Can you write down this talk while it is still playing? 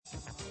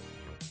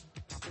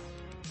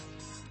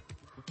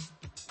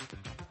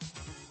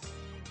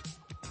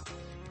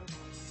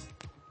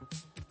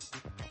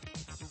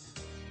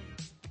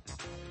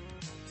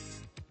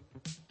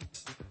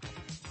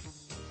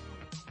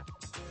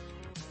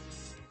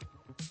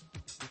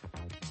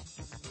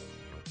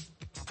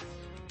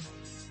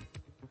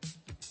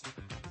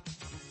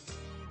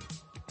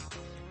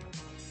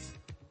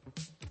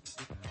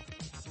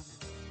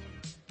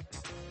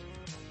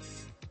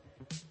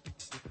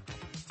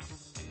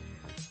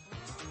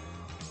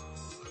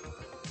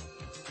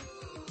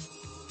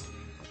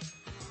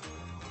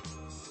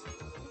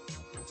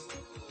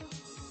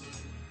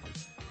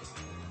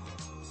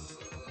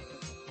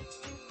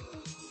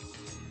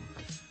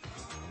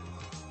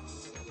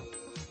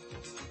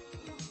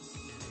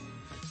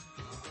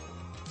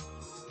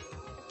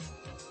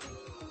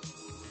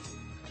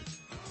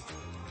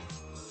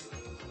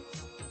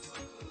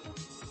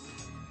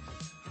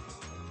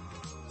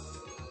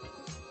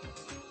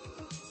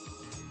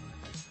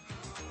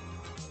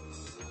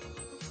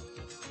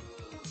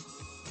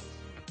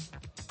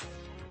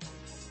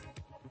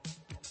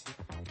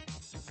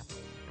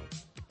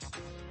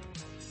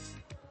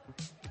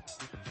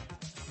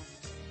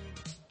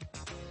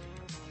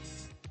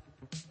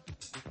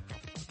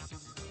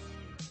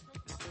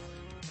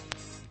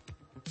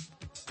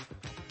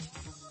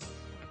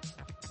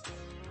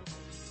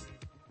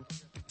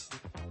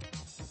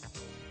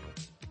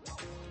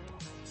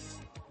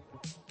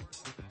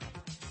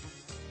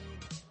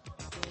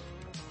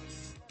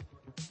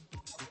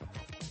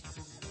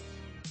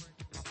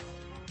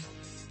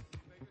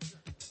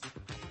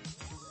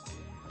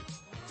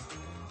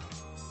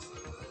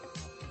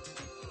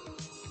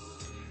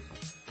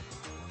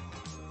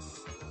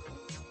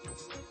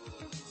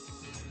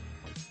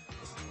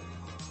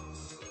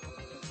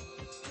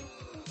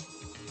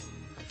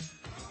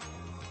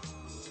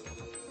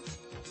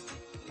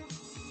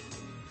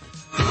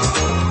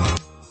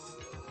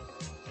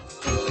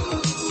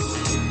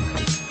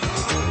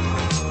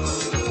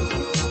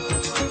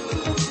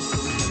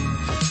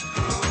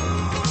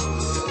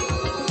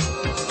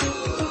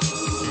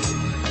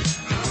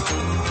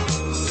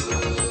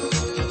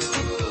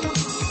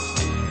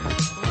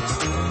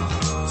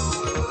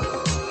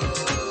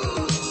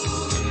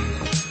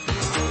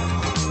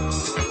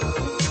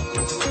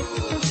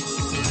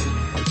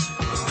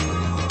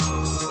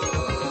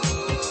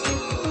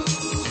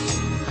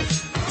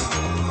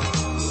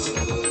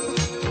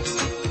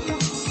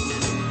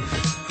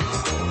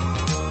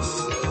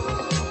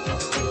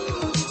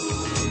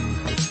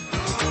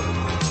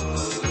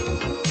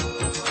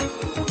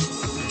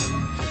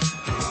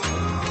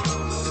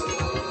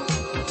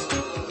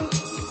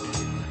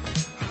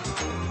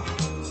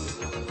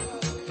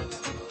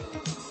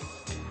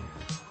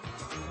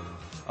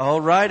All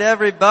right,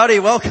 everybody,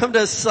 welcome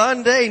to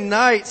Sunday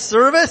night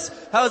service.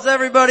 How's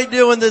everybody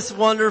doing this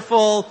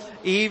wonderful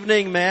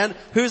evening, man?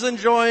 Who's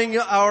enjoying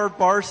our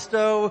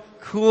Barstow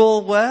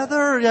cool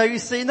weather? Have you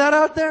seen that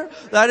out there?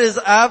 That is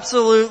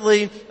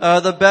absolutely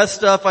the best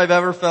stuff I've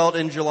ever felt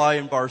in July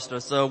in Barstow.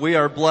 So we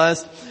are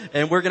blessed,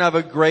 and we're going to have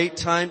a great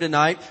time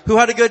tonight. Who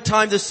had a good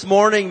time this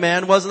morning,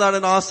 man? Wasn't that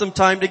an awesome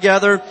time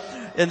together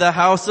in the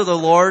house of the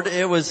Lord?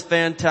 It was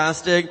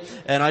fantastic,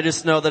 and I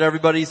just know that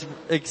everybody's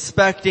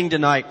expecting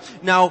tonight.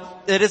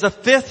 Now, it is a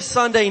fifth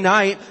Sunday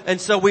night,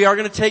 and so we are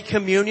going to take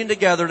communion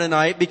together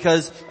tonight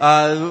because,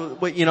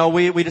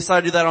 we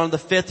decided to do that on the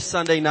fifth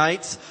Sunday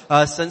nights,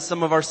 since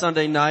some of our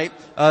Sunday night,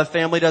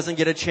 family doesn't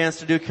get a chance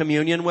to do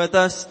communion with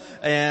us.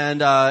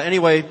 And,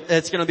 anyway,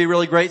 it's going to be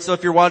really great. So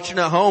if you're watching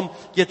at home,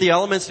 get the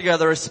elements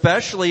together,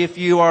 especially if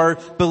you are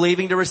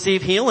believing to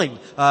receive healing.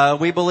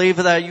 We believe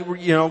that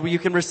you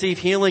can receive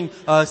healing,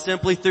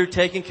 simply through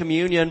taking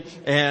communion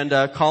and,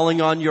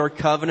 calling on your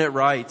covenant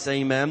rights.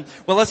 Amen.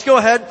 Well, let's go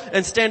ahead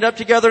and stand up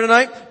together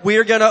tonight. We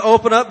are going to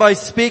open up by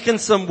speaking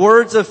some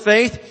words of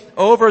faith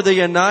over the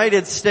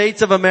United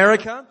States of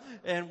America,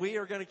 and we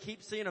are going to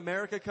keep seeing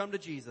America come to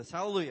Jesus.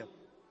 Hallelujah.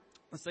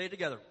 Let's say it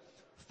together.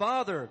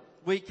 Father,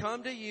 we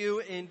come to you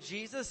in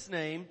Jesus'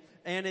 name,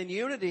 and in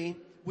unity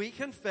we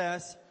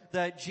confess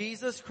that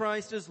Jesus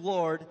Christ is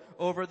Lord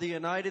over the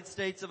United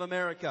States of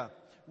America.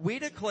 We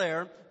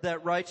declare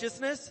that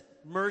righteousness,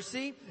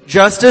 mercy,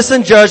 justice,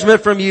 and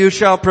judgment from you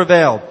shall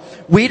prevail.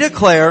 We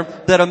declare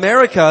that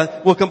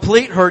America will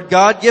complete her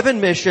God-given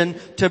mission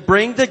to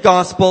bring the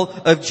gospel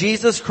of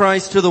Jesus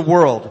Christ to the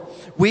world.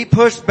 We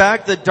push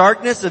back the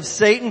darkness of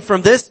Satan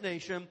from this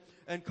nation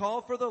and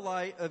call for the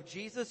light of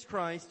Jesus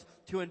Christ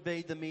to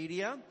invade the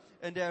media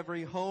and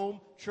every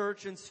home,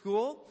 church, and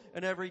school,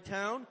 and every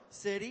town,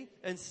 city,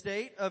 and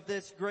state of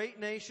this great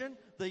nation,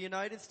 the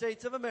United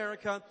States of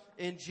America.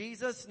 In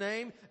Jesus'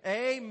 name,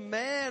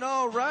 amen.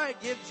 All right,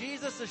 give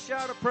Jesus a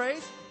shout of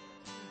praise.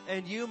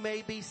 And you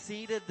may be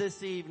seated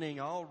this evening.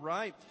 All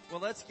right. Well,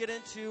 let's get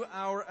into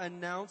our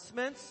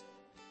announcements.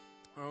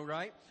 All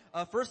right.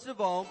 First of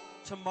all,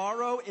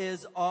 tomorrow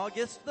is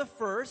August the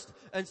 1st,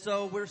 and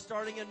so we're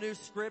starting a new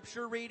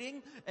scripture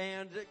reading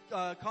and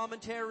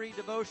commentary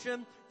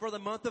devotion for the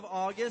month of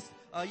August.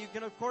 You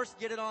can, of course,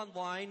 get it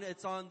online.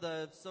 It's on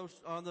the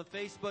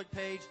Facebook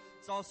page.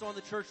 It's also on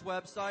the church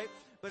website.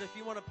 But if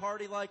you want to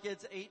party like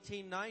it's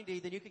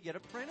 1890, then you can get a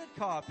printed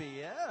copy.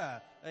 Yeah.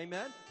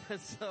 Amen.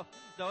 So,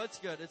 no, it's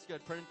good. It's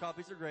good. Printed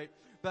copies are great.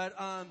 But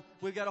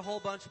we've got a whole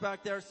bunch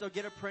back there, so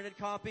get a printed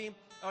copy.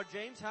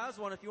 James has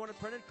one. If you want a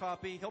printed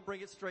copy, he'll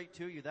bring it straight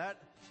to you.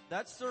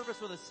 That service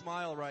with a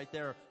smile right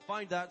there.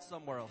 Find that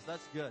somewhere else.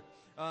 That's good.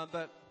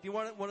 But if you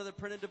want one of the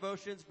printed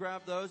devotions,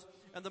 grab those.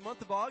 And the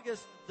month of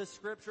August, the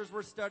scriptures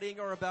we're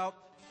studying are about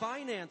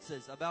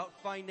finances, about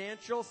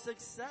financial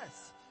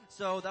success.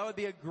 So that would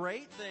be a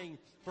great thing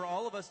for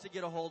all of us to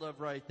get a hold of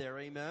right there.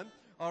 Amen.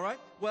 All right.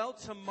 Well,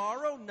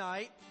 tomorrow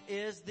night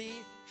is the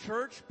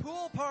church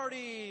pool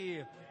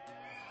party.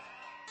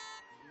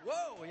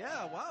 Whoa,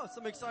 yeah, wow,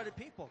 some excited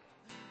people.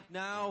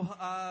 Now,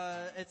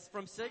 it's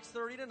from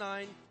 6:30 to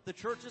 9. The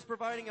church is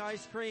providing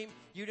ice cream.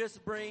 You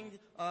just bring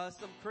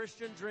some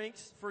Christian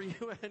drinks for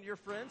you and your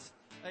friends.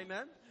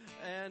 Amen.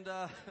 And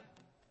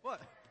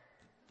what?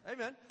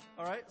 Amen.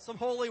 All right, some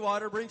holy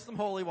water. Bring some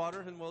holy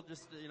water, and we'll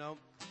just, can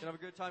have a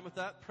good time with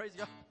that. Praise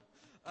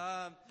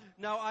God.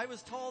 Now, I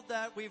was told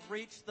that we've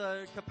reached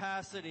the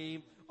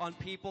capacity on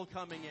people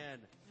coming in.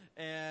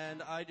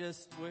 And I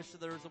just wish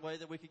there was a way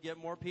that we could get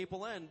more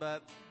people in.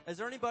 But is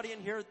there anybody in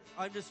here,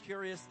 I'm just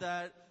curious,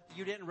 that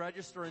you didn't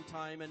register in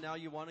time and now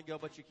you want to go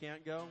but you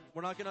can't go?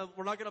 We're not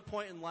gonna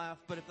point and laugh,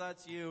 but if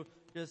that's you,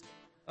 just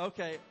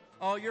okay.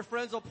 Oh, your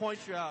friends will point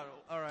you out.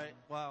 All right.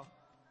 Wow.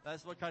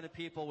 That's what kind of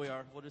people we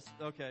are. We'll just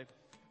okay.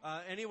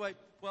 Anyway,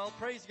 well,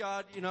 praise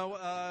God,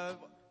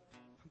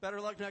 better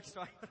luck next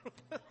time.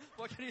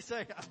 What can you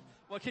say?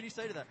 What can you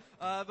say to that?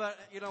 But,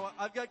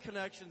 I've got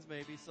connections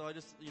maybe, so I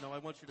just, I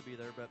want you to be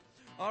there. But,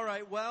 all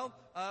right, well,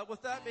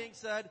 with that being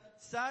said,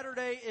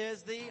 Saturday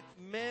is the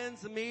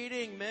men's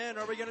meeting. Men,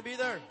 are we going to be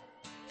there?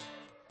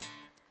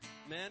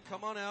 Men,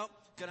 come on out.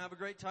 Going to have a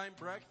great time.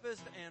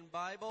 Breakfast and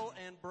Bible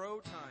and bro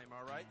time,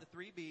 all right? The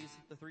three B's.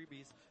 It's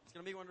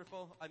going to be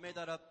wonderful. I made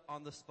that up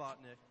on the spot,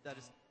 Nick.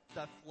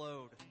 That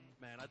flowed,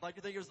 man. I'd like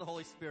to think it was the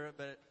Holy Spirit,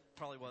 but it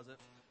probably wasn't.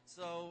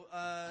 So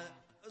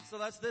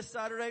that's this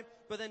Saturday.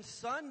 But then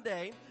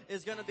Sunday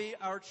is going to be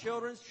our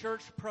Children's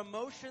Church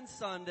Promotion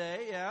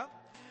Sunday. Yeah.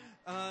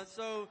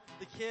 So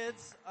the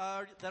kids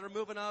that are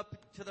moving up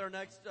to their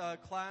next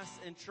class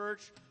in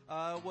church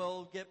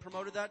will get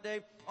promoted that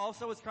day.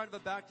 Also, it's kind of a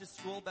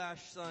back-to-school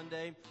bash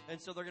Sunday,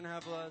 and so they're going to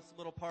have some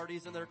little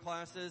parties in their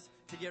classes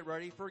to get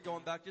ready for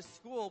going back to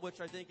school, which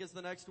I think is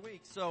the next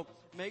week. So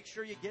make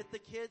sure you get the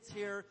kids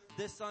here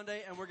this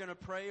Sunday, and we're going to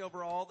pray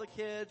over all the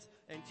kids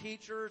and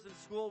teachers and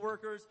school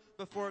workers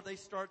before they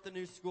start the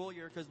new school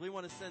year, because we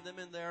want to send them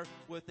in there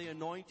with the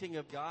anointing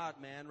of God,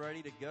 man,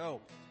 ready to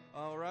go.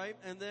 All right.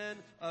 And then,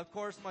 of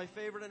course, my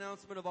favorite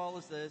announcement of all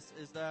is this,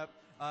 is that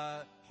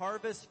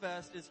Harvest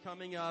Fest is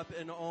coming up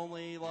in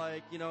only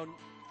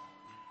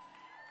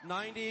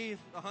 90,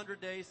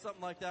 100 days,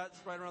 something like that.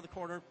 It's right around the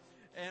corner.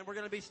 And we're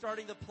going to be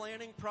starting the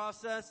planning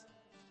process.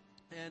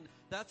 And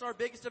that's our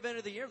biggest event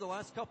of the year. The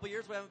last couple of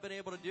years we haven't been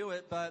able to do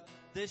it, but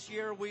this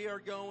year we are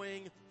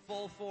going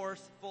full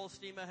force, full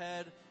steam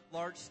ahead,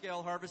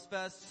 large-scale Harvest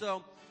Fest.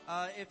 So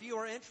if you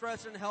are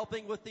interested in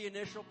helping with the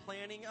initial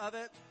planning of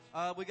it,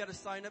 we got a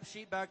sign-up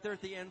sheet back there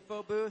at the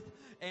info booth.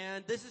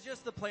 And this is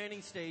just the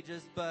planning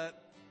stages, but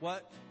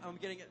what? I'm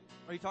getting it.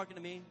 Are you talking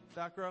to me,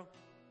 back row?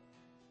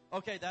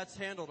 Okay, that's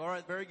handled. All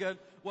right, very good.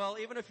 Well,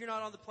 even if you're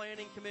not on the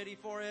planning committee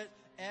for it,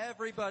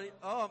 everybody,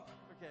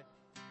 okay.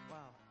 Wow.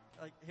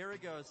 Here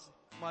it goes.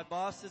 My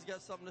boss has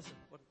got something to say.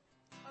 What?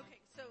 Okay,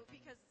 so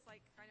because it's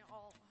kind of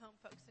all home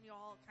folks and you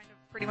all kind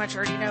of pretty much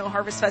already know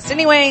Harvest Fest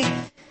anyway,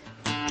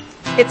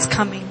 it's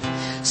coming.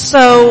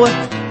 So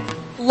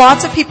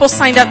lots of people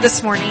signed up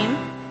this morning,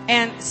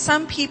 and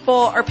some people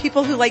are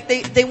people who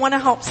they want to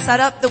help set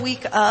up the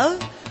week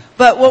of,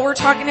 but what we're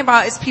talking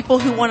about is people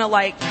who want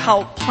to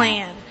help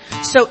plan.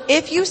 So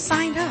if you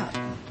signed up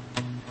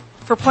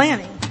for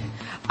planning,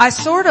 I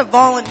sort of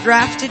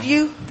drafted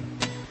you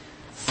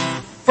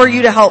for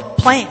you to help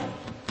plan.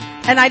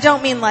 And I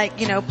don't mean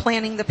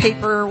planning the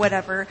paper or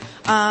whatever.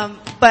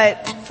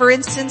 But for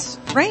instance,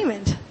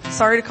 Raymond,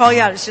 sorry to call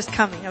you out, it's just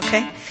coming,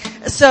 okay?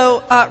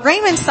 So,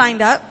 Raymond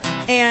signed up,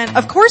 and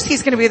of course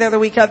he's gonna be there the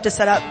week of to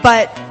set up,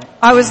 but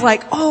I was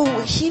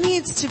he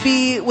needs to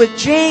be with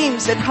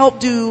James and help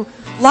do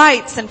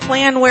lights and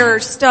plan where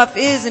stuff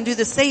is and do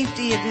the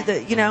safety and do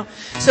the,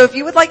 So if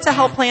you would like to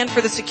help plan for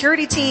the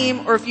security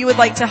team, or if you would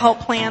like to help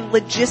plan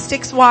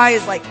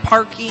logistics-wise, like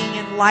parking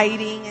and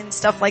lighting and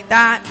stuff like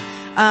that,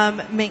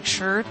 make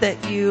sure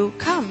that you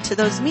come to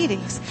those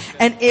meetings.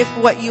 And if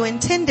what you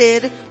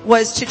intended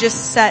was to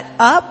just set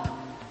up,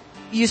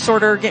 you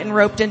sort of are getting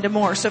roped into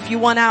more. So if you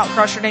want out,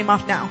 cross your name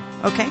off now,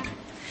 okay?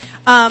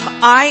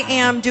 I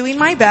am doing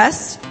my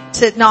best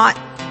to not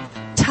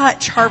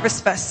touch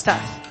Harvest Fest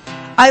stuff.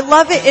 I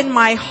love it in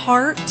my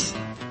heart,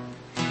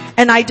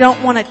 and I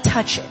don't want to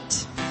touch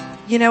it.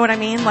 You know what I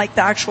mean? The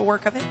actual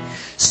work of it.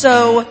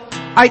 So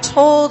I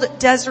told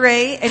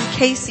Desiree and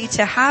Casey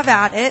to have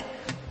at it,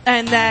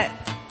 and that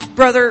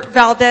Brother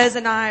Valdez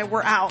and I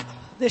were out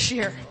this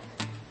year.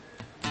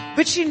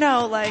 But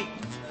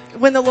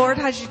when the Lord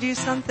has you do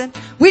something,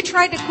 we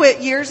tried to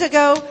quit years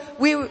ago.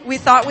 We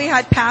thought we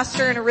had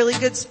pastor in a really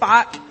good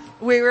spot.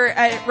 We were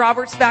at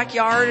Robert's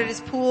backyard at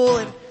his pool,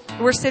 and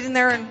we're sitting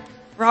there, and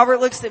Robert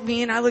looks at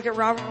me and I look at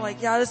Robert, and we're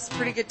yeah, this is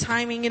pretty good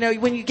timing,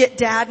 when you get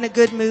dad in a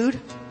good mood.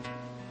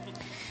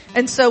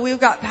 And so we've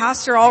got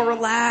pastor all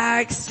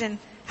relaxed and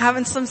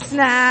having some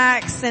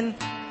snacks, and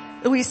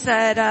we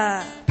said,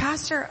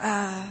 Pastor,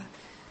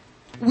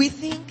 we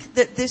think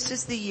that this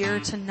is the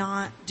year to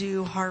not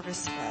do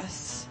Harvest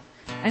Fest.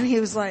 And he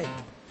was well,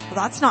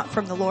 that's not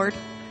from the Lord.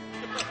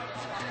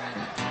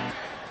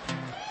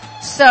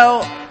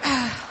 So,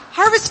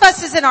 Harvest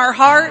Fest is in our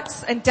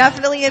hearts, and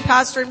definitely in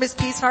Pastor and Miss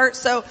P's heart.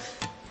 So,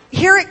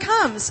 here it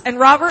comes. And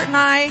Robert and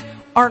I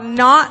are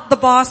not the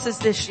bosses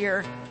this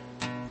year,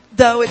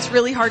 though it's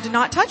really hard to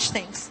not touch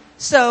things.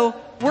 So,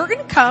 we're going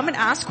to come and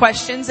ask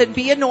questions and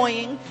be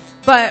annoying,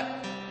 but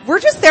we're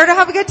just there to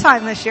have a good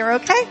time this year,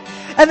 okay?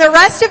 And the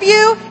rest of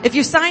you, if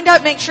you signed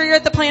up, make sure you're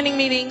at the planning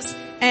meetings,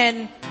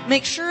 and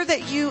make sure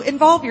that you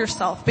involve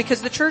yourself,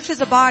 because the church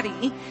is a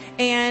body,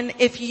 and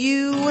if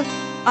you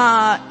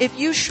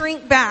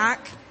shrink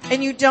back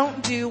and you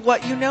don't do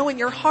what you know in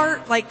your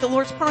heart, the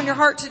Lord's put on your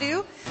heart to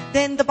do,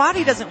 then the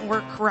body doesn't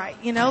work right,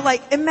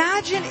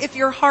 imagine if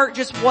your heart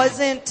just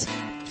wasn't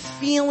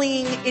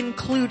feeling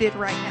included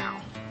right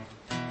now.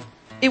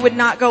 It would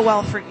not go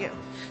well for you.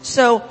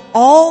 So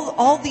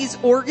all these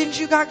organs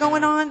you got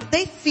going on,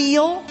 they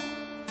feel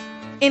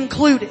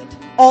included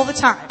all the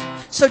time.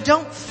 So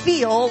don't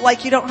feel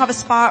like you don't have a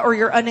spot or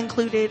you're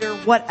unincluded or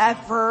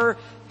whatever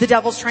the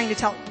devil's trying to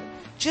tell you.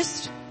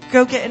 Just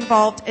go get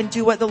involved and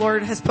do what the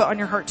Lord has put on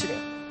your heart to do.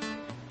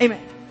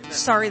 Amen.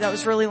 Sorry, that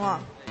was really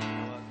long.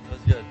 It was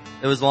good.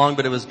 It was long,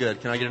 but it was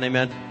good. Can I get an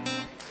amen?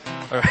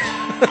 All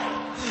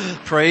right.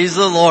 Praise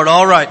the Lord.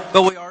 All right.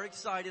 But we are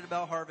excited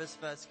about Harvest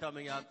Fest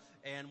coming up.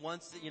 And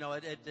once,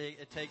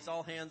 it takes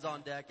all hands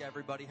on deck,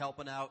 everybody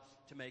helping out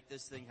to make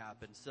this thing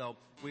happen. So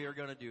we are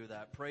going to do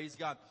that. Praise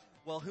God.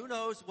 Well, who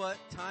knows what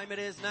time it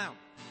is now?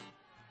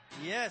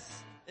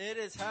 Yes, it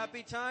is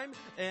happy time,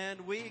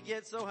 and we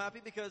get so happy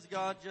because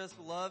God just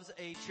loves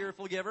a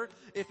cheerful giver.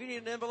 If you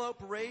need an envelope,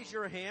 raise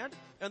your hand,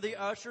 and the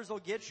ushers will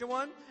get you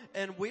one.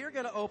 And we are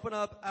going to open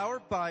up our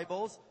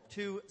Bibles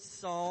to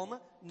Psalm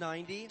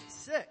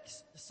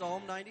 96.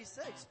 Psalm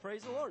 96.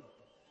 Praise the Lord.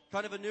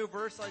 Kind of a new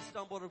verse I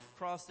stumbled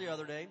across the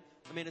other day.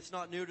 I mean, it's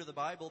not new to the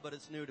Bible, but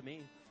it's new to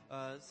me.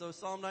 So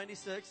Psalm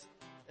 96,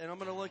 and I'm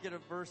going to look at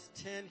verse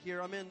 10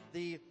 here. I'm in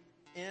the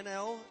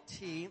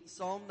NLT,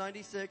 Psalm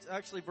 96,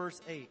 actually verse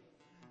 8.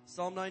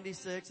 Psalm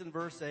 96 and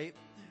verse 8.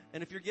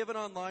 And if you're giving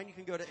online, you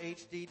can go to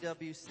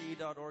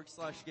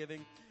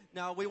HDWC.org/giving.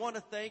 Now, we want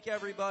to thank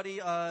everybody,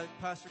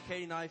 Pastor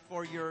Katie and I,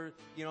 for your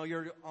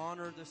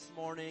honor this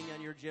morning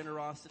and your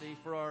generosity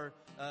for our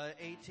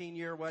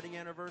 18-year wedding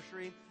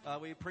anniversary.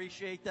 We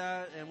appreciate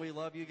that, and we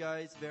love you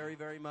guys very,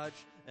 very much.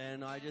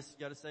 And I just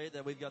got to say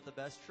that we've got the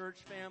best church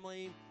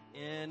family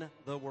in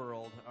the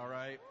world, all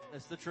right?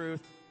 It's the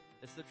truth.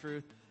 It's the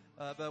truth.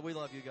 But we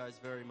love you guys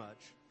very much.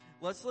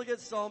 Let's look at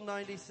Psalm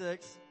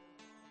 96.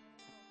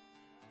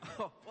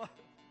 Oh,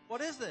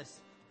 what is this?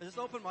 Is this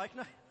open mic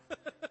night?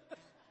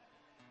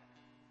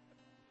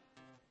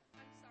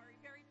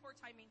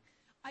 Timing.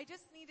 I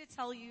just need to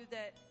tell you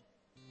that,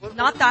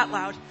 not that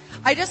loud.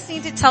 I just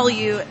need to tell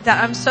you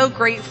that I'm so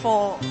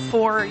grateful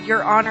for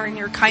your honor and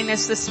your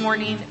kindness this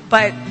morning,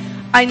 but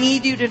I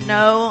need you to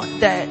know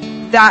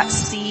that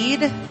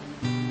seed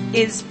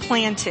is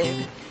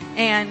planted.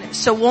 And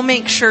so we'll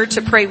make sure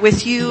to pray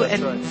with you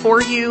and for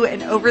you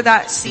and over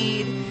that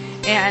seed.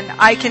 And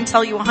I can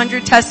tell you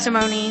 100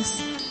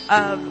 testimonies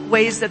of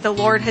ways that the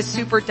Lord has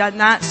super done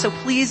that. So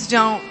please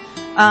don't,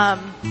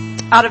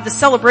 out of the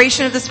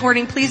celebration of this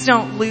morning, please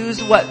don't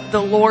lose what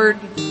the Lord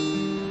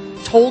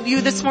told you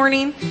this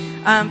morning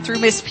through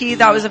Miss P.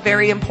 That was a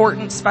very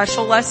important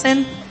special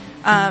lesson,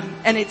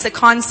 and it's a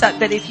concept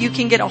that if you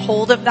can get a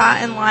hold of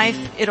that in life,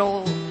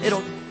 it'll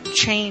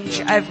change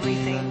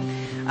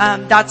everything.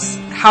 That's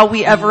how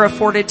we ever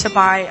afforded to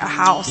buy a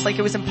house. Like,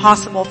 it was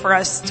impossible for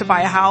us to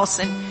buy a house,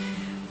 and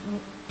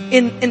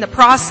in the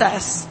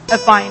process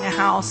of buying a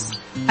house,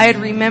 I had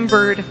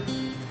remembered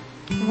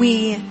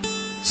we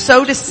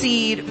sowed a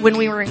seed when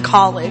we were in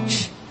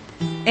college,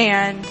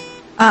 and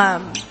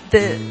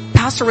the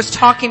pastor was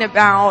talking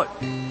about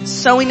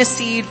sowing a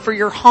seed for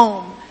your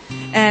home,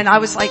 and I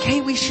was like,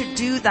 hey, we should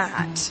do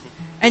that.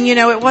 And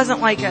it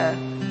wasn't like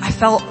I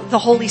felt the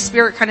Holy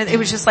Spirit it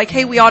was just like,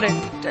 hey, we ought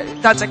to,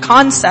 that's a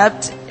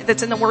concept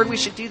that's in the Word, we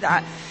should do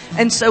that.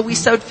 And so we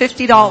sowed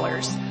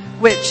 $50,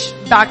 which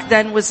back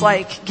then was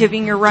like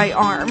giving your right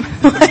arm.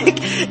 Like,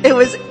 it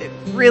was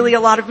really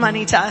a lot of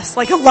money to us,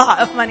 like a lot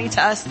of money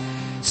to us.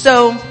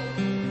 So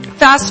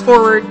fast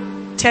forward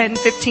 10,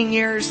 15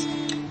 years,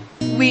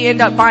 we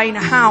end up buying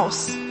a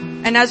house.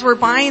 And as we're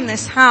buying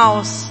this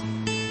house,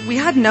 we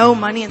had no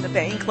money in the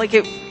bank. Like,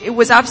 it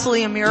was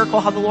absolutely a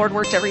miracle how the Lord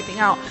worked everything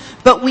out.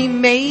 But we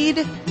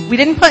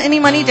didn't put any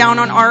money down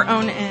on our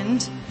own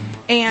end.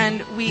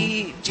 And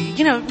we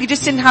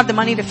just didn't have the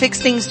money to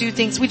fix things, do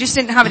things. We just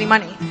didn't have any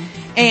money.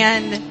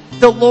 And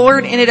the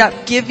Lord ended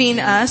up giving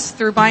us,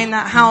 through buying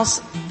that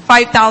house,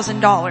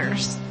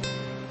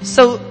 $5,000.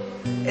 So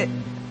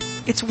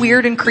it's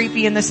weird and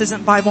creepy, and this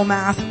isn't Bible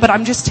math, but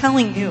I'm just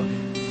telling you,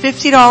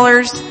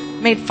 $50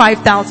 made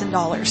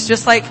 $5,000.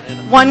 Just like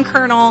one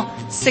kernel,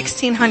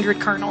 1,600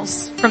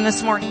 kernels from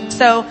this morning.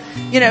 So,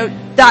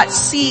 that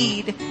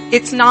seed,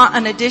 it's not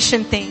an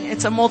addition thing,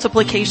 it's a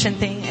multiplication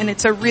thing, and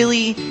it's a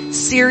really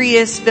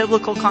serious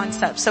biblical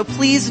concept. So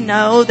please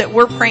know that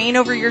we're praying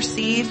over your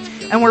seed,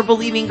 and we're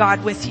believing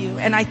God with you.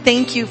 And I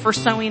thank you for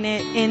sowing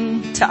it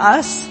into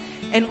us,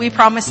 and we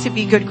promise to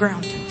be good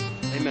ground.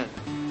 Amen.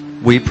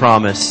 We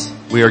promise.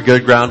 We are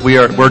good ground.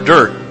 We're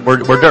dirt. We're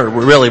dirt.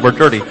 We're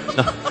dirty.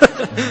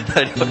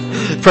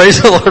 Praise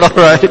the Lord. All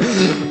right.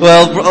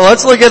 Well,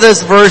 let's look at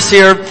this verse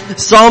here.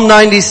 Psalm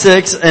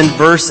 96 and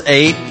verse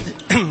 8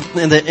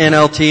 in the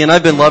NLT. And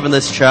I've been loving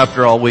this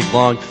chapter all week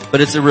long, but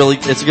it's a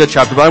good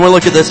chapter. But I want to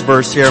look at this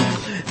verse here.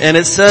 And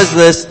it says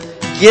this: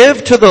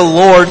 give to the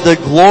Lord the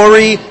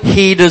glory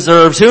He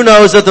deserves. Who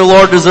knows that the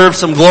Lord deserves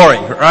some glory,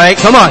 right?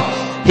 Come on.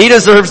 He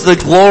deserves the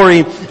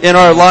glory in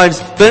our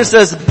lives. But it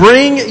says,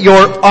 bring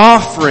your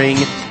offering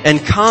and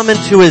come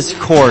into His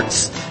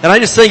courts. And I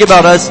just think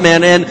about us,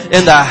 man,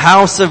 in the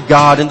house of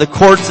God, in the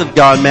courts of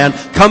God, man,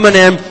 coming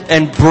in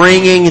and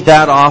bringing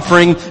that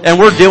offering. And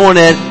we're doing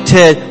it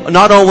to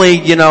not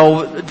only, do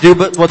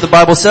what the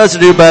Bible says to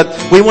do, but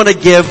we want to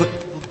give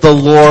the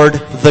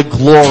Lord the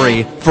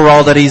glory for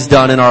all that He's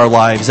done in our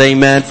lives.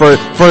 Amen. For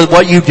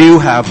what you do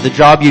have, the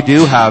job you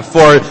do have,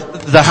 for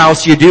the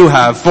house you do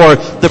have, for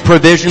the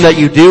provision that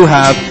you do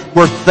have.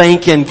 We're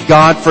thanking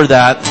God for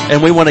that,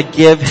 and we want to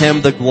give Him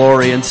the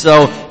glory. And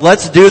so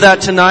let's do that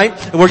tonight.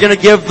 And we're going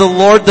to give the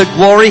Lord the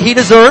glory He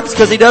deserves,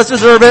 because He does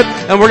deserve it.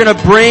 And we're going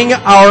to bring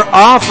our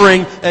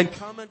offering and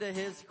come into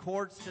His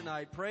courts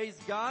tonight. Praise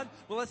God.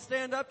 Well, let's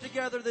stand up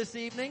together this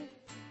evening.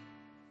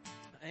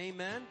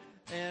 Amen.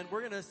 And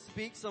we're going to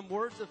speak some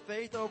words of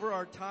faith over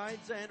our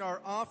tithes and our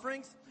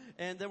offerings.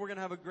 And then we're going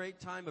to have a great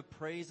time of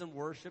praise and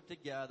worship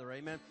together.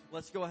 Amen.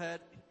 Let's go ahead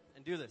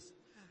and do this.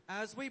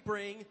 As we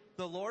bring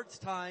the Lord's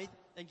tithe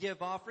and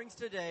give offerings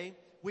today,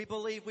 we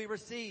believe we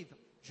receive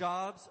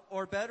jobs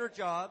or better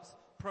jobs,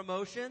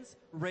 promotions,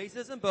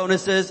 raises and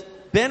bonuses,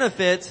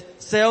 benefits,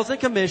 sales and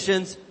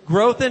commissions,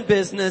 growth in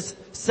business,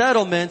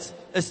 settlements,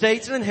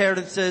 estates and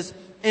inheritances,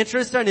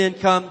 interest and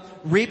income,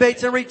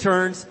 rebates and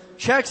returns,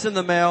 checks in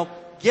the mail,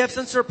 gifts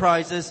and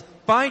surprises,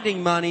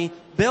 finding money,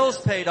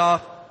 bills paid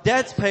off,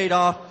 debts paid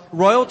off,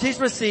 royalties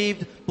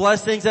received,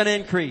 blessings and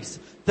increase.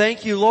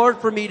 Thank you, Lord,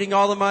 for meeting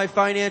all of my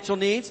financial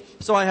needs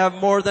so I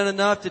have more than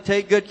enough to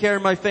take good care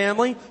of my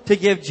family, to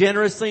give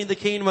generously in the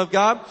kingdom of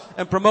God,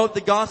 and promote the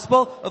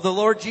gospel of the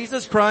Lord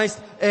Jesus Christ.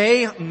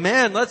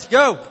 Amen. Let's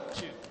go.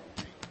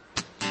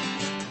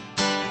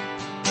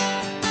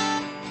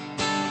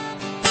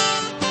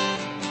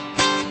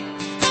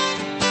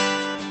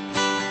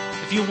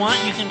 If you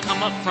want, you can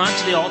come up front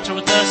to the altar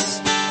with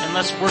us and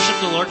let's worship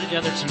the Lord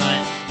together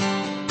tonight.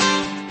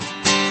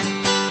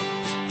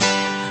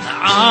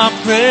 Our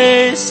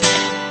praise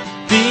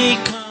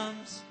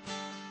becomes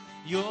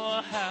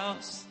your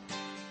house,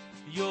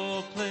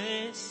 your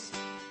place.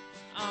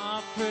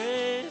 Our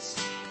praise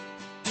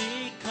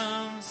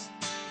becomes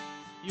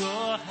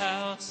your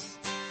house,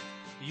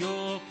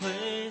 your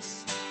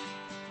place.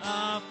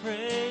 Our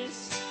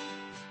praise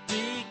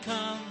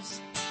becomes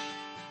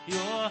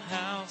your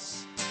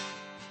house,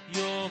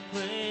 your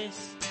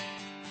place.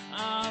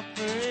 Our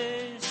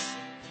praise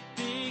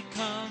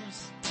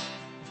becomes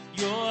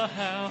your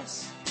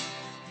house,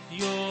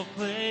 your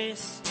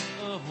place,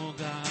 oh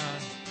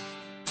God.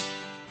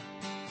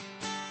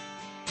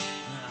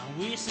 Now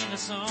we sing a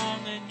song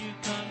and you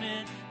come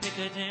in, pick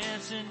a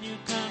dance and you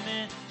come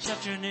in,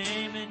 shout your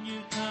name and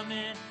you come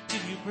in,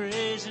 give you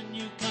praise and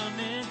you come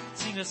in,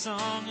 sing a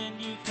song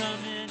and you come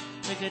in,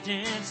 pick a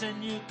dance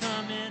and you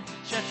come in,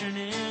 shout your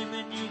name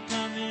and you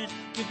come in,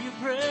 give you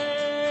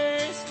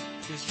praise,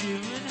 'cause you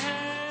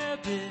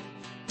inhabit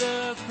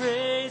the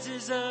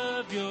praises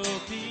of your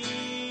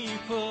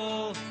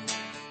people.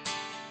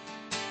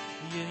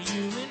 Yeah,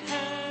 you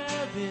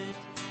inhabit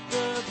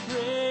the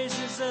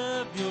praises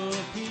of your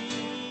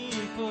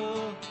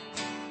people.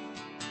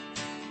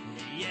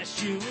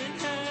 Yes, you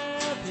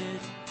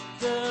inhabit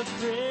the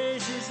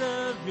praises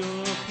of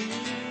your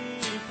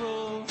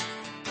people.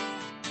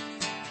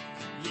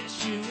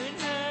 Yes, you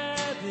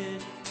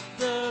inhabit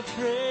the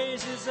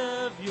praises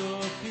of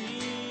your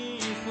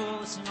people.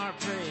 Listen, our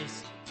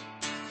praise.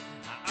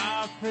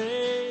 Our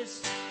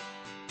praise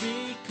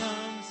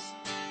becomes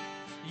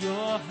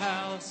your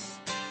house,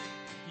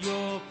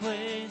 your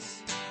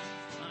place.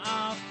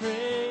 Our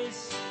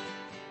praise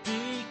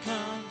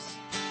becomes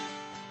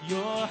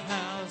your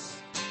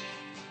house,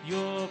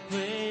 your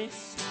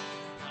place.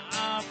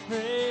 Our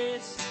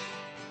praise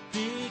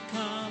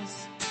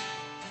becomes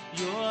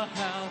your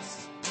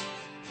house,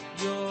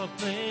 your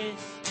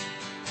place.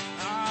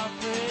 Our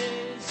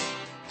praise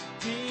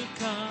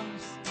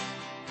becomes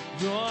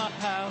your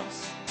house,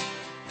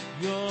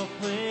 your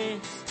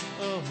place,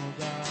 oh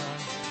God.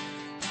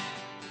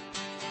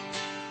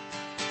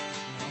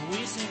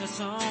 We sing a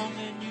song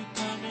and you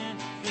come in,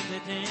 make a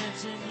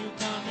dance and you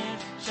come in,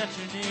 shout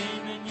your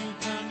name and you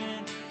come in,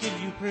 give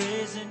you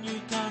praise and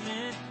you come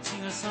in,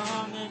 sing a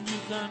song and you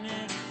come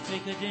in,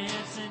 make a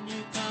dance and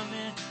you come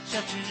in,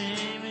 shout your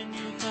name and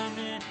you come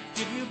in,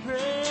 give you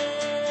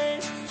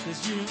praise,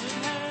 'cause you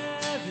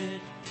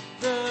inhabit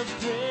the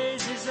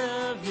praises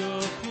of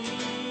your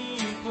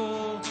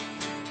people.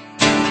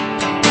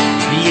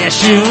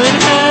 Yes, you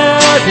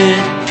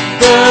inhabit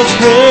the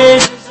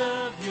praises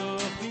of your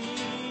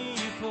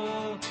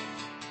people.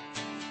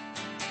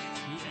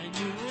 And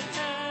you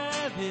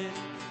inhabit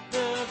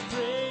the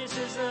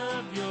praises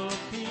of your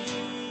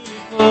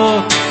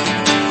people.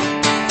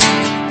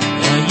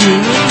 And you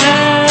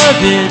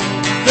inhabit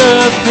the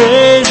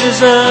praises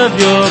of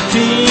your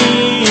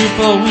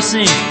people. We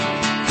sing.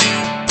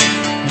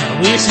 Now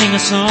we sing a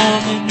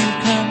song and you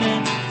come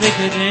in. Make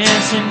a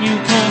dance and you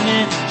come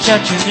in,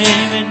 shout your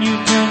name and you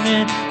come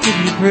in, give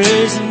you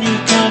praise and you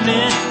come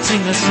in,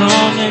 sing a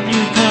song and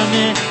you come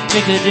in,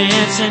 make a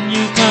dance and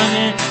you come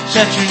in,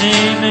 shout your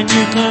name and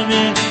you come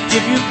in,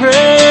 give you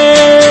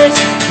praise,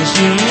 'cause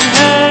you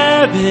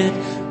inhabit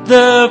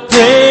the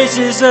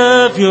praises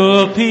of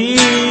your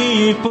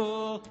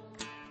people.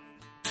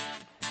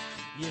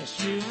 Yes,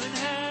 you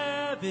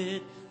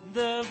inhabit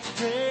the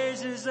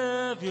praises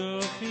of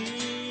your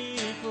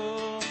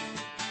people.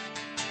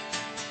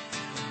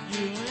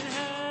 You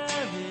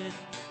inhabit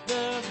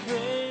the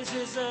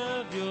praises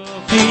of your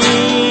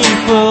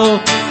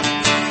people.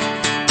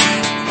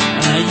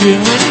 You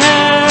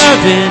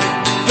inhabit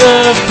the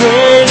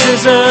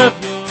praises of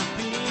your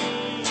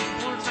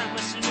people. One time,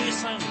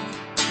 listen,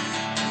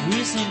 we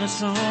sing a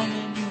song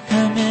and you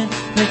come in,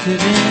 make a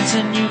dance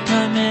and you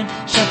come in,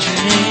 shout your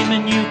name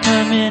and you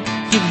come in,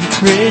 give you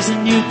praise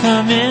and you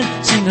come in,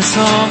 sing a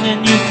song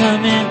and you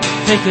come in,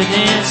 make a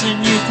dance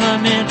and you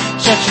come in,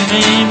 shout your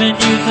name and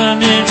you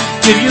come in,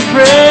 give you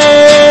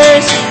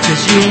praise,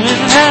 'cause you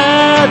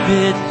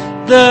inhabit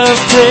the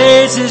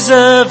praises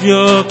of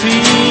your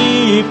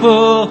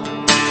people.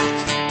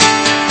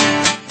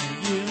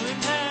 You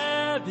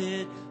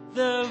inhabit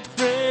the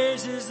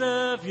praises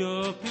of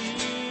your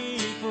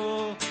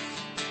people.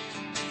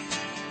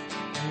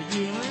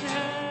 You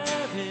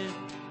inhabit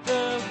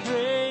the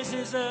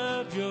praises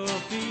of your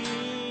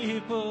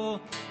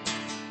people.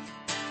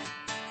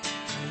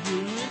 You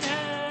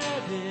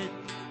inhabit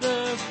the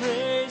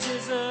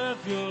praises of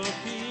your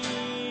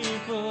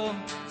people.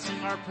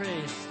 Sing our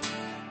praise.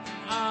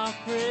 Our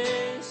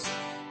praise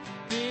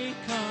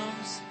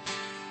becomes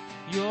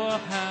your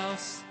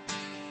house,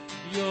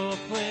 your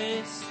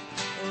place,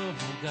 oh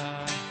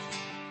God.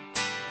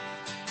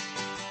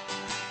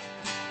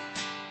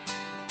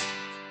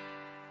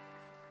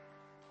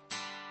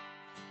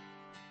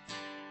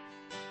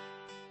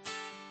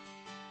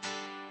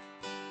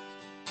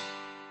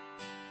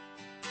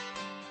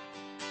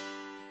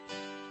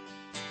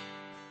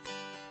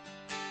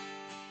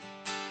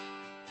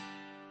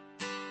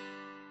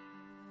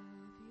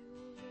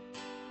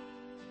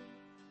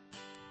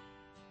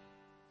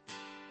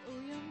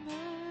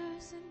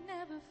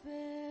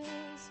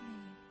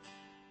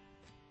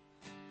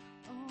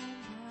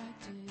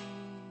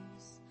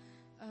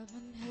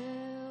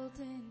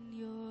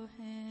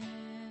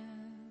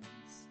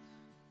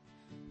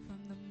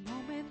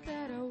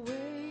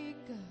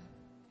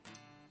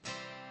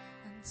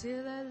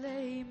 Till I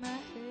lay my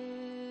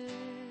head,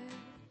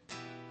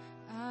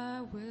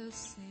 I will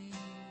sing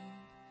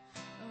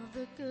of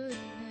the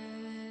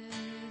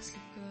goodness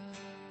of God.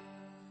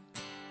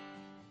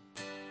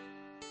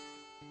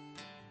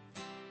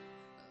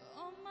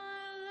 All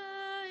my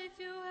life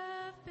you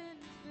have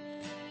been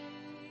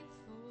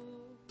faithful.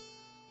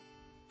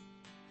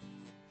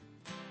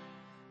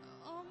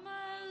 All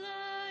my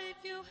life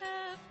you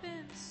have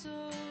been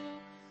so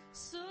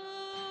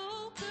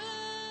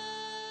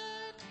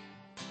good.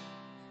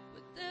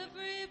 With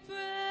every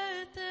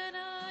breath that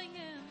I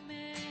am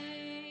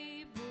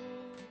able,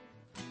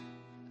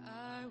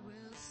 I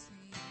will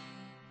sing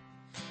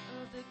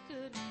of the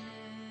goodness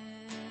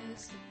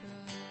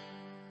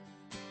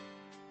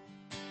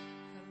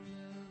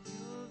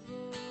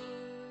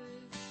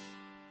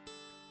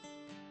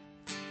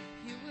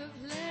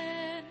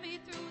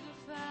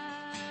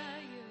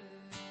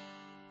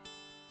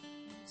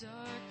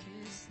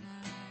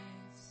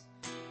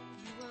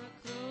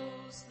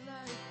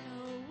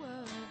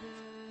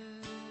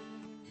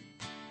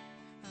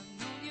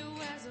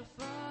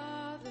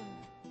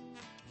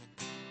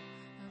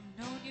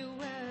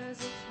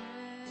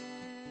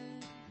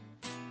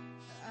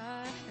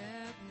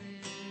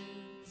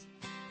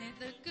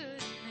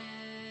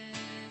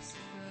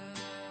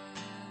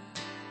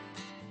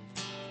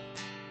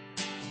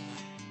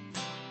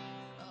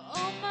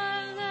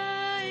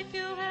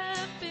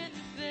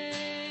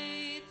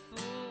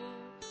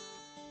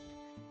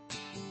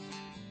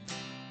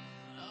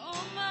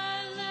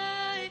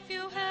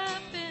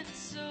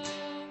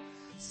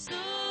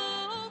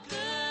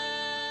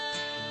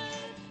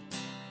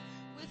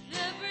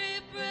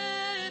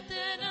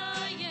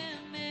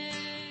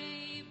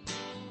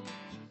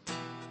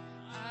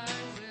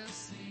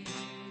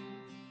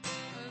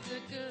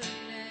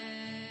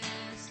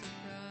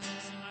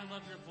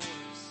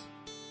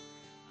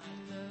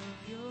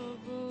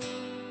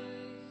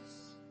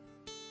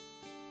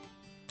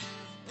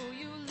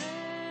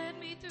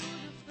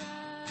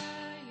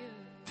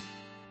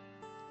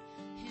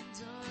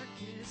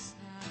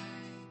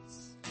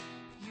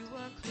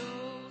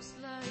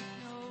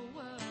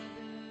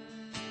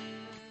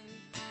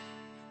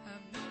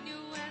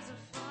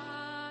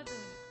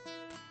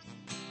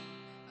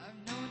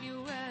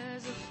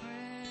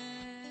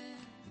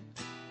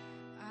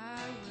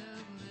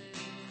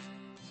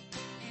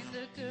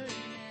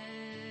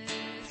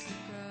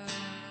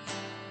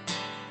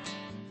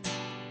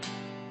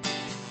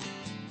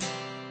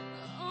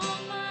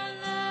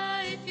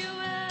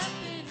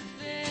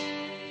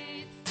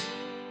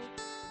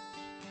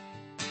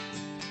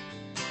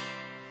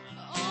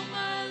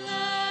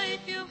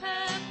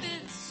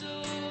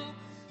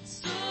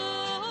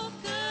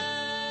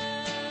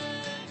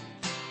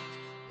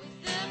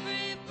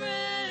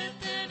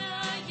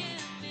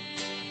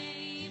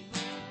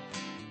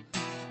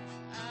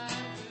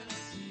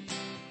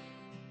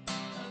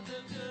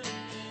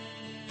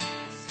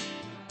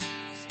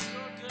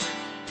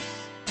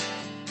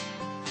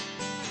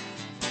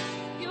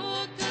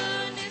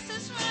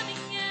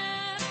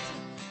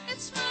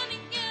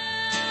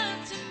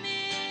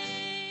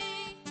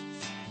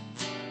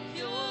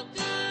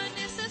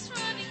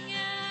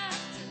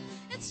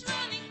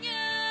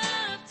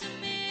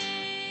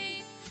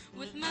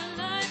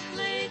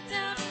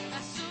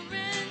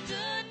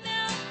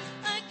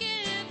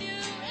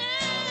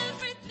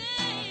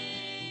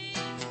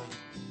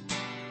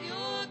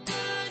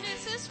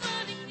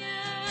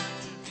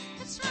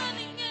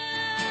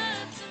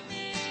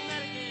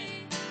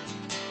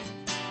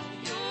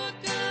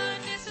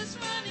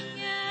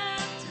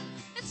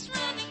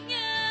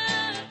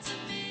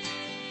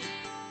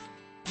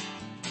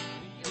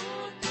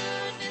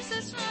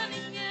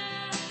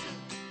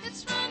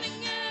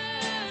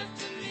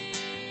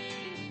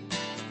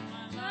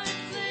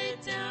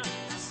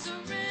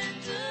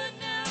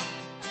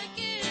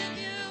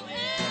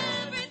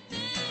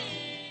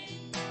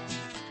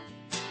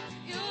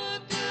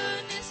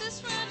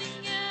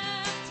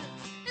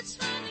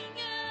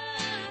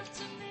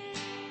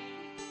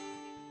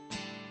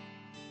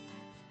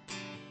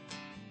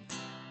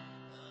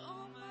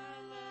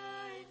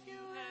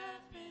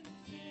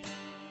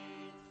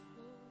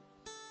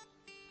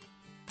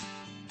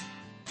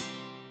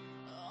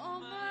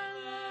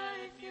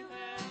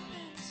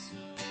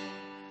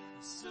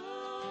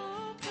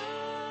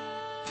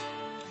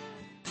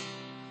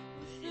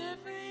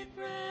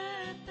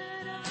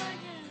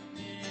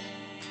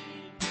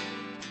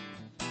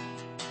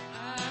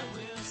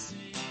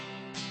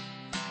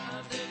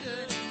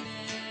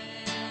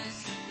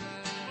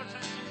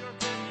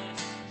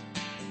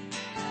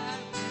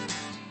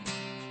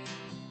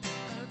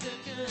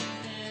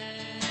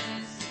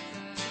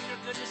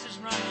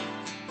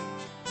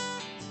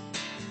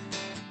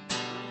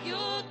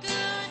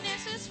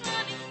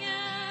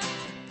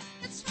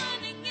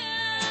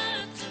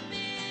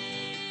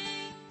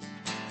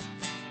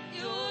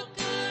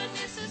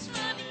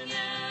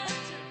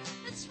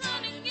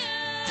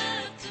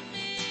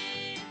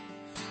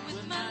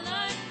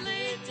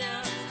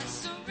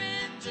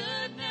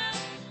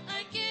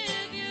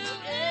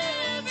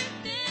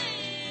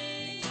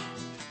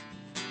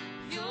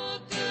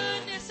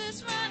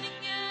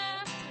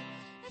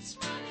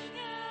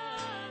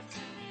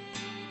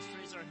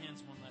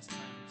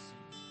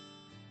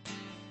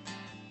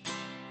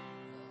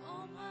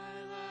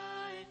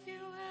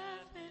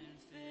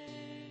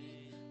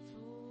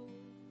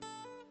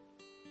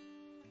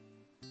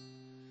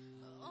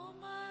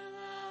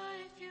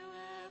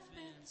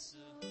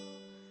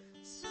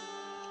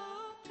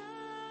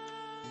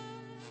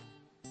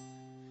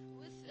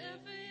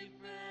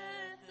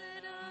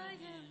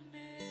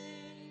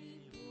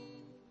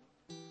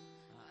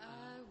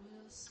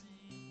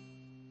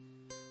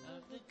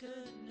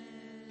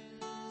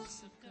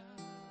goodness of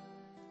God.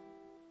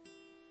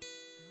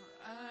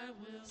 I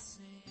will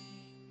sing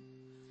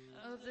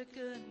of the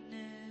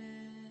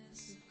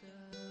goodness of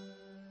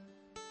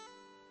God.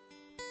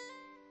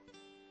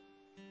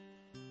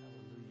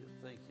 Hallelujah.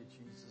 Thank you,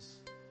 Jesus.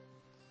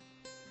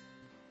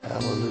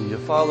 Hallelujah.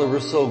 Father,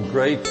 we're so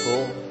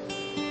grateful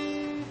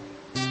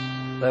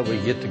that we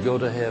get to go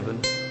to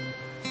heaven.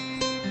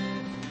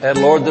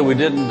 And Lord, that we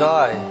didn't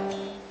die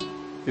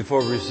before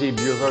we received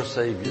you as our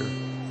Savior.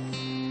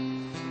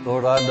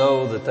 Lord, I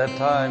know that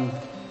time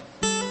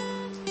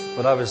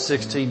when I was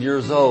 16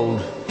 years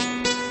old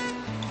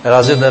and I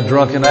was in that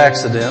drunken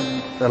accident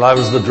and I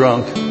was the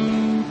drunk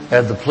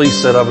and the police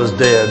said I was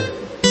dead.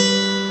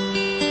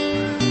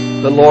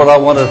 But Lord, I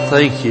want to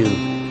thank you.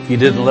 You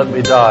didn't let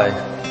me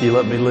die. You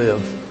let me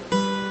live.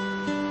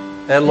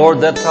 And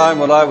Lord, that time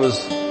when I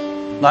was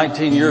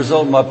 19 years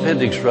old, my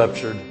appendix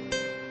ruptured.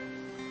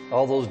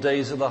 All those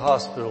days in the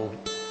hospital,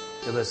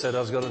 and they said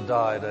I was going to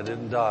die, and I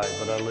didn't die,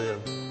 but I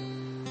lived.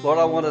 Lord,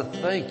 I want to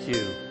thank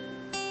you.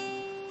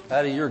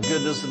 Out of your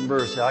goodness and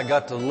mercy, I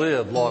got to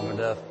live long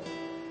enough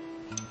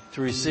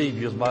to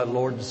receive you as my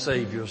Lord and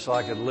Savior so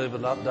I could live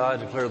and not die,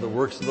 declare the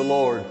works of the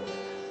Lord,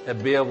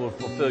 and be able to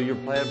fulfill your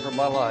plan for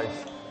my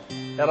life.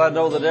 And I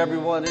know that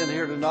everyone in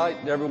here tonight,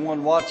 and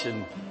everyone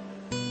watching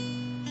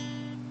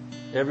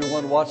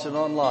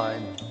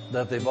online,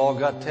 that they've all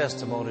got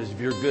testimonies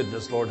of your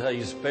goodness, Lord, how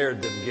you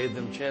spared them, gave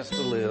them a chance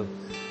to live.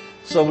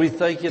 So we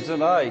thank you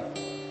tonight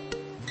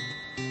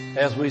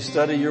as we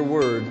study your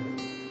word,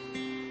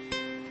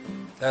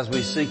 as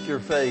we seek your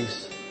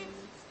face.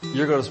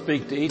 You're going to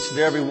speak to each and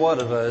every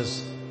one of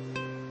us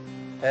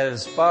and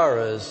inspire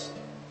us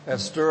and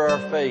stir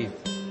our faith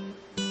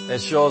and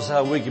show us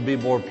how we can be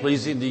more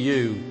pleasing to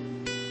you,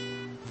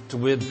 to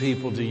win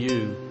people to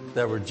you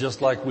that were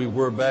just like we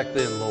were back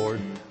then,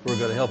 Lord. We're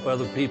going to help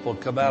other people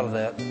come out of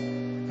that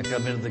and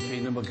come into the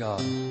kingdom of God.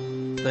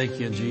 Thank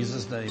you in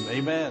Jesus' name.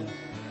 Amen.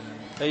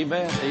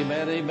 Amen.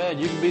 Amen. Amen.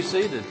 You can be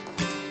seated.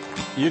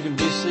 You can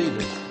be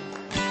seated.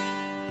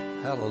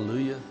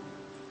 Hallelujah.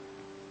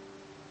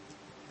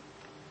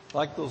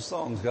 Like those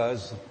songs,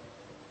 guys.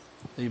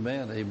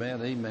 Amen.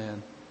 Amen.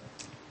 Amen.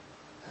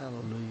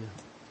 Hallelujah.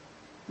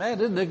 Man,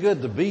 isn't it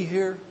good to be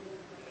here?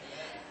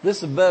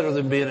 This is better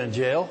than being in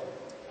jail.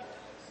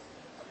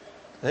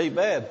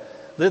 Amen.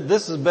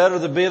 This is better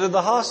than being in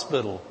the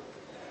hospital.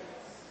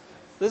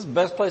 This is the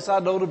best place I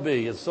know to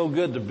be. It's so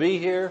good to be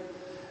here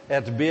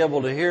and to be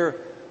able to hear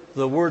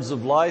the words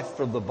of life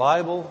from the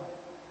Bible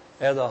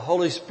and the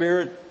Holy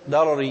Spirit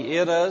not only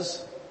in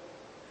us,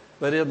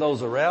 but in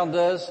those around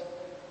us.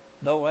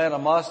 No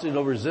animosity,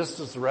 no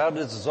resistance around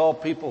us. It's all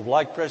people of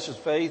like precious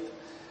faith.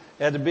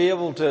 And to be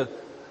able to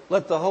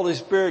let the Holy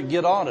Spirit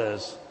get on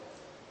us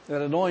and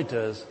anoint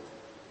us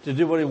to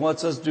do what He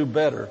wants us to do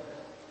better.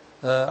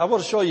 I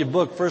want to show you a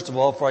book, first of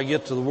all, before I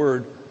get to the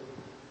Word.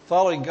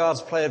 Following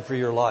God's Plan for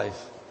Your Life.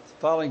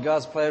 Following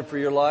God's Plan for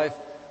Your Life.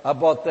 I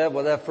bought that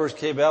when that first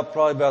came out,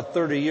 probably about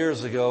 30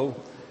 years ago.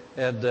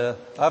 And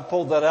I've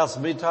pulled that out so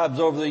many times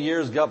over the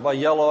years, got my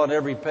yellow on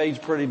every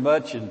page pretty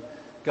much, and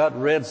got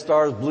red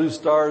stars, blue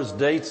stars,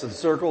 dates and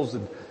circles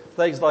and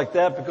things like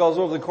that, because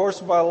over the course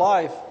of my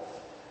life,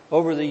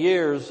 over the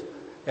years,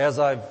 as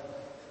I've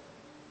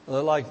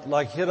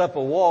like hit up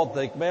a wall and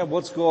think, man,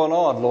 what's going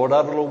on, Lord?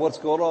 I don't know what's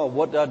going on.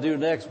 What do I do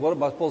next? What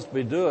am I supposed to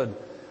be doing?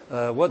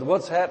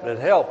 What's happening?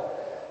 Help.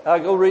 I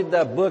go read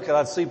that book and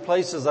I'd see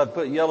places I'd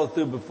put yellow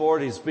through before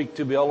and He'd speak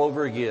to me all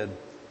over again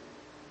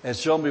and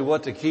show me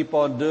what to keep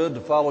on doing to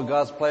follow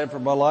God's plan for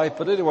my life.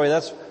 But anyway,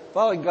 that's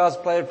following God's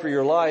plan for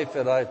your life.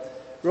 And I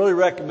really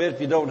recommend,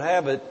 if you don't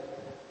have it,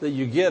 that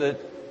you get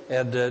it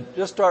and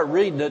just start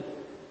reading it.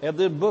 And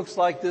then books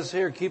like this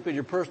here, keep in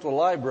your personal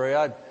library.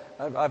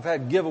 I've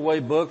had giveaway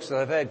books and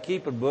I've had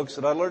keeping books,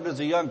 and I learned as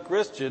a young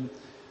Christian,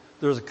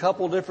 there's a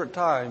couple different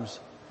times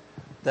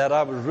that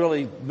I was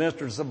really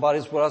ministering to somebody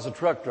when I was a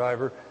truck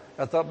driver.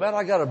 I thought, man,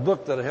 I got a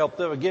book that'll help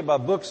them. I gave my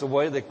books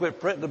away. They quit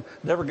printing them,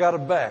 never got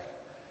them back.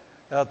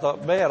 And I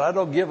thought, man, I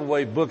don't give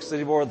away books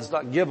anymore. That's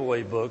not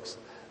giveaway books.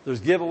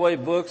 There's giveaway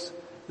books.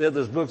 Then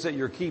there's books that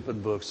you're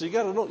keeping books. So you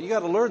got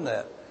to learn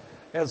that.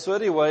 And so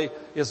anyway,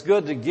 it's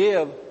good to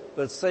give,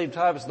 but at the same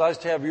time, it's nice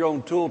to have your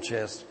own tool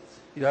chest.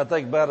 You know, I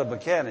think about a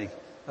mechanic.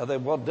 I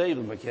think, well, Dave's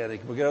a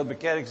mechanic. We got other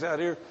mechanics out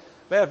here.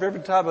 Man, if every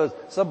time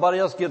somebody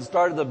else gets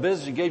started in the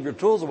business, you gave your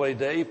tools away,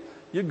 Dave,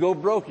 you'd go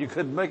broke. You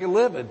couldn't make a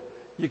living.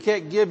 You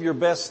can't give your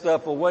best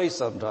stuff away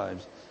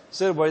sometimes.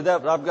 So anyway,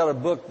 I've got a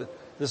book,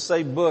 this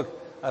same book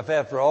I've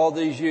had for all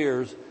these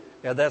years,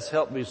 and that's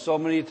helped me so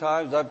many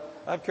times.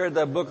 I've carried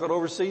that book on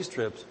overseas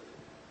trips.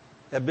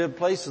 I've been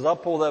places, I'll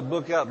pull that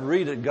book out and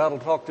read it. God will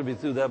talk to me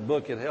through that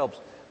book. It helps.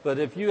 But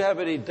if you have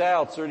any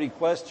doubts or any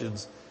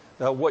questions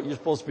about what you're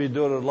supposed to be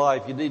doing in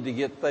life, you need to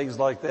get things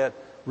like that,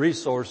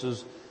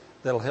 resources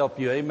that'll help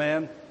you.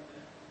 Amen.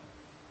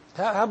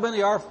 How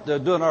many are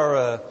doing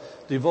our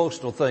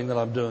devotional thing that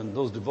I'm doing?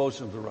 Those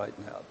devotions are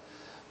writing out.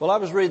 Well, I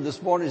was reading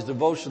this morning's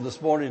devotion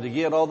this morning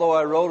again. Although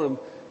I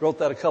wrote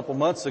that a couple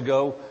months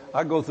ago,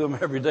 I go through them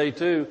every day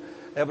too.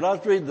 And when I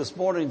was reading this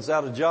morning, it's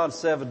out of John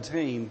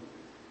 17,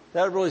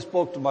 that really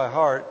spoke to my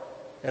heart.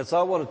 And so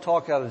I want to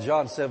talk out of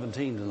John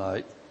 17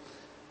 tonight.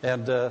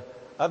 And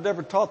I've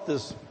never taught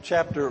this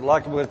chapter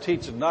like I'm going to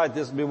teach tonight.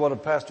 This will be one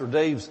of Pastor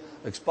Dave's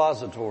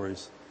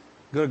expositories.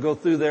 I'm going to go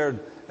through there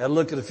and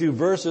look at a few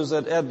verses.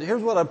 And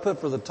here's what I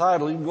put for the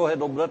title. You can go ahead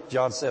and open up to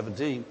John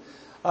 17.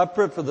 I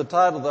put for the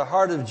title, The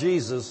Heart of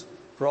Jesus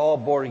for All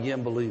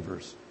Born-Again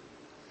Believers.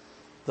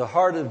 The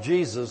Heart of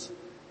Jesus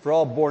for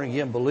All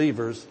Born-Again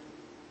Believers.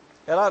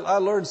 And I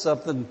learned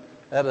something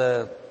at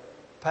a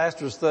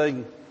pastor's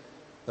thing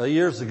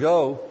years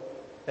ago.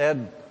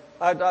 And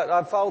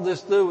I followed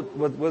this through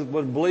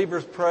when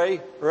believers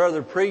pray or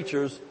other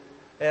preachers.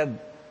 And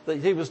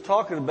he was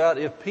talking about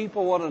if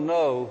people want to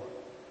know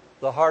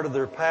the heart of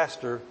their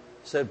pastor,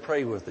 said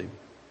pray with him.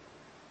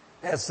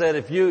 And said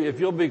if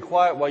you'll be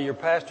quiet while your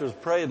pastor is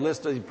praying,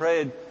 listen to him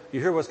praying, you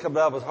hear what's coming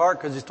out of his heart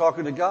because he's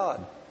talking to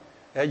God.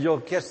 And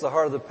you'll catch the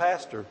heart of the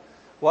pastor.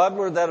 Well, I've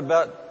learned that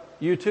about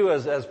you too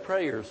as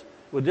prayers.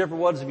 With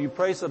different ones, if you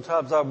pray,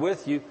 sometimes I'm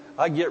with you.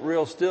 I get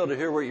real still to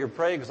hear what you're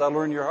praying because I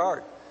learn your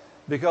heart.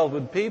 Because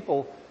when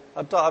people,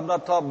 I'm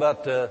not talking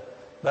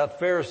about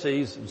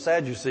Pharisees and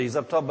Sadducees.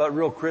 I'm talking about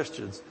real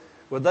Christians.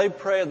 When they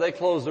pray and they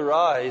close their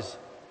eyes,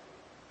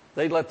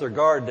 they let their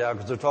guard down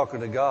because they're talking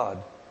to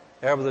God.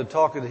 And when they're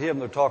talking to Him,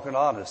 they're talking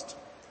honest.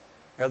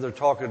 And they're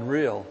talking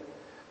real.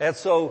 And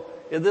so,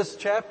 in this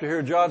chapter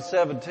here, John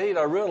 17,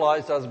 I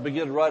realized I was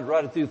beginning to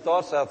write a few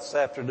thoughts out this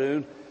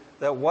afternoon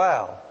that,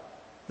 wow,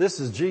 this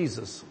is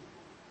Jesus.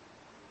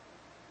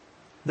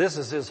 This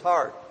is His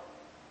heart.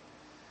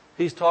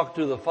 He's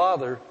talking to the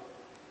Father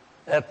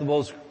at the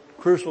most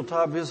crucial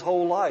time of His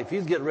whole life.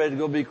 He's getting ready to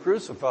go be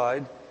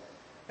crucified.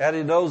 And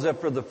He knows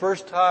that for the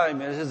first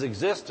time in His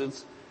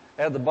existence,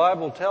 and the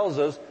Bible tells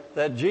us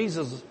that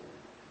Jesus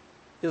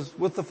is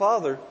with the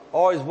Father,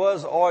 always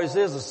was, always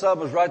is. The Son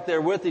was right there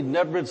with Him,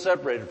 never been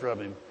separated from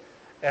Him.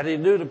 And He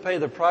knew to pay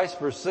the price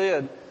for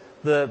sin,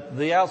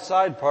 the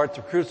outside part,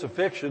 the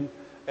crucifixion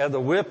and the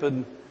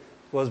whipping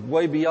was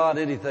way beyond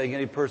anything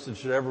any person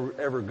should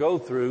ever go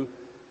through.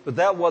 But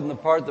that wasn't the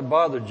part that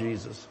bothered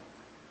Jesus.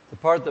 The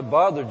part that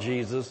bothered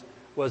Jesus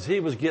was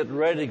He was getting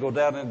ready to go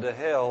down into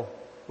hell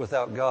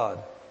without God.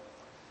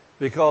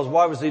 Because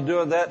why was He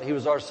doing that? He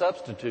was our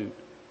substitute.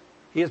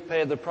 He is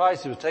paying the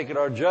price. He was taking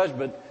our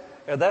judgment.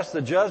 And that's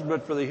the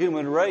judgment for the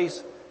human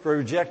race for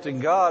rejecting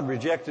God,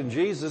 rejecting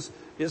Jesus,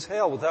 is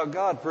hell without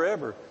God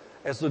forever.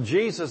 And so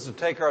Jesus, to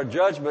take our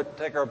judgment,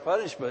 take our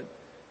punishment,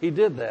 He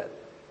did that.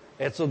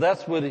 And so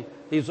that's when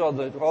He's on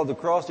the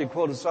cross. He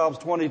quoted Psalms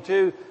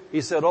 22. He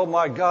said, "Oh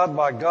my God,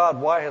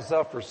 why hast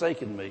thou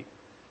forsaken me?"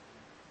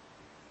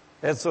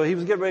 And so He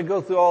was getting ready to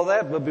go through all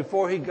that, but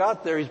before He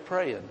got there, He's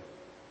praying.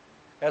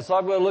 And so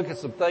I'm going to look at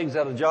some things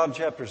out of John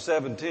chapter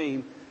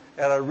 17,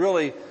 and I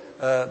really,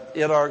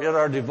 in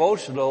our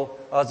devotional,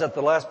 I was at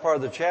the last part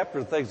of the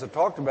chapter, things I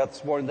talked about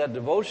this morning, that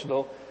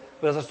devotional,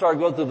 but as I started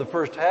going through the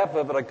first half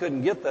of it, I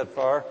couldn't get that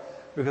far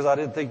because I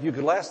didn't think you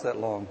could last that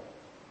long.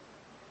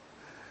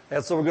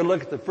 And so we're going to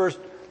look at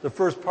the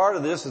first part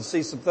of this and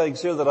see some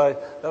things here that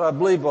I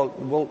believe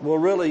will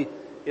really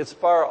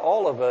inspire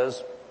all of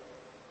us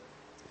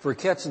for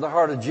catching the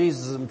heart of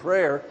Jesus in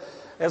prayer.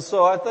 And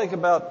so I think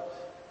about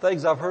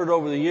things I've heard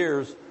over the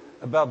years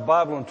about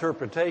Bible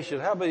interpretation.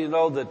 How many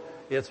know that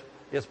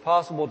it's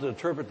possible to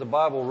interpret the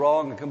Bible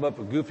wrong and come up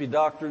with goofy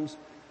doctrines?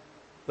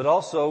 But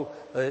also,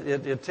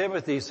 in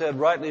Timothy, he said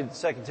rightly, in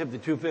 2 Timothy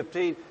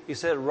 2:15, he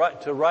said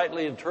to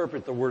rightly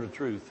interpret the word of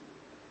truth.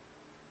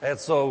 And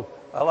so,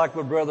 I like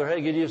what Brother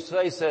Hagin used to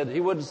say, said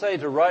he wouldn't say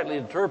to rightly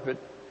interpret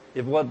if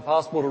it wasn't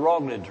possible to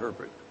wrongly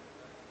interpret.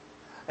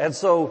 And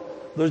so,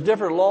 there's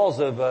different laws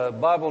of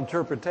Bible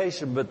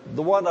interpretation, but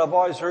the one I've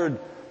always heard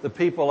the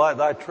people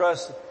I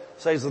trust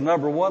say is the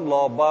number one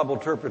law of Bible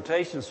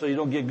interpretation, so you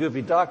don't get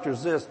goofy doctrines,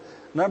 is this.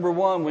 Number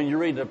one, when you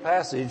read a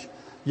passage,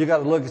 you got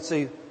to look and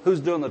see who's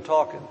doing the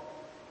talking.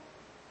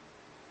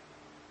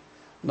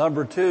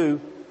 Number two,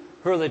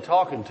 who are they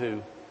talking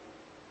to?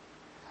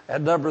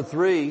 And number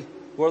three,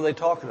 what are they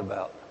talking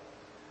about?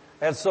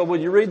 And so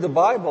when you read the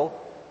Bible,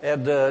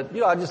 and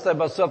I just think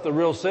about something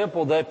real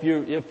simple, that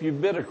if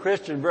you've been a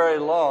Christian very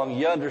long,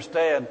 you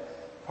understand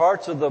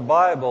parts of the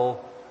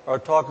Bible are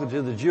talking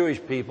to the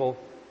Jewish people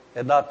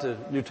and not to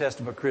New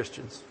Testament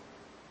Christians.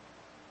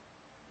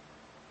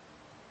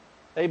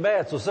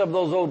 Amen. So some of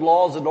those old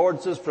laws and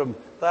ordinances from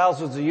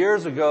thousands of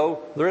years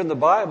ago, they're in the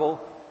Bible,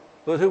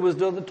 but who was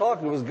doing the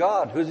talking? It was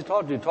God. Who's He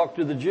talking to? He talked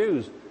to the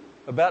Jews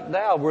about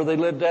now, where they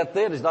lived at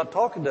then. He's not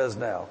talking to us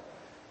now.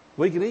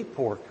 We can eat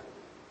pork.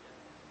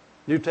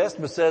 New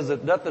Testament says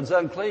that nothing's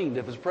unclean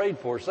if it's prayed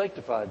for,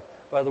 sanctified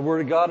by the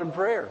Word of God in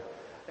prayer.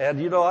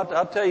 And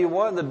I'll tell you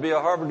one that'd be a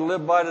hard one to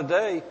live by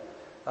today.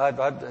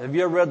 Have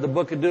you ever read the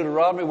book of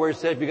Deuteronomy where He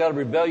said if you got a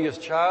rebellious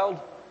child,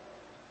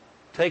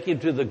 take him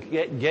to the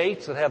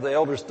gates and have the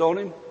elders stone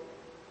him?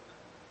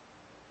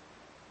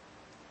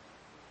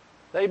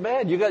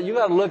 Amen. You got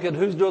to look at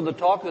who's doing the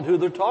talking, who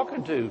they're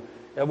talking to,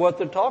 and what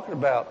they're talking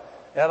about.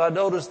 And I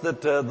noticed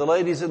that the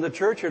ladies in the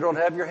church here don't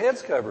have your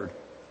heads covered.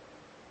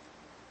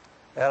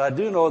 And I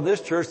do know in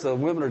this church the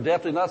women are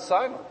definitely not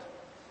silent.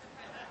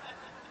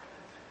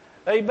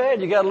 Amen.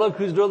 You got to look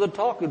who's doing the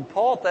talking.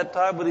 Paul at that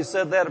time when he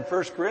said that in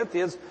 1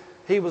 Corinthians,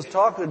 he was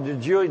talking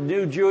to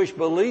new Jewish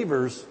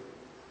believers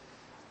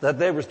that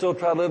they were still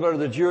trying to live under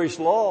the Jewish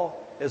law,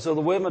 and so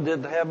the women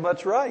didn't have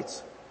much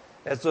rights.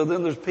 And so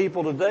then there's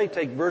people today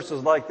take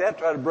verses like that,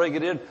 try to bring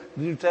it in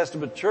the New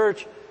Testament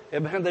church,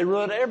 and man, they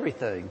ruin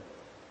everything.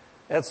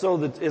 And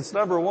so it's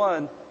number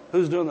one,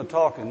 who's doing the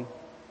talking,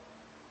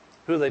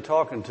 who are they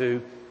talking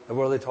to, and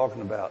what are they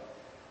talking about.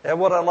 And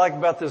what I like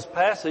about this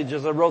passage,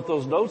 as I wrote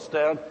those notes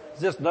down,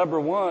 is just number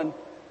one,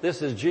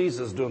 this is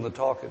Jesus doing the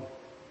talking.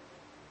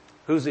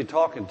 Who's he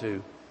talking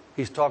to?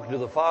 He's talking to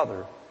the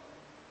Father.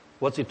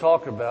 What's he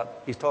talking about?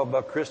 He's talking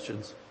about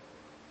Christians.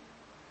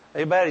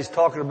 Amen. He's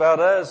talking about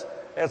us.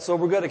 And so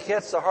we're going to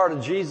catch the heart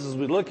of Jesus as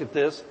we look at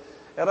this.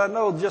 And I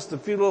know just a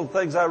few little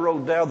things I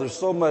wrote down. There's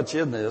so much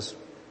in this.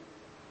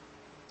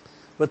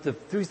 But the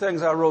few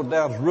things I wrote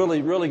down is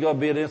really, really going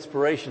to be an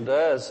inspiration to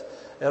us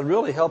and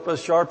really help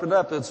us sharpen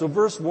up. And so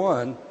verse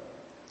 1,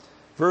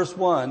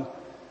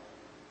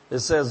 it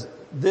says,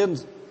 then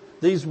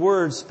these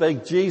words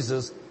spake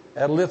Jesus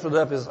and lifted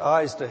up his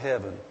eyes to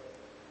heaven.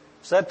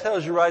 So that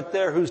tells you right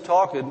there who he's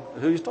talking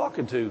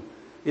to.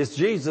 It's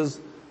Jesus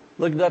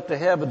looking up to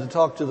heaven to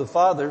talk to the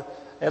Father.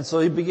 And so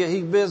he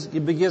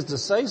begins to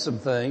say some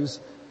things.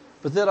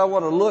 But then I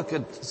want to look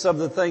at some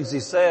of the things he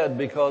said,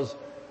 because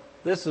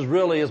this is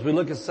really, as we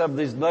look at some of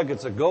these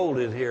nuggets of gold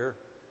in here,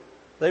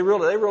 they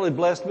really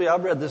blessed me.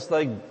 I've read this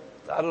thing,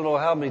 I don't know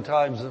how many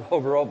times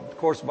over the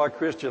course of my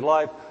Christian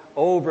life,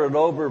 over and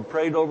over,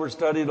 prayed over,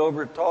 studied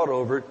over it, taught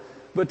over it.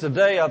 But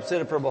today I'm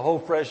seeing it from a whole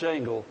fresh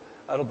angle.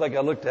 I don't think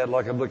I looked at it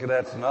like I'm looking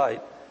at it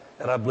tonight.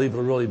 And I believe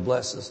it'll really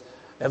bless us.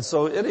 And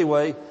so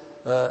anyway,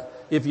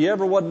 if you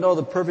ever want to know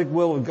the perfect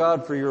will of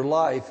God for your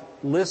life,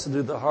 listen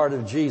to the heart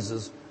of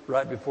Jesus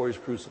right before he's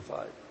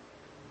crucified.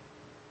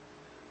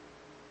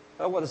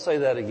 I want to say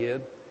that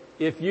again.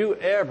 If you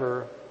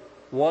ever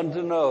want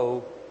to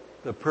know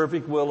the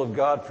perfect will of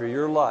God for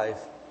your life,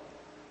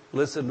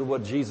 listen to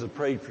what Jesus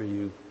prayed for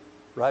you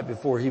right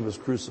before he was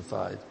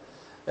crucified.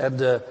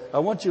 And I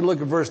want you to look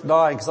at verse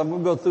 9, because I'm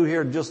going to go through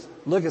here and just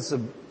look at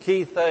some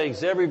key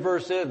things. Every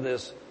verse in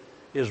this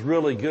is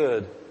really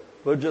good.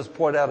 We'll just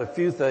point out a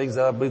few things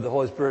that I believe the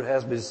Holy Spirit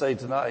has me to say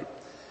tonight.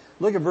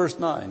 Look at verse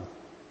 9.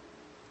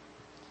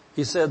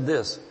 He said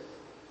this,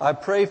 I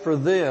pray for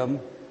them.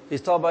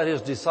 He's talking about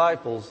his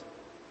disciples.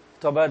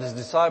 He's talking about his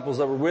disciples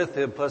that were with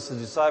him, plus his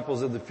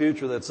disciples in the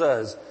future, that's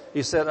us.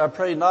 He said, I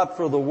pray not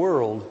for the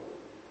world.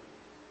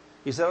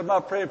 He said, I'm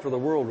not praying for the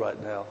world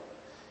right now.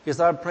 He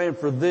said, I'm praying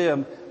for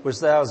them which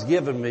thou hast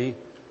given me,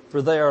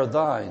 for they are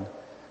thine.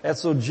 And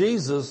so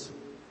Jesus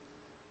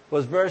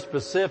was very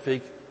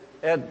specific.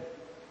 And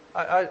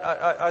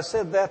I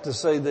said that to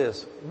say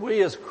this.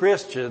 We as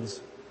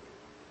Christians,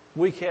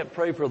 we can't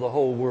pray for the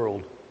whole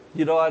world.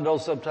 You know, I know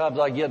sometimes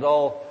I get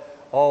all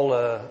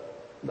I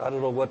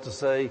don't know what to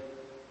say,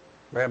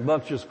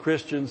 rambunctious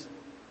Christians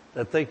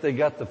that think they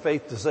got the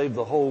faith to save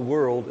the whole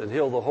world and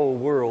heal the whole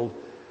world.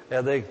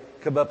 And they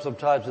come up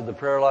sometimes in the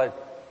prayer line,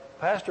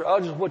 Pastor, I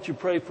just want you to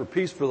pray for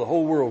peace for the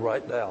whole world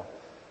right now.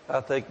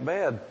 I think,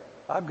 man,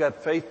 I've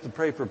got faith to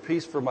pray for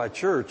peace for my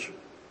church.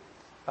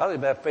 I don't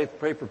even have faith to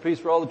pray for peace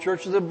for all the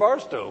churches in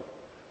Barstow.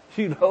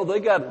 You know,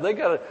 they got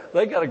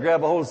to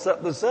grab a hold of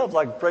something themselves,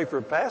 like pray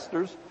for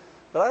pastors.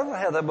 But I don't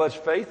have that much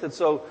faith, and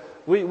so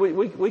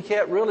we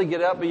can't really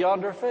get out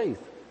beyond our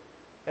faith.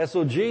 And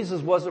so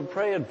Jesus wasn't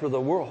praying for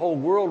the whole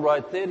world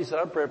right then. He said,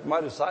 I'm praying for my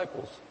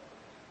disciples.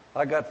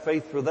 I got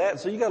faith for that.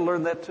 So you got to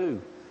learn that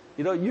too.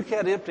 You know, you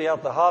can't empty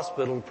out the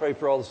hospital and pray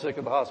for all the sick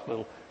in the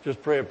hospital.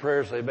 Just pray a prayer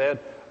and say, man,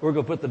 we're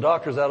going to put the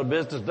doctors out of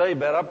business today,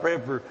 man. I'm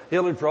praying for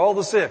healing for all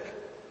the sick.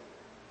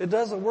 It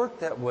doesn't work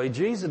that way.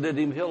 Jesus didn't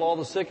even heal all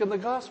the sick in the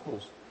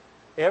Gospels.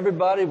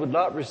 Everybody would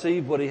not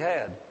receive what he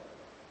had,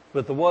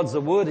 but the ones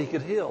that would, he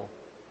could heal.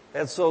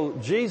 And so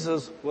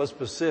Jesus was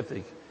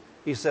specific.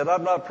 He said,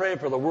 I'm not praying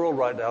for the world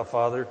right now,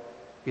 Father.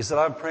 He said,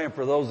 I'm praying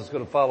for those that's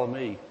going to follow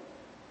me.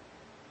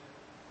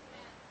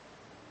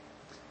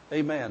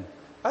 Amen.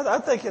 I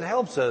think it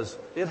helps us.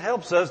 It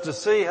helps us to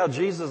see how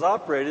Jesus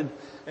operated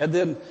and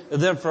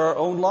then for our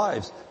own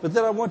lives. But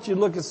then I want you to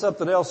look at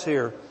something else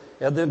here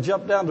and then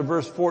jump down to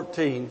verse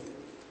 14.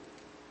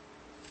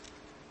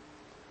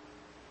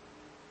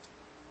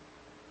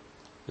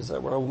 Is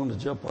that where I wanted to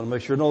jump on?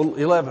 Make sure. No,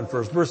 11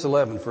 first. Verse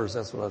 11 first.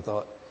 That's what I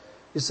thought.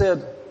 He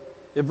said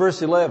in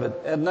verse 11,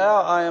 and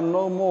now I am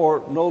no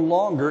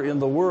longer in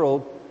the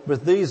world,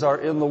 but these are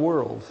in the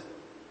world.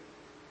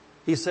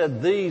 He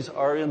said, these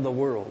are in the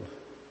world.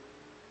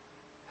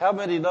 How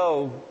many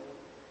know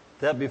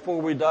that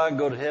before we die and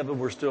go to heaven,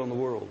 we're still in the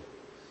world?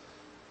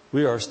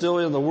 We are still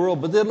in the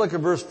world. But then look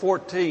at verse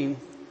 14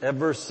 and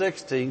verse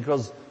 16,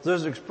 because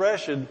there's an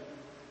expression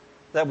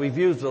that we've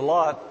used a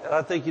lot, and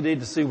I think you need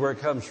to see where it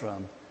comes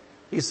from.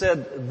 He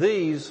said,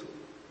 these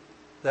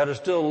that are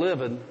still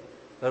living,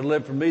 that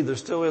live for me, they're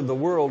still in the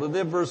world. And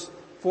then verse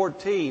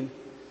 14,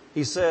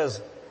 he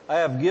says, I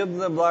have given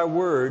them thy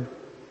word,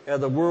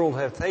 and the world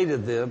hath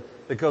hated them,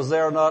 because they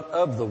are not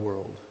of the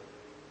world,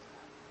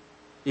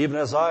 even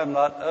as I am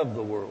not of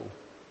the world.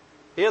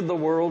 In the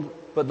world,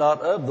 but not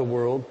of the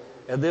world.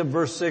 And then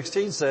verse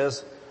 16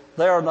 says,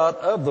 they are not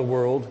of the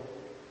world,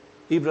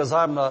 even as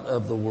I'm not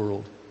of the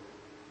world.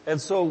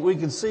 And so we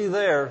can see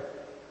there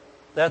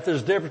that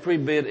there's a difference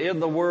between being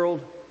in the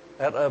world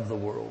and of the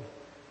world.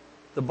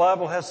 The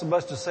Bible has so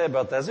much to say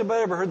about that. Has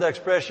anybody ever heard that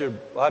expression,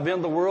 I'm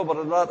in the world, but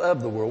I'm not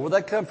of the world? Well,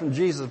 that comes from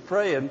Jesus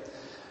praying,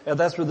 and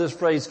that's where this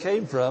phrase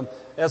came from.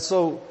 And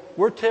so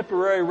we're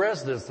temporary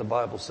residents, the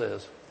Bible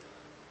says.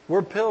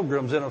 We're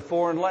pilgrims in a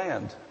foreign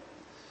land.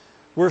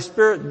 We're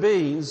spirit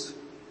beings.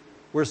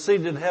 We're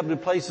seated in heavenly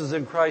places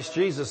in Christ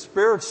Jesus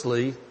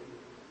spiritually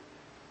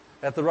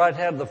at the right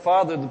hand of the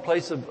Father in the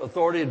place of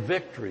authority and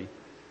victory.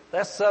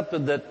 That's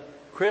something that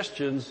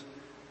Christians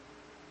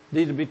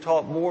need to be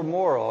taught more and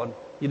more on.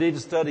 You need to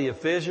study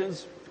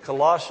Ephesians,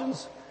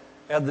 Colossians,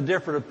 and the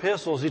different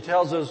epistles. He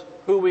tells us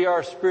who we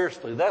are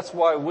spiritually. That's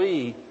why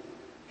we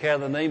can,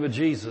 in the name of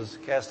Jesus,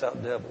 cast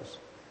out devils.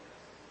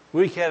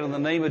 We can, in the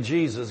name of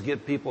Jesus,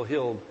 get people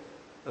healed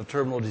of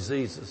terminal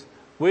diseases.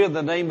 We, in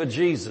the name of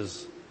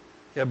Jesus,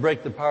 can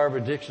break the power of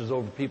addictions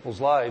over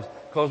people's lives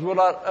because we're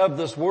not of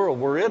this world.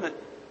 We're in it,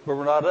 but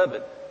we're not of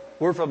it.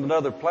 We're from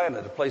another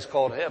planet, a place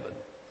called heaven.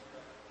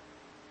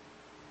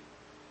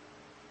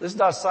 This is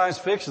not science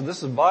fiction.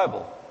 This is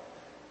Bible.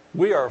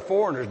 We are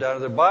foreigners down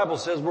there. The Bible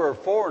says we're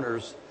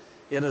foreigners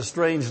in a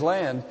strange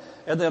land.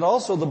 And then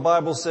also the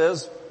Bible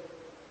says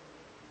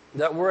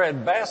that we're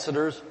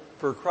ambassadors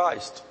for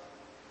Christ.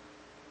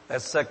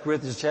 That's 2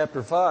 Corinthians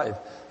chapter 5.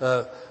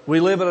 We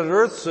live in an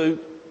earth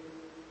suit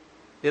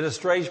in a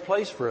strange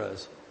place for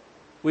us.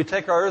 We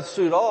take our earth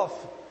suit off,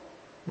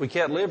 we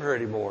can't live here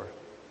anymore.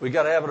 We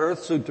got to have an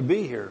earth suit to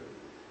be here.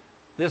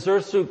 This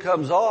earth suit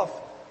comes off,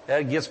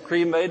 and it gets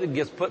cremated,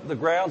 gets put in the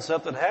ground,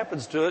 something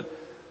happens to it,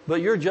 but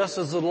you're just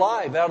as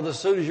alive out of the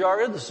suit as you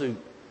are in the suit.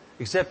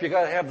 Except you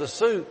got to have the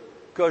suit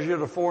because you're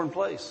in a foreign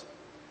place.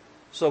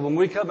 So when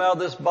we come out of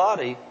this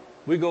body,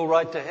 we go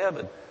right to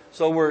heaven.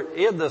 So we're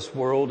in this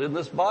world, in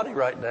this body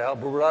right now,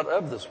 but we're not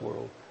of this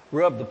world.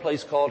 We're of the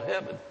place called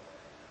heaven.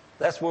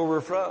 That's where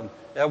we're from.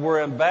 And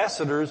we're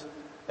ambassadors,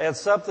 and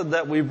something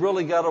that we've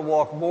really got to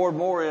walk more and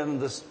more in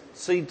this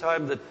seed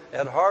time that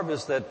at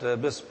harvest that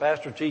Miss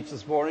Pastor teaches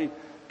this morning,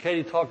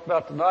 Katie talked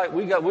about tonight.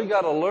 We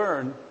got to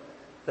learn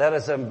that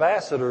as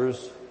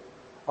ambassadors,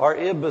 our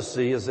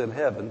embassy is in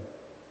heaven.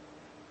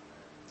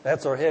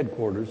 That's our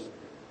headquarters.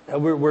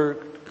 And we're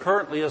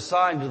currently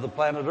assigned to the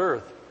planet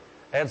Earth.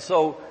 And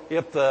so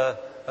if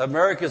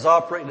America is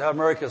operating how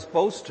America is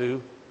supposed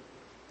to,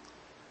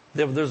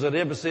 if there's an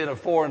embassy in a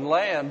foreign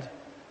land,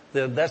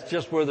 then that's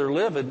just where they're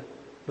living.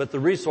 But the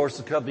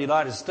resources come to the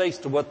United States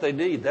to what they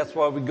need. That's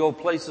why we go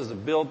places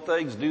and build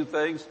things, do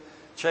things,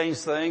 change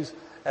things.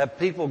 And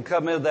people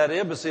come into that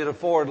embassy in a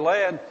foreign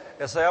land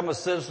and say, I'm a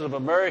citizen of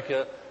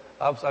America.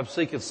 I'm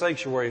seeking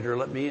sanctuary here.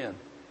 Let me in.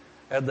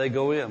 And they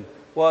go in.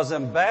 Well, as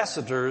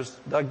ambassadors,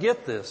 now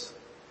get this.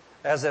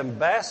 As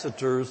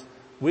ambassadors,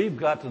 we've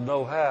got to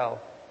know how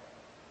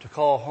to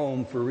call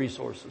home for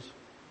resources.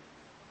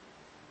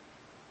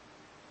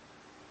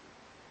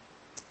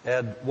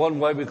 And one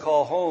way we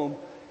call home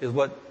is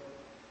what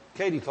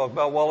Katie talked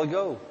about a while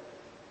ago.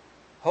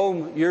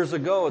 Home years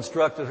ago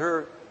instructed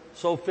her,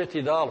 sow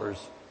 $50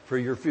 for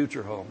your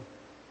future home.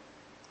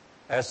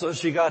 And so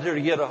she got here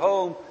to get a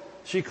home.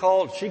 She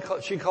called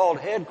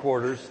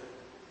headquarters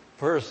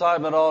for her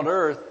assignment on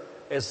earth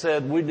and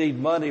said, we need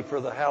money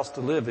for the house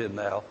to live in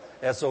now.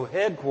 And so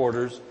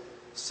headquarters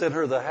sent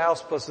her the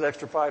house plus an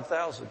extra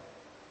 $5,000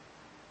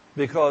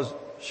 because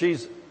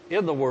she's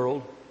in the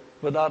world,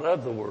 but not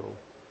of the world.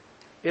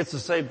 It's the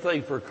same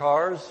thing for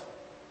cars,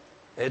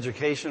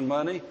 education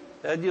money.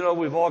 And you know,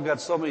 we've all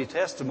got so many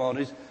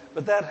testimonies,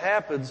 but that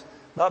happens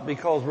not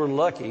because we're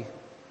lucky.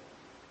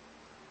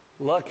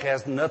 Luck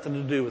has nothing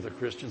to do with a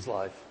Christian's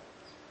life.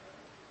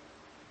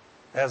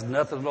 It has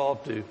nothing at all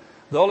to do.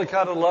 The only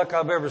kind of luck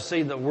I've ever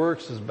seen that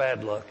works is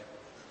bad luck.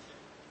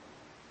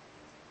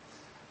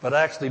 But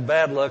actually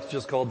bad luck's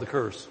just called the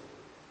curse.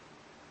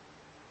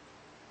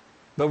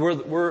 But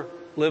we're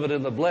living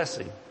in the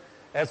blessing.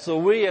 And so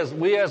we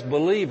as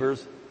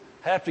believers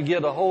have to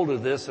get a hold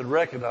of this and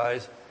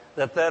recognize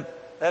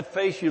that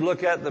face you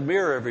look at in the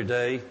mirror every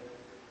day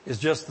is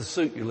just the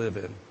suit you live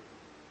in.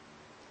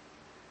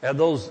 And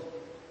those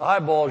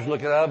eyeballs you're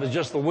looking out of is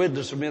just the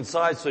windows from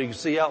inside so you can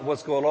see out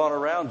what's going on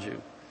around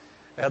you.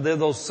 And then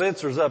those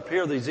sensors up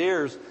here, these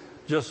ears,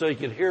 just so you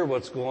can hear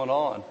what's going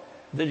on.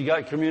 Then you got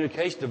a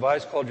communication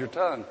device called your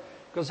tongue.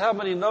 Because how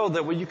many know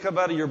that when you come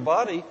out of your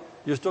body,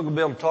 you're still going to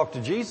be able to talk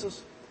to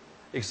Jesus?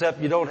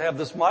 Except you don't have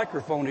this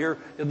microphone here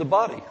in the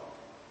body.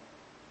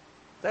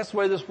 That's the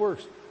way this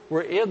works.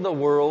 We're in the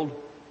world.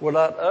 We're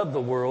not of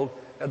the world.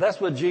 And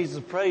that's what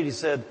Jesus prayed. He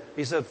said,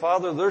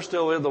 Father, they're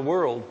still in the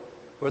world,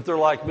 but they're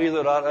like me,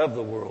 they're not of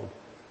the world.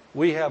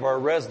 We have our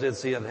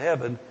residency in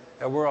heaven,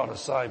 and we're on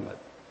assignment.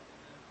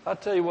 I'll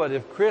tell you what,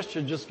 if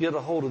Christians just get a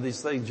hold of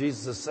these things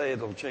Jesus is saying,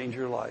 it'll change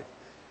your life.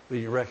 Will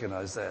you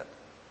recognize that?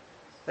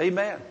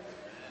 Amen.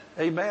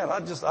 Amen.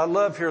 I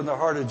love hearing the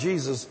heart of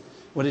Jesus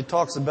when he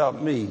talks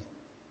about me.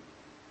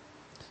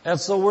 And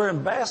so we're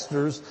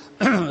ambassadors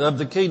of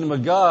the kingdom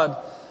of God,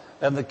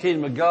 and the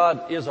kingdom of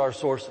God is our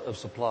source of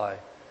supply.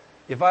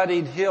 If I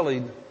need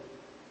healing,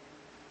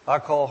 I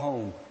call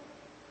home.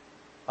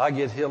 I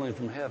get healing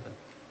from heaven.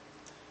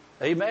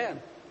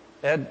 Amen.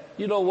 And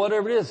you know,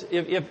 whatever it is,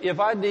 if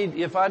I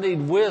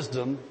need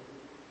wisdom,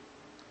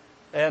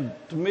 and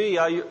to me,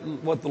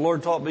 what the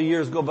Lord taught me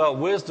years ago about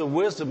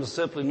wisdom is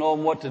simply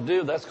knowing what to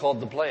do. That's called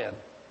the plan.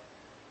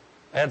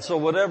 And so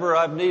whatever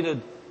I've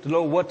needed to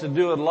know what to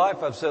do in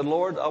life, I've said,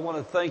 Lord, I want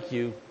to thank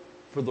you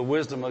for the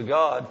wisdom of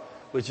God,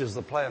 which is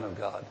the plan of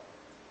God.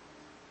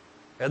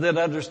 And then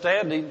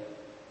understanding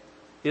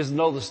is to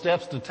know the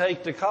steps to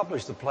take to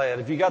accomplish the plan.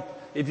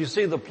 If you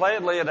see the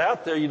plan laying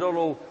out there, you don't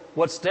know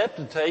what step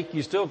to take,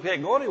 you still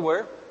can't go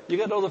anywhere. You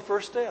got to know the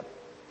first step,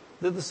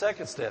 then the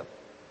second step.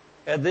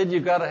 And then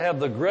you've got to have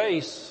the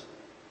grace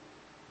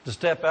to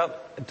step out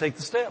and take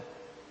the step.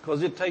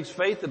 Because it takes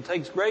faith, it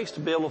takes grace to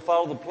be able to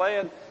follow the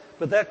plan,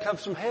 but that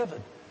comes from heaven.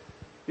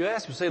 You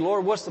ask me, say,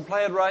 Lord, what's the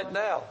plan right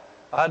now?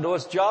 I know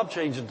it's job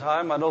changing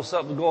time. I know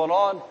something's going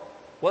on.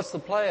 What's the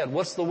plan?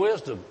 What's the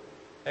wisdom?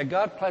 And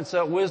God plants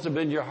that wisdom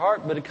in your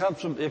heart, but it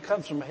comes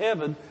from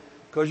heaven,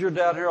 because you're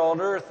down here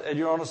on earth and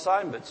you're on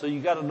assignment. So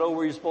you got to know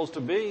where you're supposed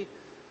to be.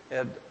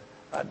 And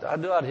I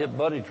knew I'd hit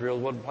bunny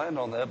trails. Wasn't planning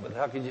on that, but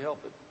how can you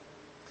help it?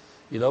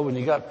 You know, when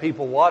you got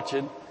people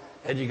watching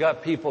and you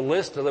got people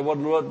listening, they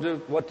wouldn't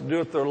know what to do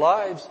with their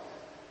lives.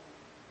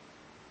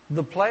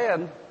 The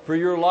plan for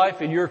your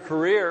life and your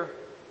career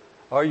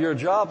or your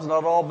job's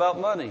not all about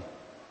money.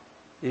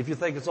 If you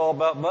think it's all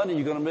about money,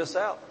 you're going to miss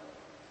out.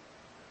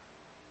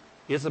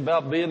 It's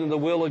about being in the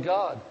will of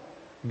God.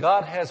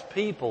 God has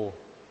people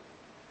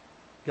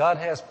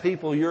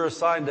you're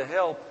assigned to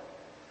help,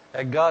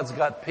 and God's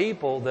got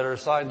people that are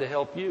assigned to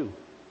help you.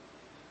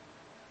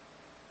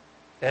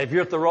 And if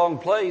you're at the wrong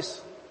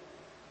place,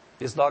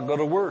 it's not going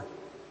to work.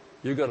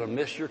 You're going to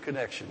miss your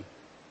connection.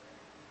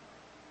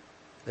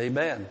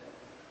 Amen.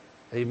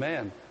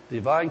 Amen.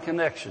 Divine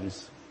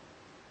connections.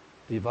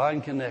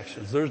 Divine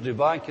connections. There's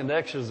divine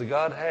connections that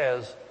God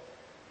has,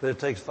 but it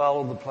takes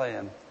following the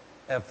plan.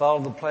 And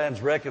following the plan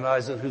is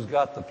recognizing who's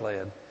got the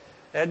plan.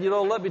 And you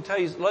know, let me tell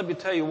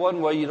you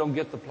one way you don't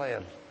get the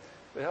plan.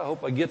 I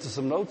hope I get to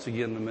some notes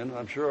again in a minute.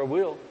 I'm sure I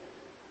will.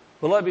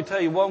 But let me tell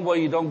you one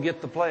way you don't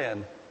get the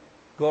plan.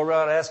 Go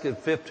around asking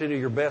 15 of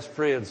your best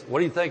friends, what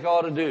do you think I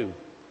ought to do?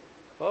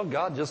 Well,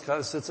 God just kind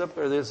of sits up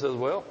there and says,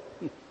 well,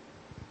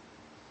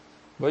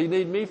 what do you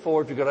need me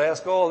for if you're going to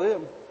ask all of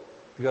them?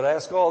 If you're going to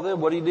ask all of them,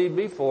 what do you need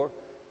me for?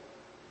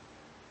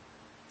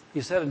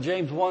 He said in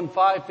James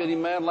 1:5, if any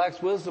man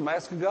lacks wisdom,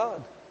 ask of God.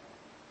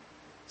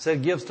 He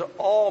said, gives to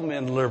all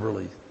men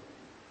liberally,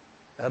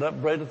 and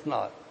upbraideth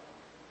not.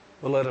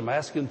 But let him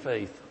ask in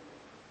faith,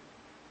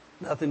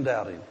 nothing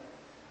doubting.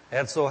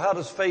 And so how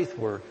does faith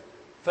work?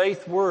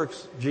 Faith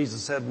works,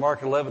 Jesus said in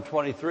Mark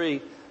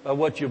 11:23, by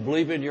what you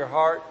believe in your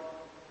heart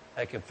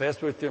and confess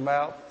with your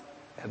mouth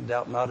and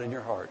doubt not in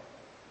your heart.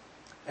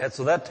 And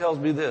so that tells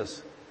me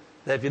this,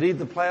 that if you need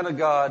the plan of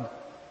God,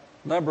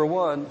 number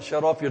one,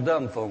 shut off your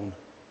dumb phone.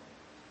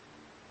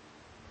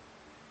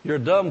 Your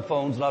dumb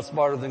phone's not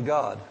smarter than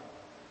God.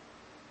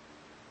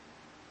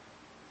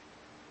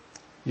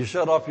 You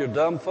shut off your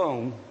dumb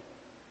phone,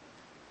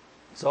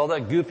 so all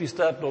that goofy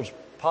stuff don't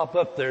pop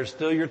up there,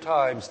 steal your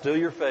time, steal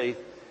your faith,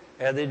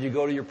 and then you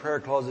go to your prayer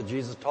closet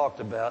Jesus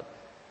talked about,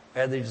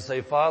 and then you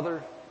say,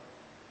 Father,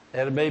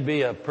 and it may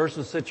be a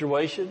personal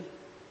situation,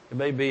 it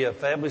may be a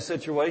family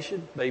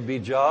situation, it may be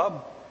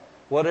job,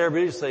 whatever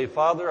it is, say,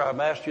 Father,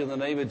 I'm asking you in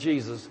the name of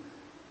Jesus,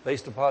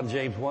 based upon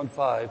James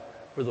 1:5,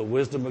 for the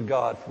wisdom of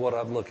God for what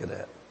I'm looking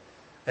at.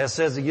 And it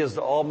says he gives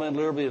to all men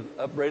liberally and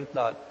upbraideth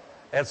not.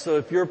 And so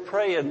if you're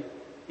praying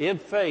in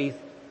faith,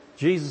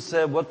 Jesus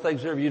said, what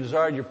things ever you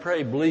desire and you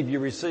pray, believe you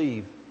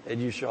receive,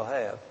 and you shall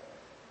have.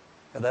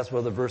 And that's one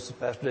of the verses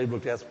Pastor Dave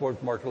looked at this morning,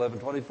 Mark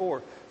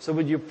 11:24. So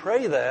when you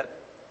pray that,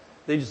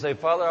 then you say,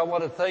 Father, I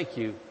want to thank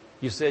you.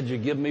 You said you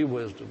give me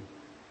wisdom.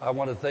 I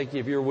want to thank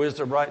you for your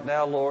wisdom right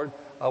now, Lord.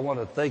 I want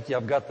to thank you.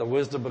 I've got the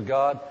wisdom of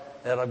God,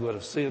 and I'm going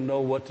to see and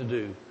know what to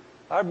do.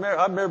 I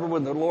remember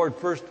when the Lord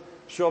first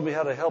showed me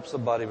how to help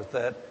somebody with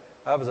that.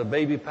 I was a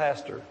baby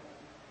pastor.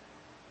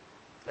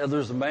 And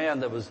there's a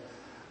man that was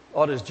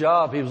on his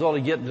job. He was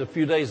only getting a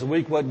few days a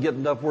week, wasn't getting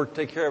enough work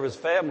to take care of his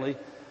family,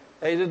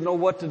 and he didn't know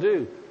what to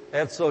do.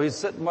 And so he's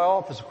sitting in my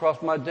office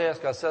across my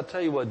desk. I said, I'll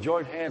tell you what,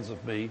 join hands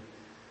with me,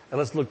 and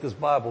let's look at this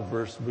Bible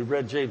verse. We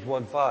read James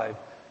 1:5,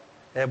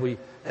 and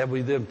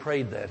we then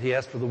prayed that. He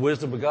asked for the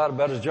wisdom of God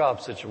about his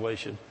job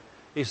situation.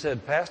 He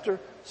said, Pastor,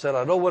 said,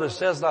 I know what it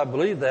says and I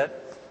believe that.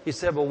 He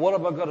said, but what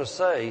am I going to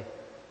say?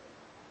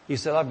 He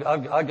said,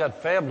 I've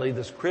got family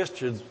that's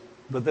Christians,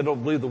 but they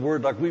don't believe the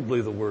word like we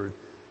believe the word.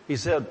 He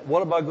said,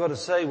 what am I going to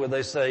say when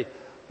they say,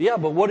 yeah,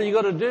 but what are you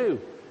going to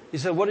do? He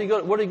said, what are you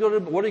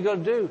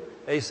going to do?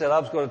 And he said, I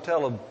was going to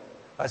tell them.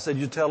 I said,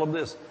 you tell them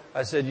this.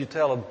 I said, you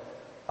tell them,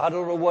 I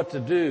don't know what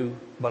to do,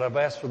 but I've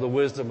asked for the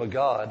wisdom of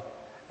God,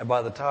 and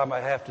by the time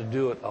I have to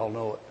do it, I'll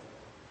know it.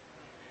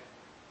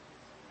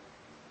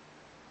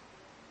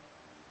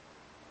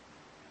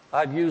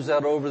 I've used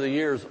that over the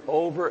years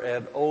over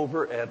and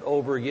over and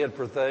over again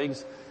for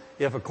things.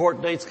 If a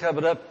court date's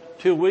coming up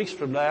 2 weeks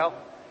from now,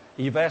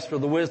 you've asked for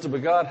the wisdom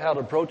of God, how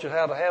to approach it,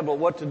 how to handle it,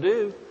 what to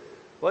do.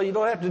 Well, you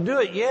don't have to do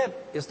it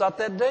yet. It's not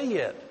that day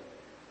yet.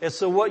 And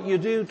so what you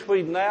do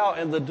between now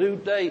and the due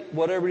date,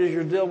 whatever it is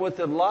you're dealing with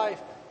in life,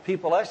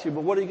 people ask you,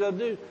 but what are you going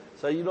to do?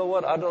 Say, you know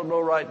what? I don't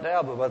know right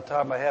now, but by the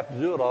time I have to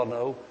do it, I'll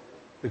know,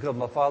 because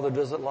my Father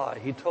doesn't lie.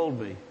 He told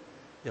me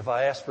if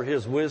I ask for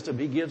His wisdom,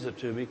 He gives it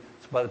to me.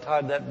 So by the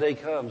time that day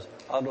comes,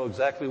 I'll know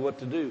exactly what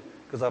to do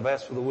because I've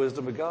asked for the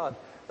wisdom of God.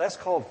 That's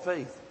called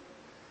faith.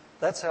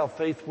 That's how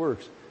faith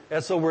works.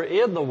 And so we're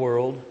in the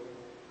world,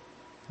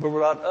 but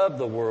we're not of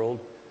the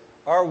world.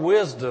 Our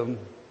wisdom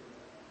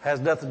has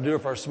nothing to do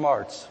with our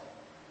smarts.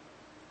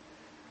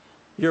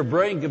 Your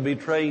brain can be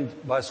trained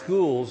by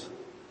schools,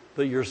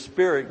 but your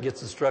spirit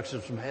gets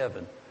instructions from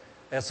heaven.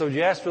 And so when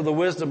you ask for the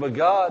wisdom of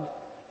God,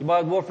 you might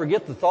as well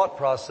forget the thought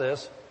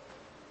process.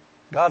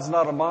 God's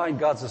not a mind,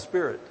 God's a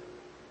spirit.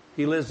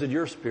 He lives in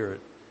your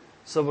spirit.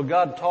 So when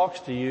God talks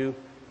to you,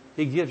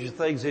 He gives you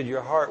things in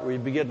your heart where you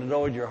begin to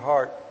know in your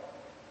heart,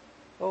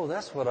 oh,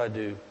 that's what I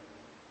do.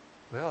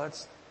 Well,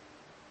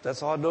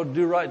 that's all I know to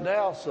do right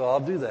now, so I'll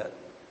do that.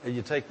 And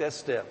you take that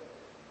step.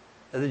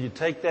 And then you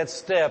take that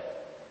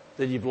step,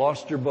 then you've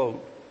launched your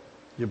boat.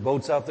 Your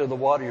boat's out there in the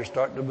water, you're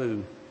starting to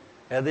move.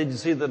 And then you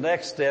see the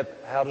next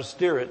step, how to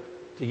steer it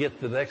to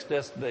get to the next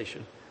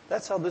destination.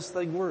 That's how this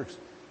thing works.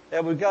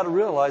 And we've got to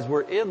realize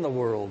we're in the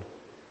world.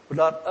 We're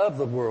not of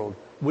the world.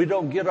 We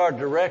don't get our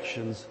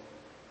directions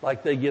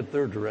like they get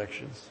their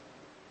directions.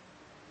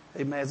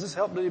 Amen. Has this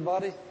helped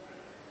anybody?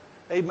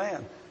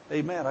 Amen.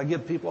 Amen. I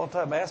get people all the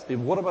time, ask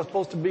people, what am I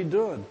supposed to be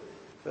doing?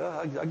 Well,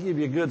 I'll give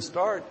you a good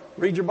start.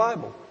 Read your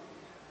Bible.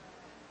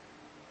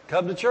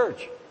 Come to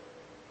church.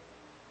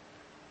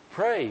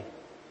 Pray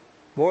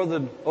more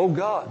than, oh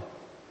God.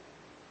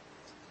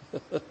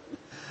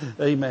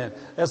 Amen.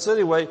 And so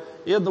anyway,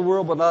 in the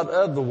world but not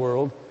of the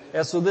world.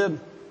 And so then,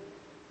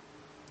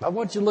 I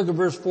want you to look at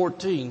verse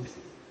 14.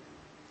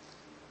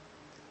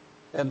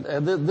 And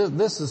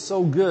this is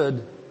so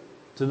good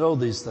to know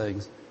these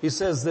things. He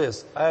says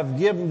this, I have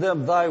given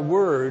them thy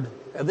word,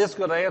 and this is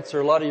going to answer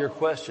a lot of your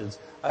questions.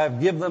 I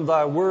have given them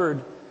thy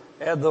word,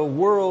 and the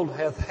world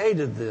hath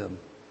hated them.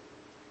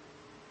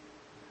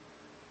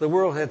 The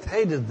world hath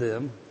hated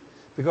them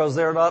because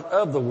they're not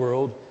of the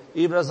world,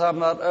 even as I'm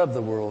not of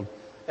the world.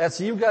 And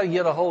so you've got to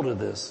get a hold of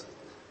this.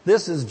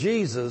 This is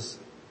Jesus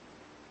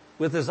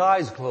with His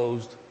eyes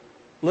closed,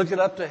 looking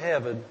up to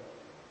heaven,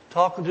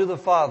 talking to the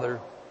Father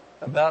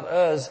about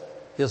us,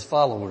 His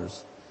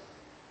followers.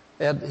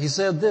 And He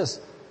said this.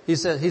 He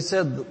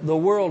said the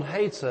world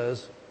hates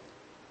us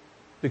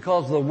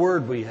because of the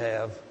word we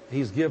have,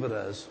 He's given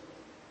us,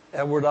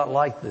 and we're not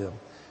like them.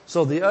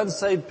 So the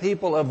unsaved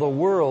people of the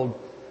world,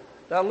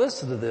 now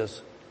listen to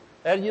this.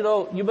 And you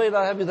know, you may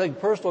not have anything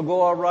personal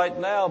go on right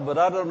now, but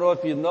I don't know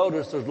if you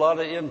noticed there's a lot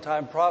of end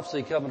time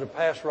prophecy coming to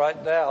pass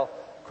right now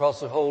across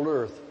the whole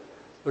earth.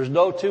 There's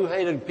no two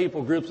hated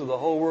people groups in the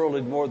whole world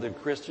anymore than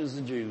Christians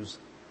and Jews.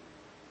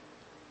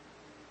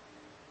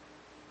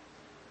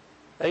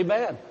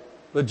 Amen.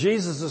 But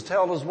Jesus is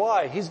telling us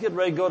why. He's getting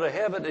ready to go to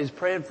heaven and He's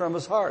praying from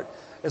His heart.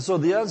 And so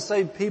the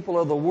unsaved people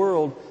of the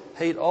world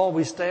hate all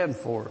we stand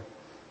for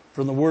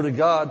from the Word of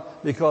God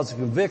because it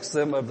convicts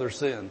them of their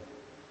sin.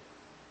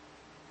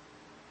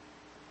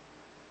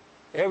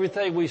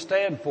 Everything we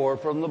stand for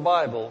from the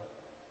Bible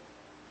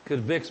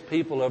convicts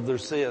people of their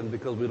sin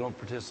because we don't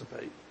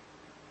participate.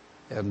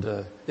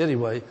 And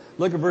anyway,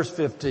 look at verse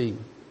 15.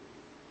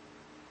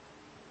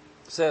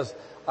 It says,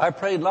 I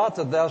pray not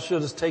that thou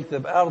shouldest take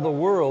them out of the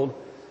world,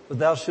 but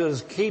thou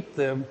shouldest keep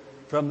them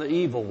from the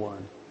evil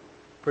one.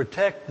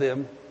 Protect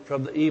them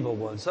from the evil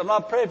one. So I'm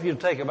not praying for you to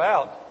take them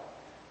out.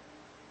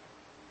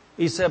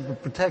 He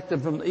said, protect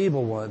them from the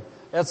evil one.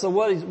 And so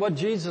what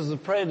Jesus is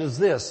praying is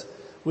this.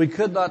 We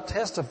could not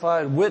testify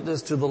and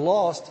witness to the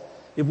lost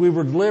if we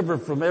were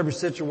delivered from every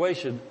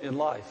situation in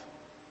life.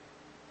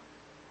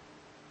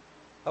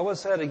 I want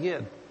to say it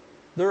again.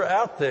 They're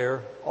out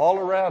there all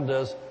around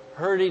us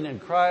hurting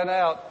and crying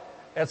out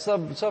at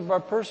some of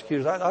our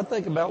persecutors. I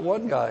think about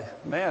one guy,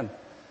 man,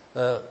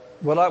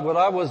 when I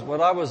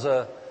was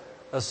a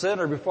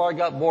sinner before I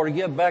got born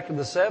again back in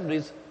the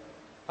 70s,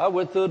 I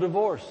went through a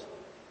divorce.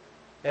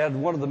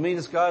 And one of the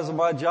meanest guys on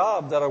my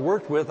job that I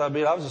worked with, I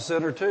was a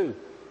sinner too.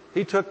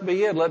 He took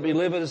me in, let me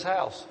live in his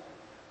house.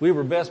 We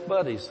were best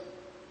buddies.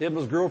 Him and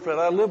his girlfriend,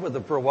 I lived with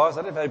them for a while, so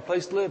I didn't have a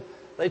place to live.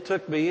 They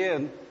took me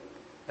in,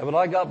 and when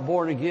I got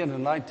born again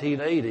in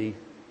 1980,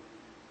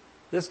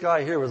 this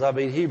guy here was,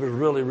 he was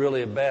really,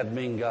 really a bad,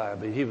 mean guy.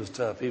 He was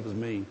tough. He was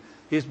mean.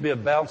 He used to be a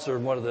bouncer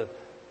in one of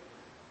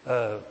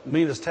the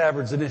meanest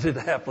taverns in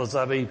Indianapolis.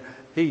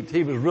 He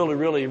was really,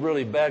 really,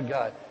 really bad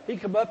guy. He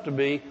come up to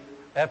me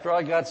after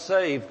I got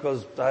saved,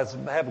 because I was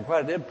having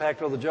quite an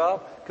impact on the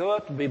job, come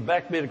up to me,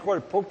 backed me in the corner,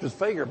 poked his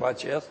finger in my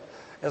chest,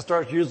 and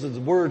starts using the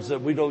words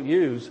that we don't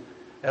use,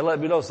 and let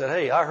me know, said,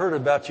 hey, I heard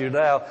about you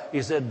now.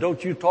 He said,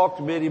 don't you talk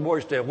to me anymore,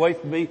 stay away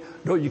from me,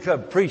 don't you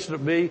come preaching at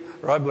me,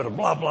 or I'm going to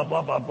blah, blah,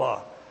 blah, blah,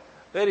 blah.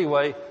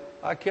 Anyway,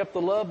 I kept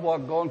the love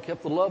walk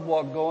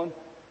going,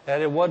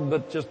 and it wasn't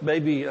but just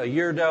maybe a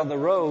year down the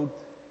road,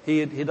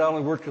 he not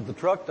only worked at the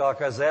truck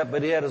dock I was at,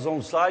 but he had his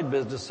own side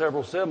business,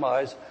 several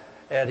semis,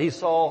 and he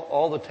saw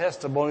all the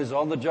testimonies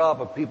on the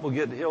job of people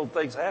getting healed,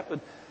 things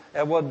happen.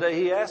 And one day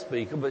he asked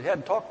me, he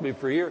hadn't talked to me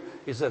for a year,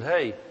 he said,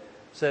 hey,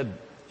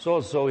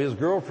 so-and-so, his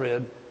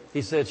girlfriend,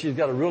 he said, she's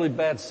got a really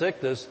bad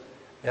sickness,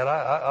 and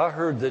I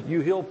heard that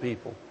you heal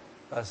people.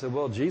 I said,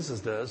 well, Jesus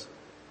does.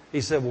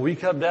 He said, will you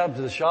come down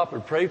to the shop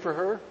and pray for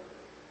her?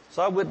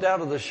 So I went down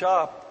to the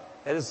shop,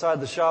 and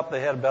inside the shop they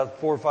had about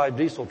 4 or 5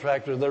 diesel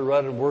tractors. They're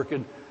running,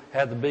 working,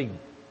 had the big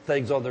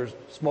things on their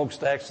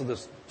smokestacks so the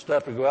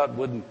stuff would go out and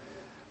wouldn't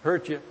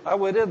hurt you. I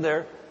went in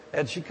there,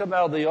 and she come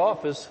out of the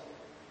office,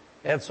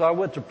 and so I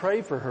went to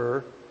pray for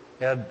her,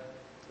 and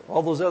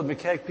all those other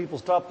mechanic people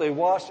stopped, they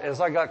watched. As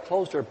I got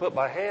closer and put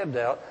my hand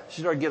out,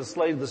 she started getting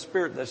slain to the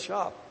spirit in that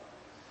shop.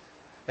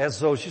 And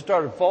so she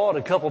started falling,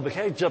 a couple of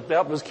mechanics jumped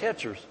out and was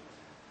catchers.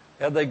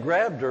 And they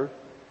grabbed her,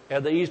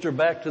 and they eased her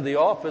back to the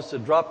office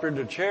and dropped her in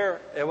a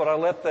chair. And when I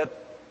left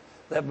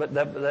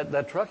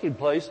that trucking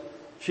place,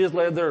 she was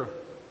laying there.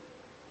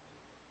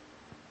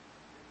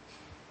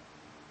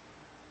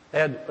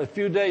 And a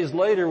few days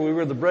later, we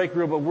were in the break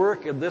room at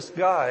work, and this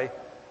guy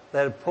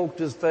that had poked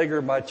his finger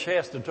in my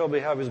chest and told me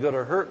how he was going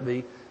to hurt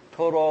me,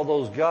 told all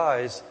those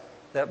guys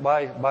that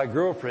my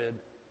girlfriend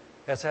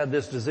has had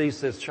this disease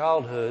since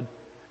childhood,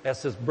 and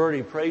since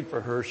Bernie prayed for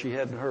her, she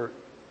hadn't hurt.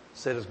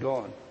 Said it's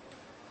gone.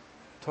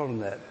 Told him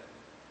that.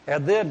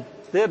 And then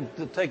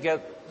to take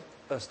that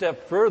a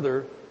step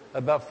further,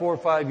 about 4 or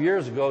 5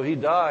 years ago, he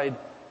died,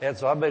 and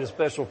so I made a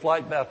special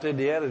flight back to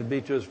Indiana to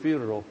be to his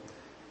funeral,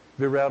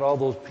 be around all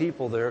those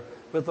people there.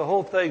 But the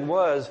whole thing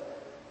was,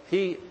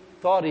 he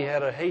thought he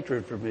had a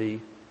hatred for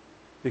me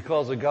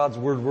because of God's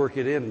word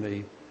working in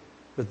me,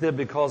 but then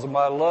because of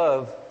my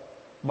love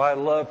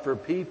for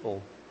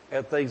people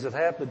and things that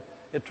happened,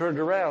 it turned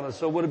around. And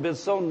so it would have been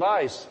so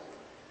nice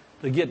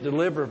to get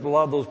delivered from a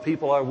lot of those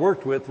people I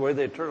worked with, the way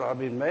they turned. I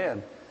mean,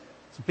 man,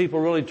 some people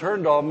really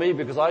turned on me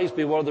because I used to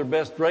be one of their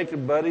best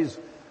drinking buddies,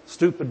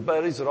 stupid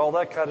buddies, and all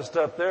that kind of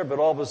stuff there. But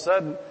all of a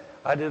sudden,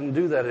 I didn't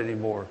do that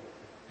anymore.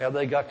 And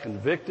they got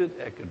convicted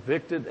and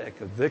convicted and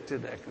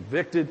convicted and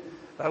convicted.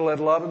 I led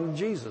a lot of them to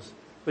Jesus.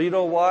 But you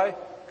know why?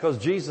 Because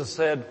Jesus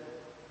said,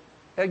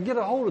 hey, get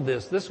a hold of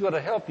this. This is going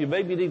to help you.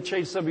 Maybe you need to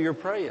change some of your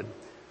praying.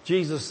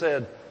 Jesus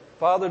said,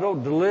 Father,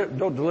 don't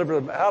deliver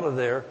them out of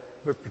there,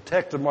 but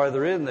protect them while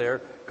they're in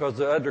there, because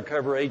they're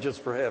undercover agents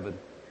for heaven.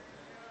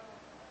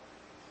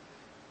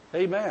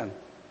 Amen.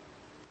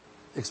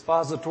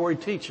 Expository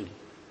teaching.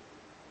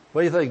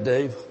 What do you think,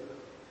 Dave?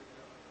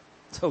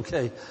 It's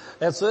okay.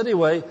 And so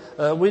anyway,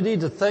 we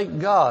need to thank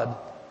God.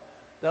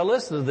 Now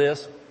listen to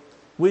this.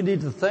 We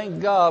need to thank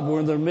God when we're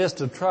in the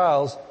midst of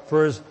trials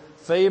for His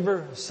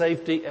favor,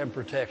 safety, and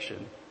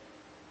protection.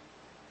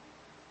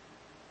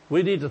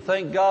 We need to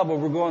thank God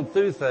when we're going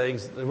through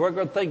things. We're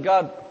going to thank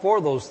God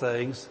for those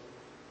things.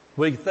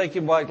 We thank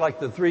Him like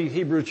the 3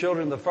 Hebrew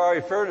children in the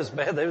fiery furnace,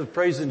 man. They was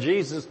praising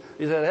Jesus.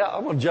 He said, hey,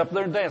 I'm going to jump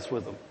there and dance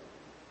with them.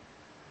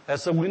 And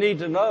so we need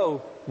to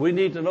know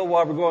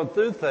while we're going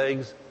through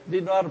things, you need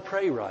to know how to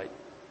pray right.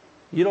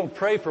 You don't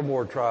pray for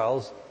more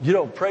trials. You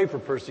don't pray for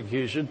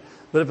persecution.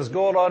 But if it's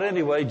going on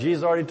anyway,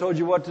 Jesus already told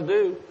you what to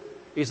do.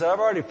 He said, I've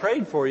already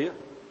prayed for you.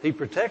 He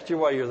protects you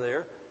while you're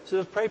there. So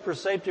just pray for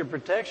safety and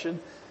protection.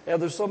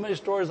 And there's so many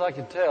stories I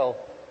can tell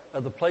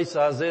of the place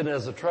I was in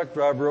as a truck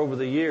driver over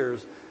the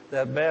years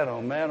that man,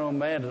 oh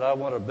man, did I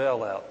want a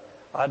bailout.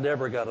 I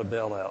never got a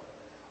bailout.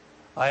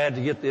 I had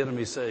to get the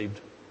enemy saved.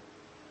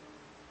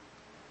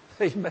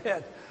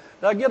 Amen.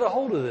 Now get a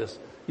hold of this.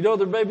 You know,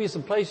 there may be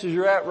some places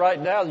you're at right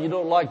now that you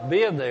don't like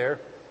being there,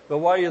 but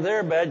while you're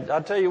there, man,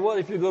 I tell you what,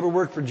 if you go to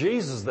work for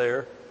Jesus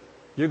there,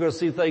 you're going to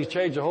see things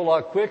change a whole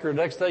lot quicker.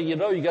 Next thing you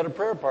know, you got a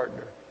prayer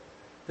partner.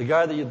 The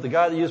guy that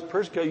used to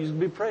persecute you used to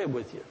be praying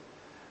with you.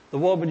 The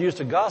woman used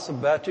to gossip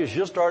about you.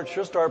 She'll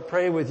start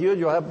praying with you, and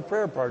you'll have a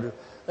prayer partner.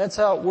 That's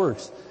how it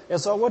works. And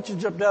so I want you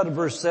to jump down to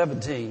verse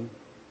 17.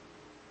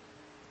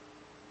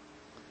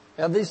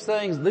 And these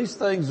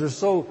things are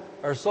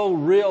so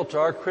real to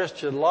our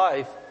Christian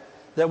life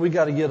that we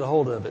got to get a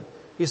hold of it.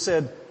 He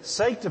said,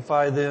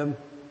 sanctify them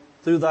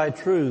through thy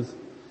truth.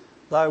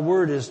 Thy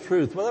word is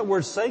truth. Well, that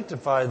word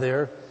sanctify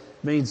there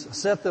means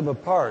set them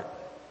apart.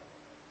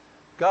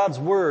 God's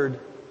word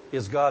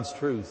is God's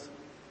truth.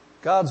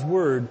 God's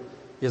word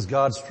is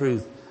God's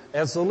truth.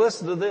 And so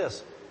listen to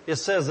this. It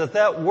says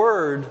that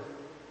word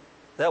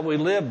that we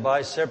live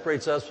by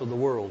separates us from the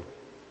world.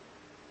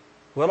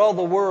 When all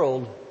the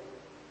world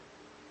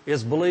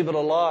is believing a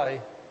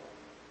lie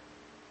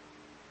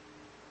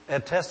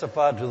and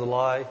testifying to the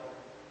lie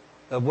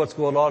of what's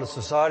going on in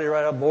society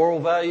right now, moral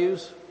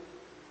values,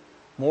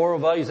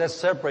 that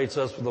separates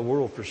us from the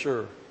world for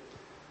sure.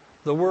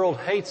 The world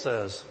hates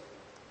us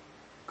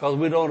because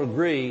we don't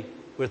agree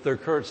with their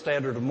current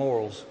standard of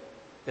morals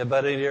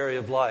about any area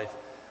of life.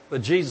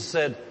 But Jesus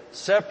said,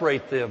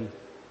 separate them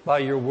by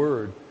your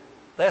word.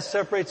 That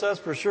separates us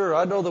for sure.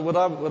 I know that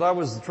when I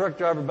was the truck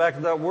driver back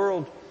in that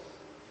world,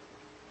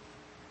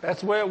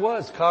 That's the way it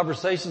was.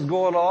 Conversations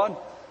going on,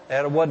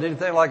 and it wasn't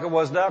anything like it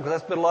was now, because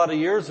that's been a lot of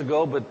years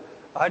ago, but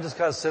I just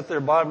kind of sit there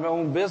by my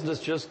own business,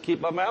 just keep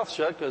my mouth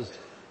shut, because,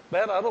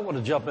 man, I don't want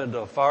to jump into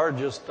a fire.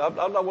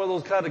 I'm not one of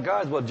those kind of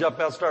guys who will jump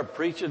out and start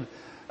preaching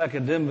and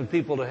condemning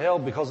people to hell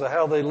because of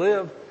how they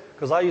live,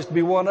 because I used to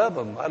be one of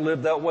them. I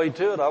lived that way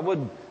too, and I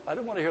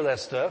didn't want to hear that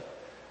stuff.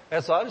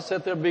 And so I just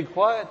sit there and be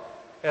quiet.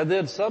 And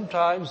then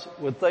sometimes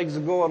when things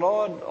are going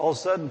on, all of a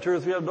sudden 2 or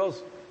 3 of them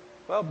knows,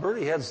 well,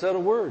 Bertie hadn't said a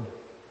word.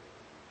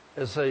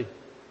 And say,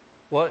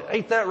 well,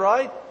 ain't that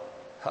right?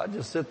 I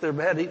just sit there,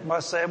 man, eating my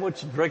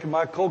sandwich and drinking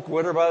my Coke,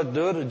 whatever I was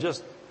doing, and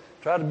just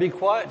try to be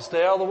quiet and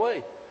stay out of the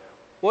way.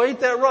 Well, ain't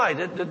that right?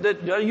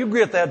 You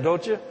agree with that,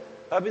 don't you?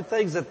 I mean,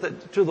 things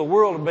that to the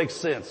world it makes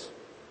sense.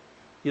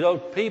 You know,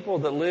 people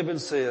that live in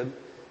sin,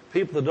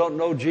 people that don't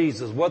know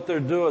Jesus, what they're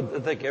doing, they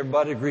think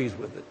everybody agrees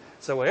with it.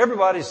 So when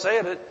everybody's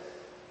saying it,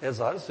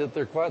 as I just sit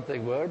there quiet and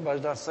think, well,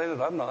 everybody's not saying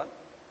it, I'm not.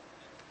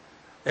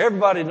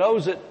 Everybody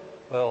knows it.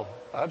 Well,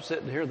 I'm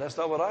sitting here, that's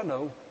not what I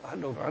know. I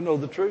know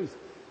the truth.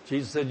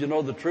 Jesus said, you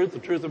know the truth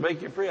will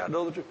make you free. I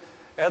know the truth.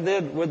 And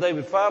then when they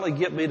would finally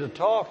get me to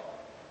talk,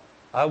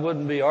 I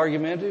wouldn't be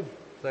argumentative.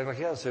 They're like,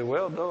 yeah, I say,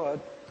 well, no,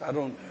 I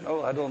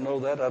don't know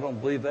that. I don't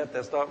believe that.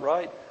 That's not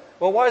right.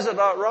 Well, why is it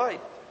not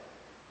right?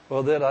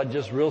 Well, then I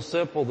just real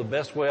simple, the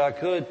best way I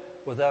could,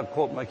 without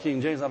quoting my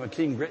King James. I'm a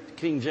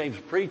King James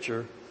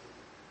preacher,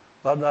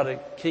 but I'm not a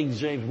King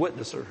James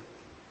witnesser.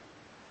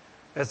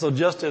 And so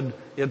just in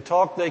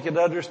talk they could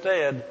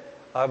understand,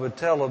 I would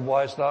tell them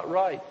why it's not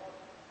right.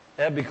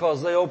 And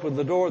because they opened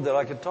the door, that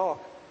I could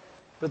talk.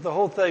 But the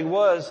whole thing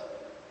was,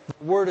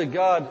 the Word of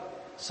God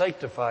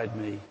sanctified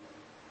me.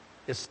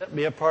 It set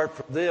me apart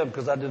from them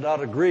because I did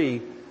not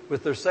agree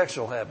with their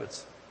sexual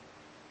habits.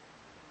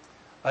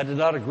 I did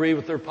not agree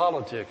with their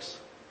politics.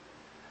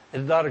 I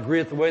did not agree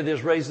with the way they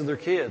was raising their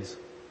kids.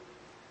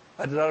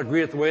 I did not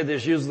agree with the way they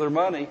was using their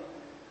money,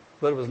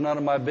 but it was none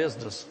of my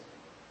business.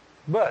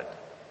 But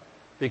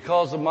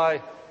because of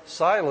my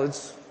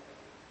silence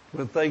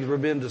when things were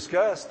being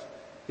discussed,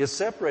 it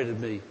separated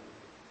me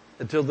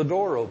until the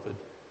door opened.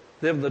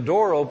 Then when the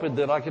door opened,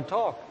 then I could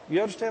talk.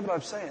 You understand what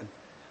I'm saying?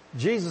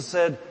 Jesus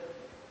said,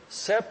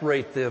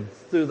 separate them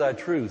through thy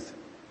truth.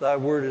 Thy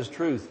word is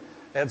truth.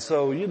 And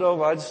so, you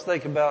know, I just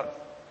think about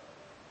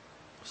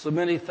so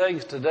many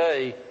things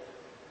today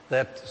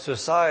that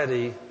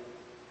society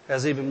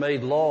has even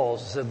made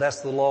laws and said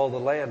that's the law of the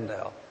land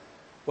now.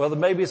 Well, there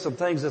may be some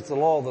things that's the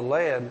law of the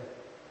land,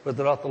 but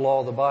they're not the law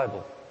of the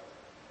Bible.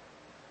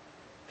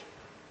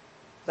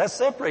 That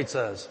separates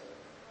us.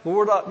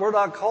 But we're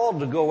not called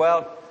to go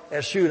out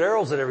and shoot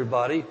arrows at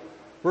everybody.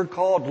 We're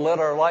called to let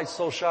our light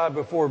so shine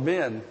before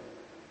men.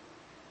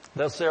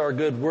 They'll say our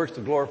good works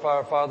to glorify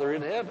our Father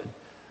in heaven.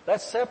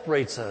 That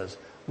separates us.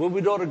 When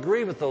we don't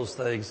agree with those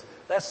things,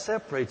 that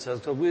separates us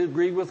because we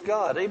agree with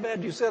God.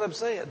 Amen? You see what I'm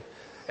saying?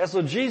 And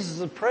so Jesus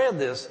is praying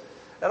this,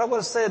 and I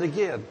want to say it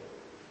again.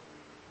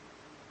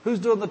 Who's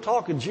doing the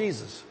talking?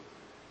 Jesus.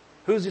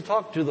 Who's he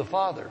talking to? The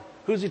Father.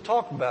 Who's he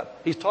talking about?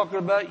 He's talking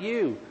about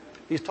you.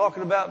 He's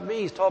talking about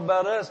me. He's talking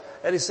about us.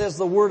 And he says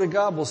the Word of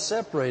God will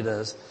separate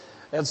us.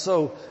 And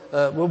so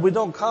when we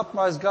don't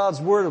compromise God's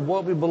Word of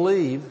what we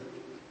believe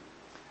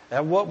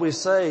and what we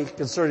say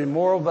concerning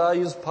moral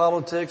values,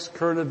 politics,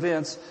 current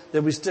events,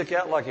 then we stick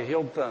out like a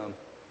healed thumb.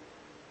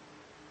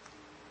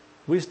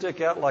 We stick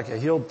out like a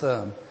healed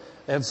thumb.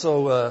 And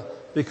so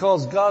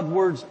because God's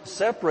Word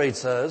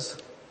separates us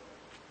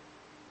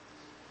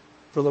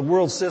from the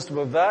world system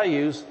of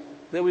values,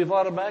 then we've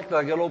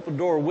automatically got an open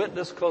door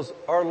witness because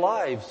our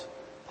lives,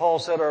 Paul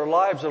said our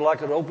lives are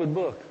like an open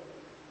book.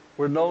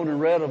 We're known and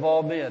read of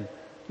all men.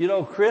 You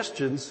know,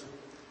 Christians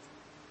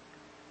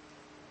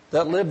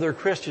that live their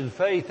Christian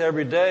faith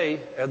every day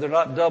and they're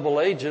not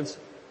double agents,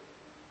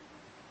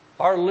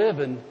 our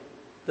living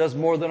does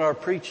more than our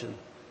preaching.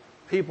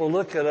 People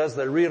look at us,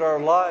 they read our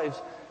lives.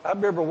 I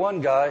remember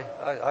one guy,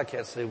 I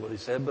can't say what he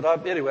said,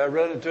 but anyway, I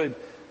ran into him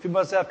a few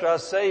months after I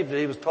was saved, and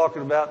he was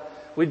talking about,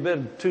 we'd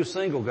been 2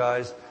 single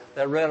guys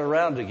that ran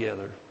around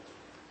together,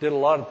 did a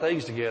lot of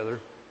things together.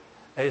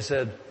 And he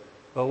said,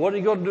 well, what are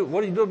you going to do?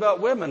 What do you do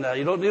about women now?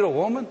 You don't need a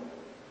woman?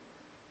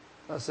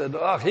 I said,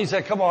 oh, he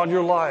said, come on,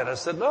 you're lying. I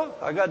said, no,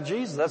 I got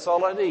Jesus. That's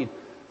all I need.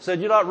 He said,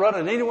 you're not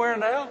running anywhere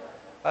now?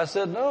 I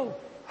said, no,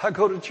 I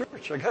go to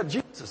church. I got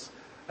Jesus.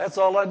 That's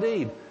all I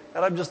need.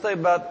 And I'm just thinking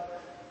about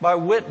my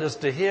witness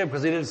to him,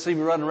 because he didn't see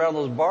me running around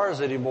those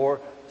bars anymore,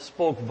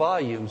 spoke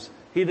volumes.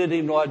 He didn't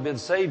even know I'd been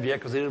saved yet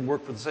because he didn't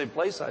work for the same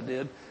place I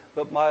did.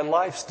 But my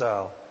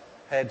lifestyle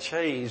had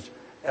changed,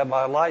 and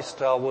my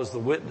lifestyle was the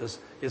witness.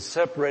 It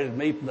separated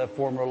me from that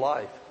former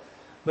life.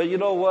 But you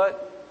know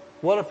what?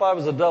 What if I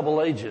was a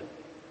double agent?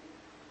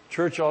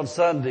 Church on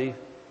Sunday,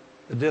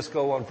 the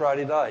disco on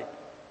Friday night.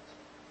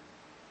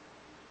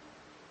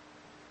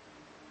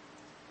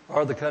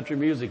 Or the country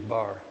music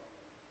bar.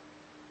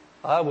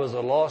 I was a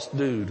lost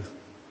dude.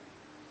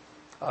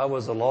 I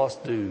was a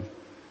lost dude.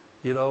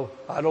 You know,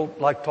 I don't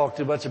like to talk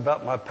too much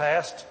about my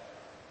past.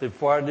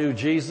 Before I knew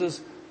Jesus,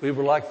 we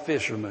were like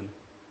fishermen.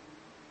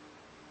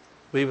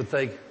 We would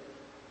think,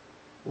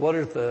 What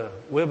if the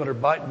women are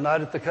biting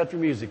tonight at the country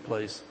music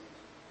place?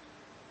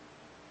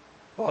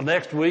 Well,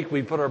 next week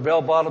we put our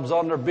bell bottoms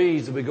on their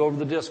beads and we go over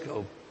to the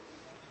disco.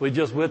 We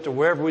just went to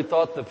wherever we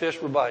thought the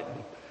fish were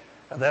biting.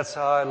 And that's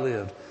how I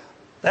lived.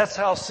 That's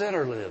how a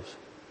sinner lives.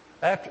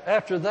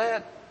 After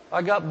that,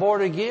 I got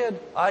born again.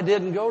 I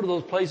didn't go to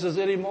those places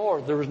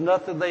anymore. There was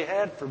nothing they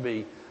had for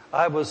me.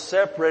 I was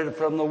separated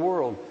from the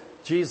world.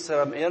 Jesus said,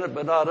 I'm in it,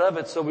 but not of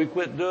it. So we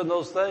quit doing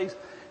those things.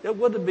 It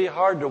wouldn't be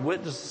hard to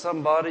witness to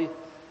somebody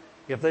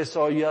if they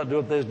saw you out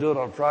doing what they was doing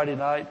on Friday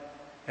night,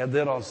 and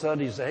then on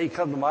Sunday you say, hey,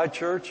 come to my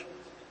church.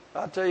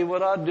 I'll tell you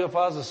what I'd do if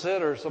I was a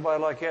sinner.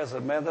 Somebody like that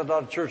said, man, that's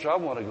not a church I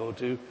want to go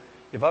to.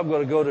 If I'm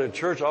going to go to a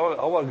church, I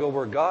want to go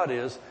where God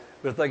is.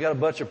 But if they got a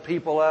bunch of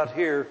people out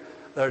here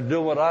that are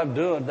doing what I'm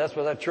doing, that's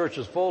what that church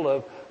is full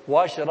of.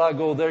 Why should I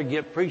go there and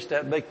get preached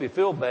at and make me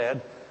feel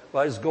bad?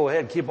 Well, I just go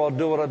ahead and keep on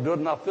doing what I'm doing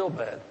and not feel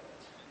bad.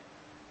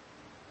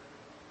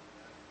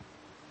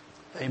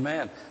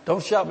 Amen.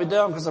 Don't shout me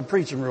down because I'm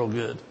preaching real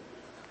good.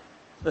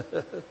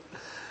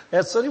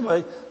 And so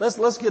anyway,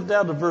 let's get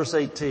down to verse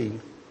 18.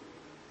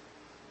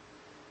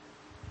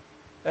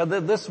 And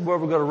then this is where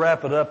we're going to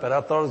wrap it up. And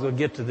I thought I was going to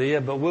get to the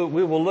end, but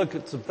we will look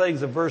at some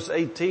things in verse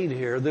 18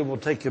 here. Then we'll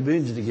take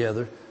communion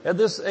together. And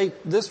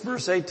this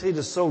verse 18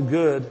 is so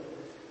good.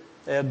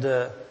 And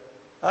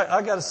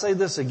I got to say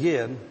this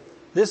again.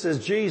 This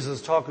is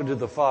Jesus talking to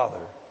the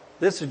Father.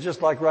 This is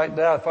just like right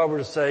now, if I were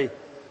to say,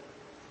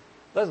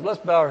 let's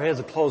bow our heads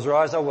and close our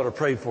eyes. I want to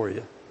pray for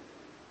you.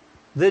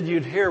 Then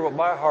you'd hear what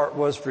my heart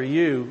was for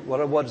you,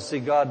 what I wanted to see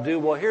God do.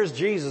 Well, here's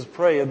Jesus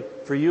praying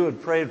for you and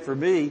praying for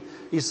me.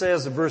 He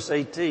says in verse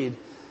 18,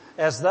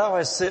 as thou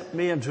hast sent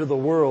me into the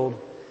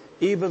world,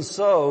 even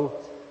so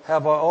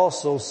have I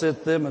also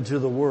sent them into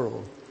the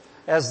world.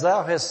 As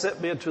thou hast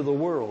sent me into the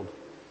world.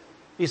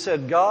 He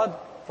said, God,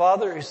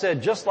 Father, he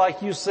said, just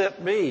like you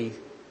sent me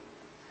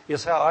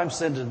is how I'm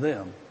sending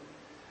them.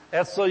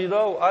 And so,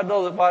 I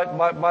know that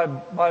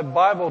my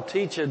Bible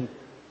teaching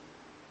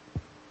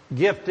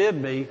gift in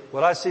me,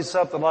 when I see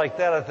something like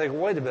that, I think,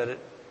 wait a minute.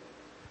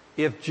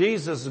 If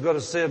Jesus is going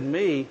to send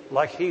me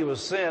like he was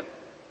sent,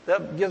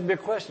 that gives me a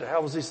question.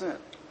 How was he sent?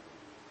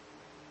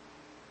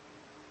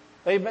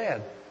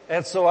 Amen.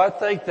 And so I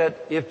think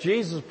that if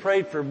Jesus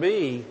prayed for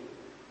me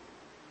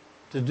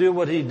to do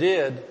what he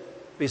did,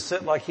 be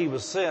sent like he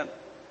was sent,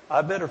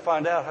 I better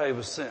find out how he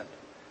was sent.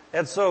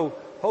 And so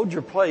hold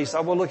your place. I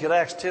will look at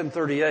Acts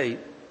 10:38.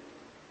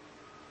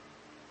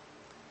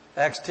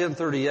 Acts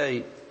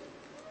 10:38.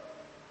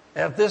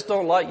 And if this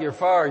don't light your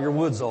fire, your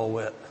wood's all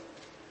wet.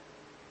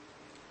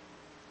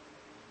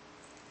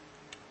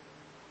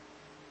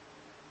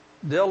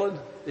 Dylan,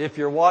 if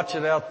you're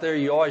watching out there,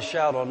 you always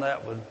shout on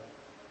that one.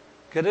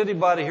 Could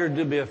anybody here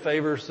do me a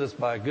favor since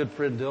my good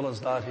friend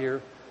Dylan's not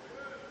here?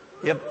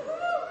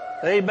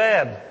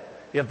 Amen.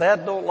 If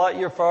that don't light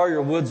your fire,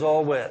 your wood's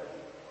all wet.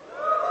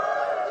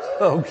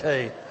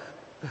 Okay.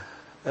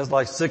 That's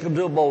like sick 'em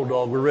to a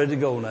bulldog. We're ready to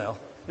go now.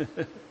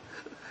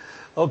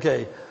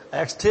 Okay.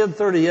 Acts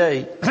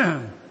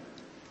 10:38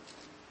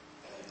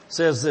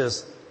 says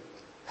this,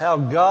 how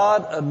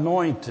God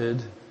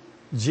anointed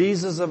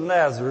Jesus of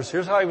Nazareth.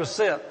 Here's how he was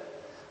sent.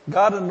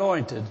 God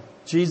anointed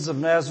Jesus of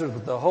Nazareth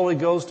with the Holy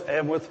Ghost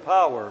and with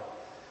power.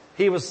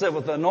 He was sent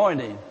with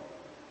anointing,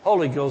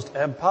 Holy Ghost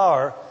and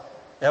power.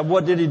 And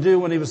what did he do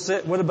when he was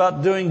sent? Went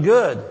about doing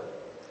good.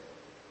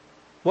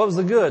 What was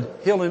the good?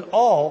 Healing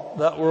all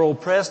that were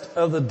oppressed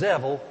of the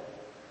devil,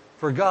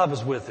 for God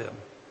was with him.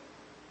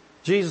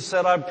 Jesus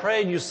said, I'm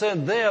praying you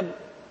send them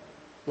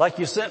like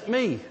you sent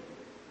me. He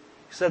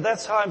said,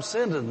 that's how I'm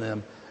sending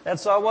them. And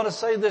so I want to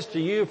say this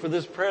to you for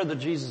this prayer that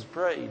Jesus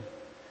prayed.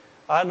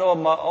 I know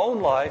in my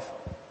own life,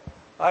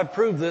 I've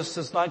proved this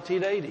since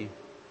 1980.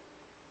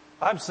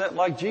 I'm sent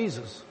like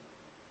Jesus.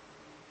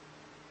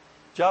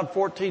 John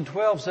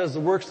 14:12 says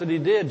the works that he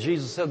did,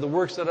 Jesus said, the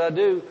works that I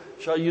do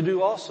shall you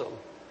do also,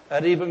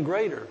 and even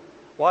greater.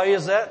 Why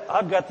is that?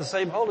 I've got the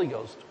same Holy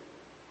Ghost.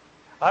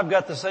 I've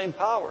got the same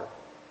power.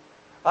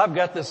 I've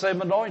got the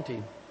same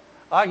anointing.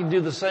 I can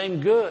do the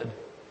same good.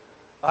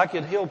 I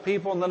can heal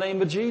people in the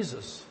name of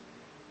Jesus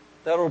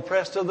that are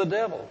oppressed of the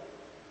devil.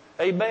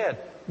 Amen.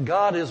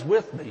 God is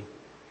with me.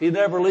 He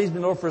never leaves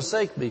me nor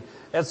forsakes me.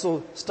 And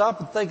so stop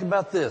and think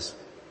about this.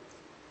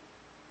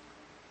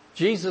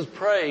 Jesus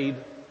prayed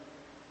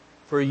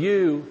for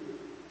you,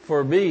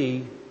 for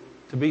me,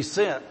 to be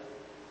sent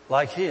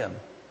like him.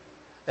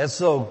 And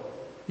so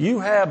you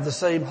have the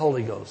same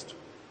Holy Ghost.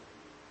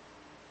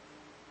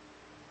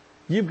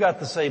 You've got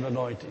the same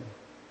anointing.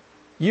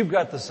 You've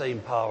got the same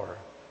power.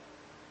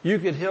 You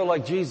can heal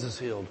like Jesus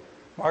healed.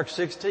 Mark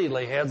 16,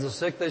 lay hands on the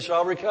sick, they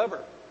shall recover.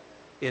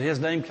 In his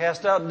name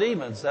cast out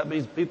demons. That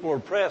means people are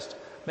oppressed,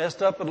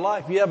 messed up in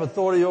life. You have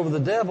authority over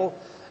the devil.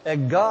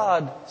 And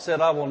God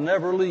said, I will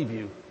never leave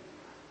you,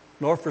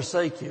 nor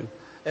forsake you.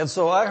 And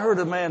so I heard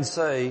a man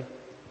say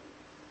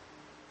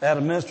at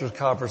a minister's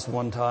conference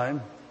one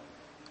time,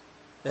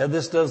 and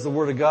this does the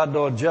word of God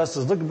no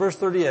injustice. Look at verse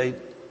 38.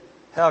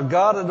 How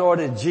God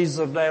anointed Jesus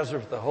of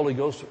Nazareth with the Holy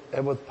Ghost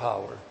and with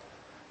power.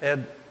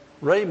 And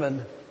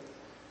Raymond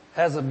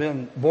hasn't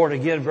been born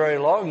again very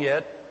long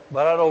yet,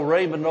 but I know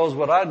Raymond knows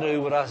what I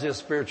knew when I was his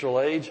spiritual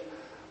age.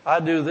 I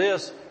knew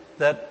this,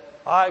 that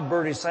I,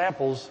 Bernie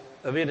Samples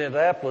of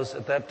Indianapolis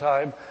at that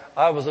time,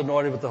 I was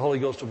anointed with the Holy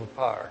Ghost and with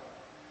power.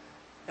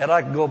 And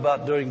I could go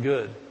about doing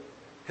good.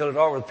 Killing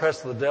all with the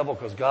press of the devil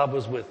because God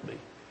was with me.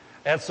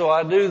 And so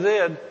I knew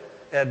then,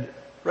 and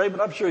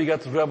Raymond, I'm sure you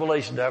got the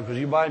revelation down because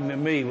you reminded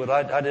me when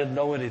I didn't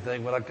know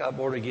anything when I got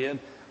born again.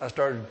 I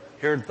started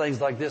hearing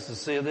things like this and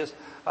seeing this.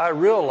 I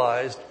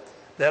realized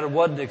that it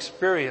wasn't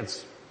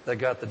experience that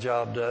got the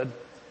job done.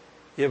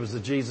 It was the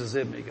Jesus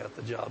in me got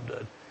the job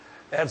done.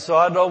 And so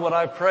I know when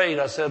I prayed,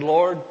 I said,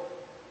 Lord,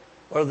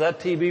 whether that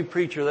TV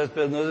preacher that's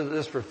been doing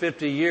this for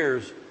 50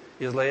 years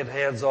is laying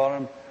hands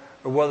on him,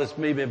 or whether it's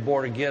me being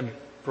born again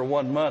for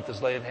 1 month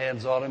is laying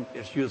hands on him,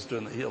 it's you that's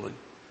doing the healing.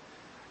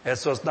 And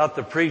so it's not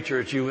the preacher,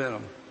 it's you in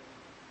him.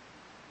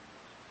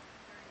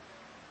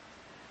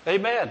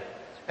 Amen.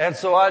 And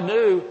so I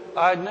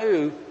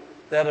knew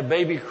that a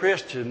baby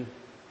Christian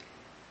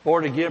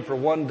born again for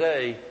one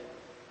day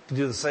could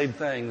do the same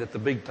thing that the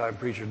big time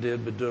preacher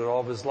did, but do it all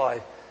of his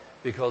life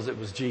because it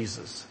was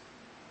Jesus.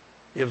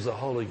 It was the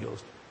Holy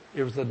Ghost.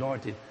 It was the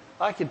anointing.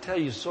 I can tell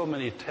you so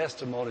many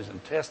testimonies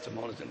and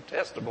testimonies and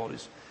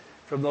testimonies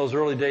from those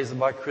early days of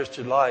my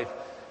Christian life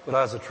when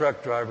I was a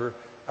truck driver.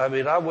 I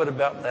mean, I went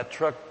about in that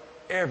truck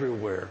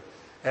everywhere,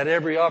 at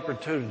every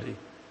opportunity.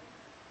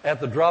 At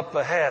the drop of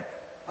a hat,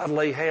 I'd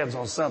lay hands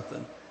on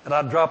something, and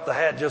I'd drop the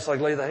hat just like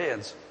lay the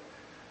hands.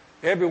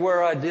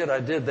 Everywhere I did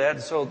that.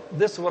 And so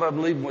this is what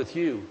I'm leaving with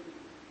you.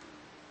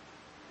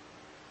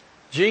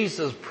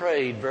 Jesus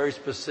prayed very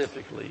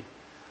specifically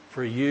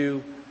for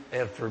you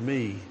and for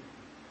me,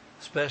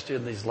 especially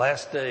in these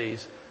last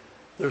days.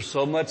 There's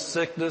so much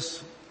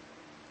sickness,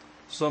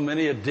 so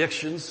many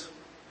addictions,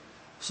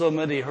 so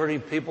many hurting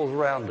people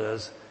around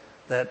us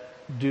that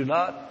do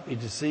not be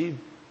deceived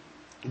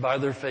by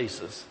their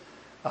faces.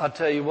 I'll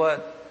tell you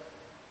what,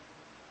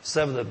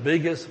 some of the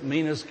biggest,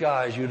 meanest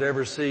guys you'd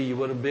ever see, you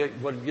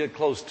wouldn't get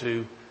close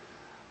to.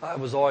 I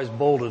was always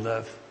bold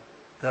enough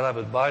that I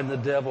would bind the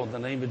devil in the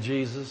name of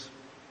Jesus.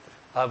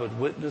 I would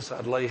witness.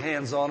 I'd lay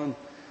hands on him.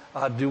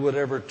 I'd do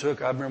whatever it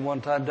took. I remember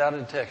one time down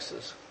in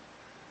Texas.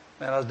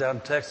 Man, I was down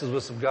in Texas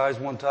with some guys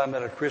one time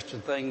at a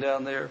Christian thing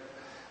down there.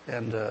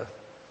 And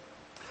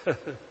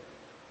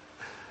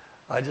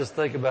I just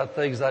think about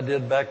things I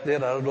did back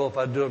then. I don't know if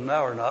I'd do them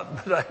now or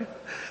not, but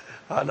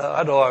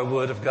I know I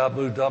would if God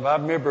moved on. I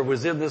remember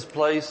was in this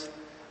place,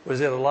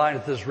 was in a line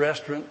at this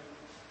restaurant,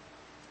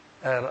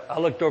 and I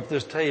looked over at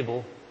this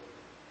table,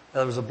 and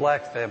there was a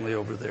black family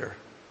over there,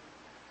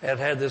 and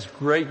had this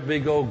great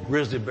big old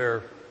grizzly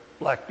bear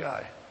black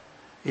guy.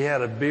 He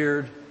had a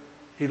beard.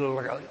 He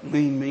looked like a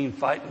lean, mean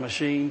fighting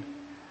machine.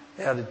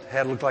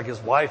 Had looked like his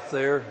wife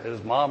there, and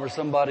his mom or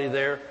somebody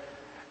there.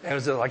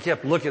 And I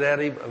kept looking at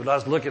him. When I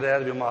was looking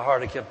at him in my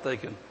heart, I kept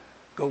thinking,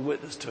 go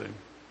witness to him.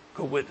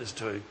 Go witness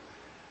to him.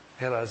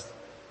 And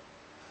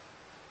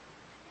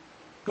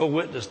go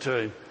witness to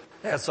him.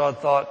 And so I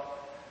thought,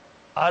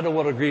 I don't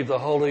want to grieve the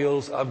Holy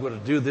Ghost. I'm going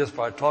to do this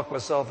before I talk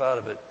myself out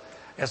of it.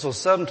 And so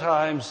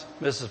sometimes,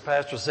 Mrs.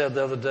 Pastor said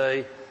the other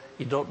day,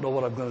 you don't know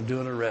what I'm going to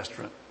do in a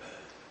restaurant.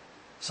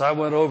 So I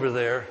went over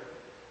there,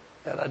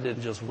 and I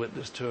didn't just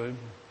witness to him.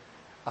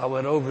 I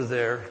went over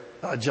there,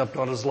 I jumped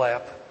on his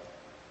lap.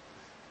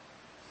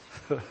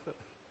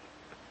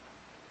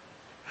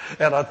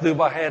 And I threw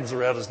my hands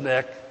around his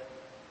neck.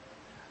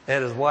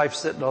 And his wife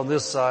sitting on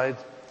this side.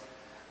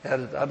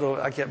 And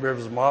I can't remember if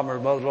it was mom or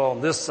mother-in-law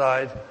on this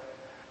side.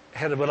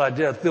 And what I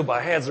did, I threw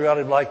my hands around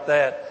him like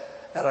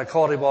that. And I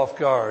caught him off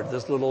guard.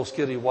 This little old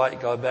skinny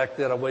white guy. Back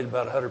then I weighed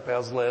about 100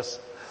 pounds less.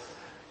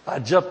 I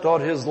jumped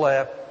on his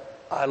lap.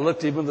 I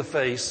looked him in the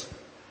face.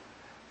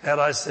 And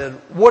I said,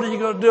 what are you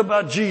going to do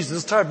about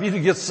Jesus? It's time for you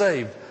to get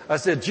saved. I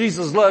said,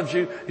 Jesus loves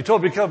you. He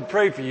told me to come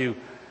pray for you.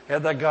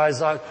 And that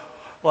guy's eyes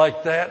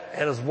like that.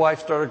 And his wife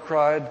started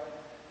crying.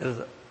 And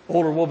his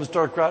older woman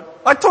started crying.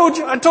 I told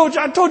you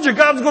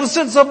God's going to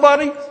send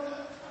somebody.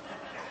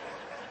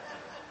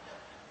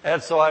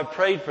 And so I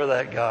prayed for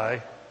that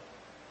guy.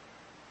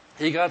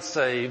 He got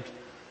saved.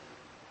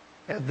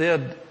 And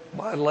then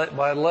my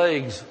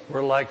legs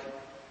were like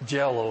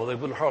jello. They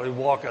wouldn't hardly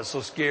walk. I was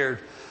so scared.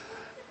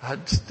 I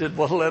just didn't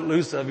want to let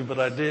loose of him, but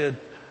I did.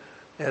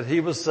 And he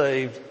was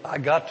saved. I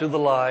got to the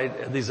line,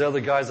 and these other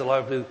guys that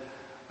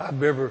I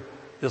remember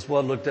this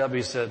one looked at me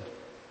and said,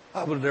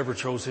 I would have never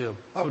chose him.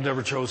 I would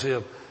never chose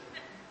him.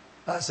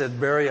 I said,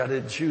 Barry, I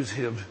didn't choose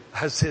him.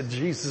 I said,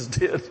 Jesus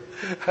did.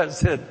 I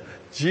said,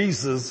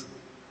 Jesus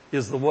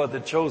is the one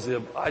that chose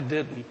him. I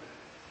didn't.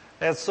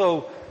 And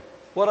so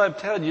what I'm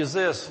telling you is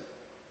this.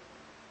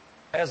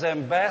 As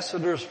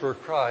ambassadors for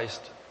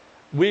Christ,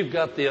 we've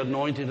got the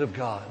anointing of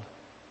God.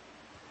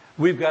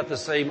 We've got the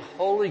same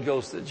Holy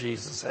Ghost that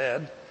Jesus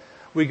had.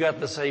 We got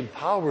the same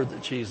power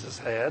that Jesus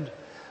had.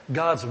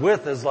 God's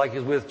with us like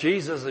He's with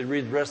Jesus. And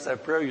read the rest of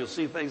that prayer, you'll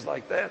see things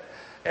like that.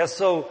 And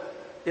so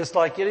it's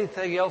like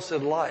anything else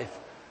in life.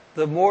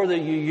 The more that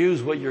you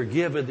use what you're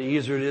given, the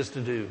easier it is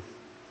to do.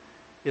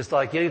 It's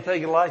like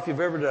anything in life you've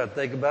ever done.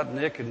 Think about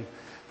Nick and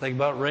Think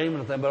about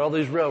Raymond, think about all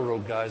these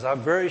railroad guys.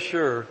 I'm very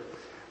sure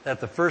that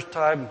the first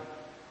time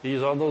he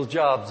was on those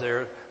jobs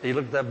there, he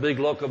looked at that big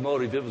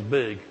locomotive, it was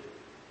big.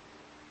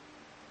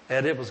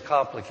 And it was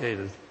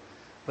complicated.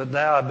 But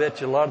now I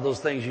bet you a lot of those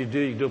things you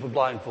can do with a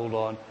blindfold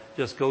on.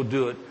 Just go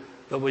do it.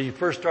 But when you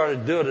first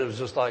started doing it, it was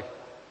just like,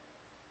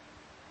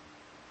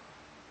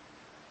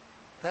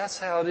 that's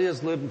how it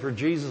is living for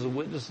Jesus and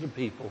witnessing to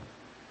people.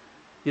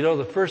 You know,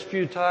 the first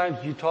few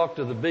times you talk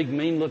to the big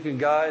mean looking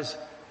guys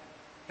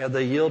and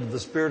they yield to the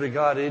Spirit of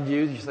God in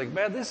you, you think,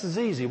 man, this is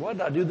easy. Why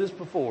did I do this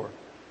before?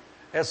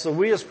 And so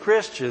we as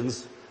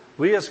Christians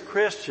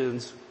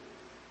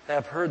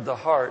have heard the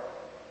heart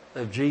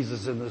of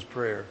Jesus in this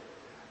prayer.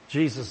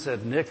 Jesus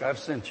said, Nick, I've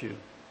sent you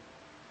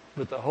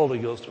with the Holy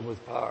Ghost and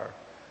with power.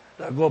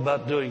 Now go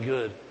about doing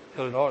good.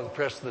 Go in all the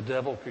press of the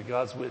devil, because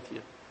God's with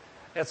you.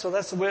 And so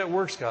that's the way it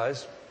works,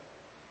 guys.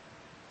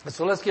 And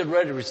so let's get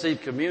ready to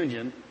receive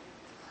communion.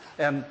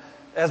 And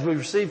as we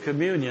receive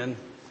communion,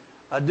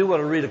 I do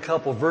want to read a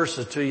couple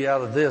verses to you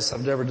out of this.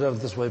 I've never done it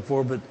this way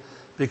before, but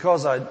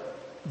because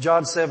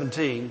John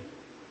 17,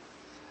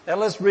 and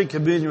let's read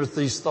communion with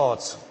these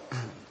thoughts.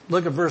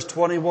 Look at verse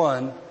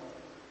 21,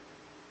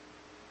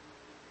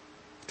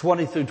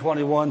 20 through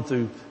 21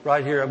 through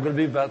right here. I'm going to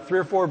be about 3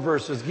 or 4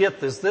 verses. Get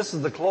this. This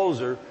is the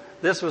closer.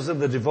 This was in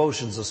the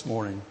devotions this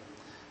morning.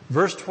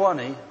 Verse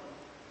 20,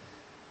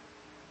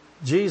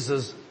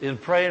 Jesus, in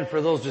praying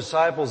for those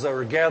disciples that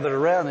were gathered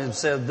around him,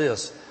 said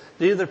this,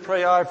 neither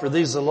pray I for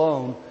these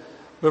alone,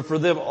 but for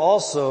them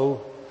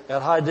also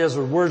at High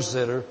Desert Word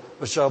Center,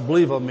 which shall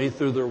believe on me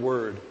through their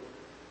word.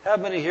 How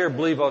many here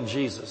believe on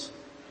Jesus?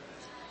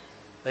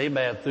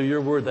 Amen. Through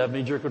your word, that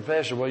means your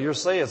confession. Well, you're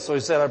saying. So he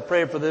said, I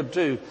pray for them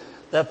too,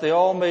 that they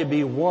all may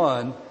be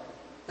one.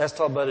 That's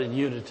talking about in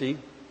unity.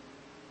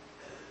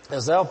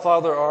 As thou,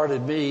 Father, art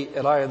in me,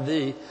 and I in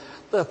thee,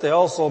 that they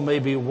also may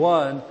be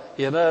one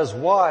in us.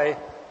 Why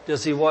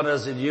does he want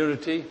us in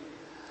unity?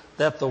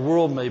 That the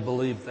world may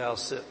believe thou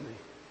sent me.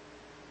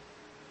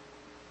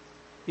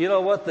 You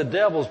know what? The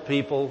devil's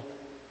people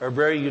are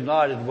very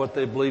united in what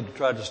they believe to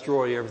try to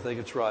destroy everything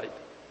that's right.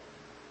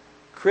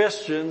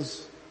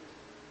 Christians,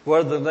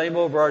 whether the name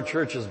of our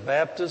church is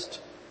Baptist,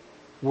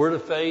 Word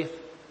of Faith,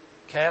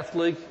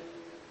 Catholic,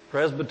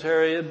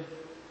 Presbyterian,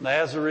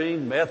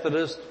 Nazarene,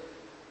 Methodist,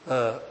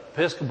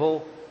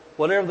 Episcopal,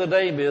 whatever the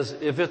name is,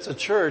 if it's a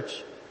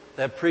church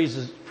that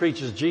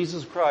preaches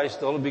Jesus Christ,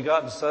 the only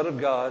begotten Son of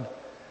God,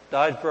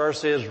 died for our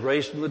sins,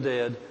 raised from the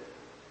dead,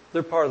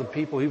 they're part of the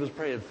people he was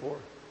praying for.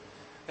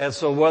 And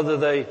so whether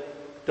they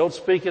don't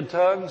speak in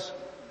tongues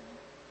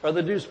or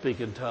they do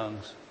speak in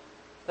tongues,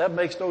 that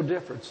makes no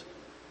difference.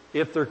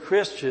 If they're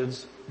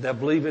Christians that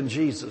believe in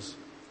Jesus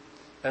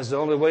as the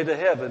only way to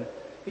heaven,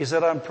 he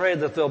said, I'm praying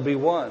that they'll be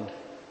one.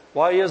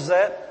 Why is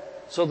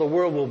that? So the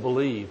world will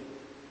believe.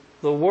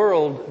 The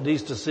world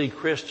needs to see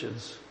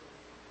Christians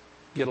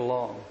get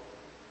along.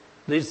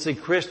 Needs to see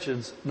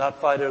Christians not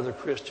fight other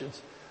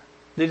Christians.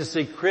 Needs to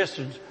see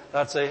Christians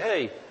not say,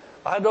 hey,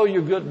 I know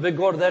you've been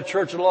going to that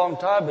church a long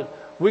time, but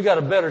we got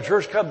a better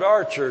church. Come to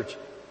our church.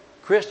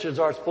 Christians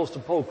aren't supposed to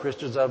pull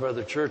Christians out of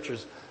other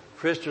churches.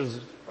 Christians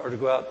are to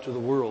go out to the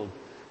world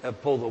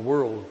and pull the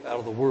world out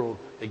of the world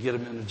and get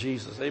them into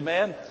Jesus.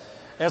 Amen?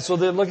 And so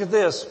then look at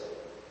this.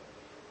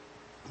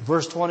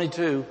 Verse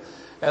 22.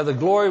 And the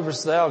glory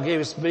which thou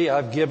gavest me,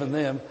 I've given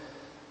them,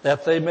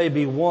 that they may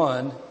be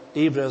one,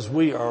 even as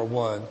we are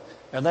one.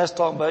 And that's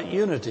talking about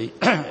unity.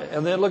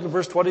 And then look at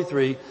verse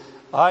 23.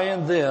 I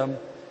in them,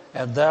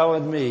 and thou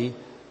in me,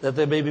 that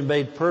they may be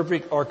made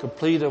perfect or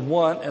complete in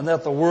one, and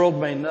that the world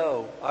may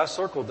know. I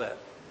circled that.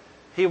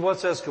 He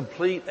wants us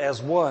complete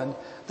as one,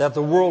 that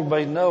the world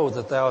may know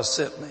that thou hast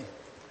sent me,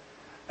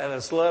 and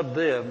hast loved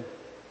them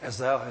as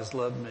thou hast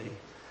loved me.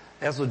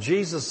 And so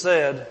Jesus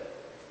said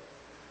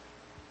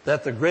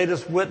that the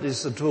greatest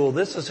witness tool,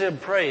 this is him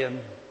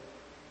praying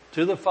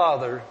to the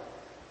Father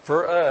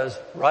for us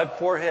right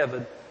before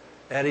heaven.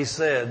 And he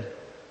said,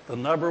 the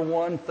number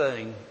one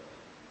thing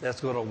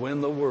that's going to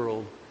win the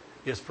world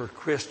is for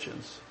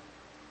Christians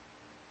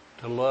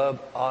to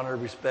love, honor,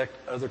 respect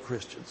other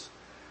Christians.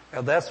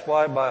 And that's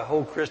why my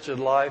whole Christian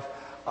life,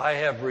 I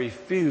have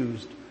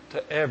refused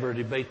to ever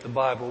debate the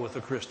Bible with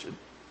a Christian.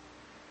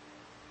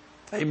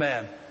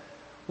 Amen.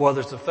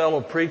 Whether it's a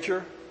fellow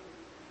preacher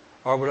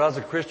or when I was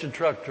a Christian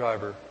truck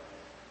driver,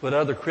 when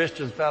other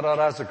Christians found out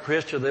I was a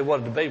Christian, they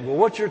wanted to debate. Well,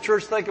 what's your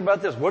church think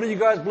about this? What do you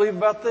guys believe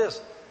about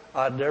this?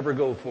 I'd never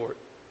go for it.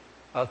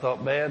 I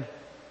thought, man,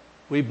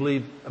 we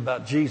believe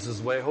about Jesus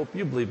the way I hope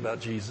you believe about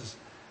Jesus.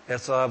 And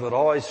so I would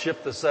always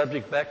shift the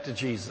subject back to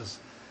Jesus.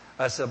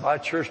 I said, my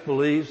church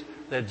believes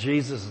that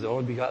Jesus is the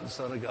only begotten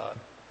Son of God.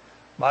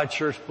 My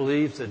church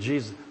believes that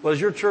Jesus,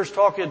 was your church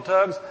talking in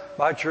tongues?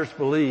 My church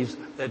believes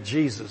that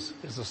Jesus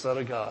is the Son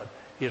of God.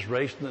 He is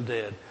raised from the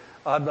dead.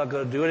 I'm not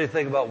going to do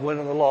anything about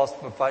winning the lost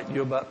if I'm fighting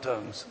you about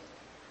tongues.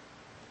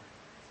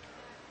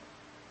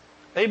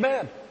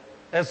 Amen.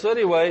 And so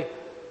anyway,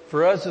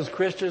 for us as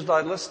Christians,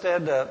 let's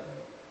stand up.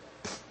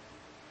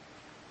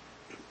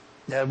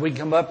 And we can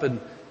come up and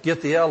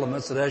get the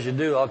elements, and as you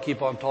do, I'll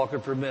keep on talking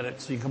for a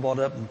minute. So you come on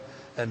up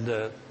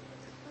and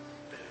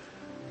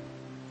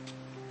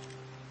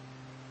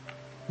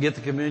get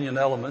the communion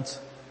elements.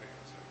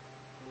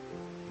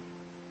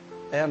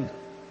 And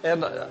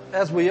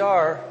as we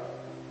are,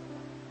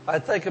 I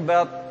think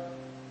about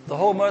the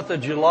whole month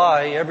of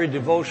July. Every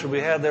devotion we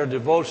had there,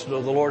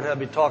 devotional, the Lord had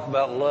me talk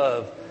about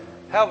love.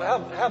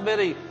 How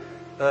many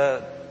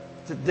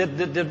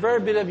did very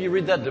many of you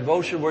read that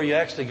devotion where you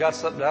actually got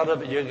something out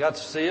of it? You got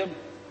to see Him.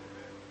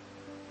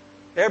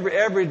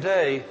 Every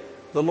day,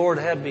 the Lord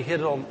had me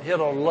hit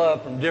on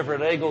love from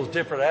different angles,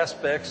 different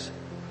aspects.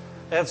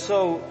 And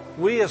so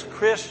we as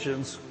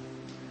Christians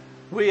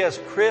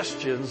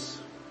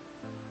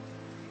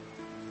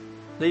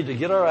need to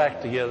get our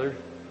act together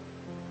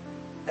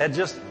and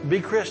just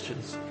be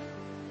Christians.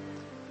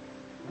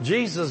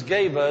 Jesus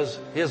gave us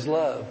His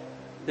love.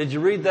 Did you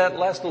read that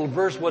last little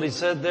verse, what He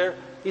said there?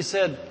 He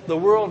said, the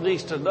world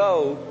needs to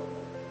know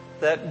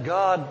that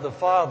God the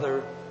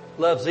Father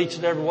loves each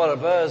and every one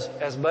of us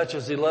as much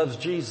as He loves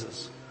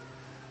Jesus.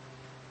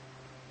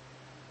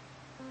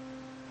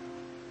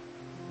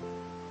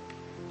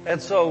 And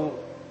so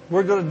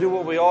we're going to do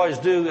what we always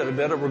do in a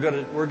minute.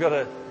 We're going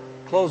to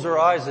close our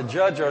eyes and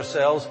judge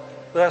ourselves.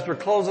 But as we're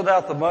closing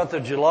out the month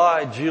of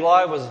July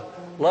was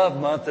Love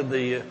Month in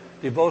the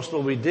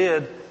devotional we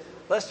did.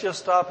 Let's just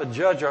stop and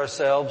judge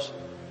ourselves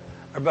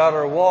about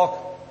our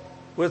walk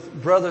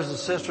with brothers and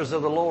sisters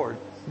of the Lord.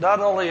 Not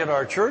only in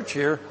our church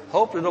here,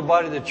 hopefully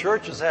nobody in the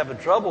church is having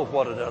trouble with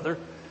one another.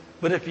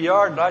 But if you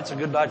are, tonight's a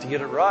good night to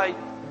get it right.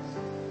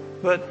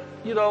 But,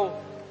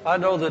 I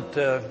know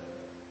that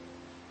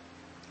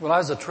when I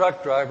was a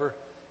truck driver,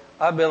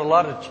 I met a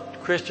lot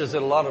of Christians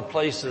in a lot of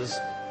places.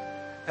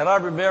 And I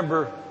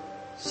remember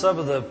some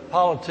of the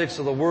politics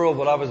of the world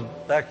when I was,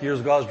 back years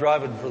ago, I was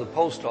driving for the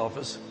post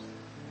office.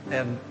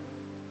 And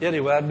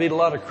anyway, I'd meet a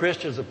lot of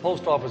Christians at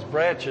post office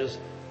branches,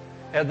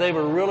 and they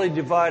were really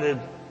divided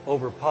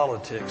over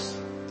politics.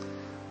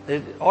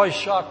 It always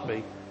shocked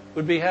me.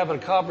 We'd be having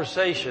a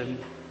conversation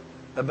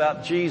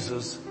about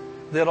Jesus,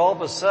 then all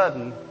of a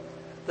sudden,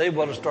 they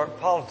want to start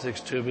politics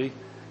to me,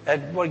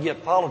 and want to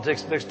get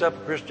politics mixed up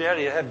with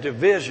Christianity and have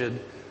division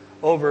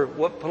over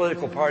what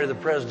political party the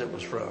president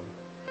was from,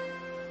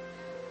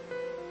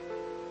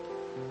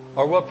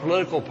 or what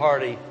political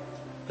party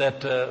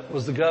that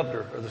was the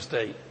governor of the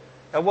state.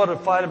 I wanted to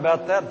fight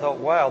about that and thought,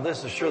 wow,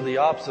 this is sure the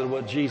opposite of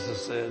what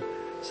Jesus said.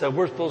 So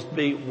we're supposed to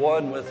be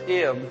one with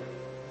Him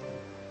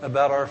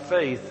about our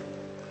faith,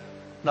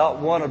 not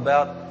one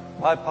about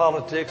my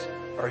politics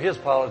or His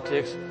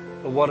politics,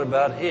 but one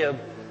about Him.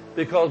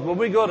 Because when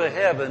we go to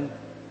heaven,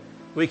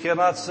 we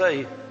cannot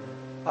say,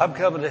 I'm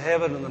coming to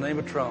heaven in the name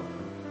of Trump,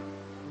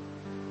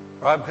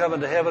 or I'm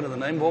coming to heaven in the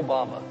name of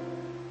Obama,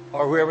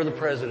 or whoever the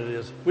president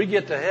is. We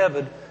get to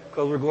heaven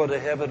because we're going to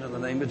heaven in the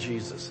name of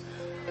Jesus.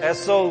 And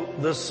so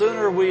the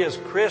sooner we as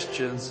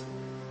Christians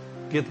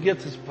get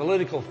this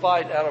political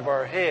fight out of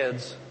our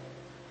heads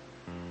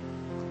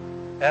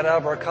and out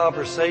of our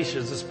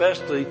conversations,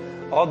 especially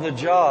on the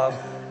job,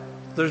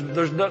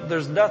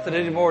 there's nothing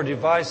any more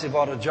divisive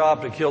on a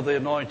job to kill the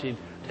anointing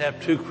to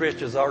have two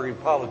Christians arguing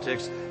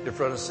politics in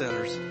front of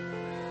sinners.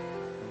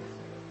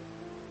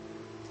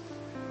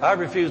 I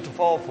refuse to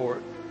fall for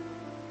it.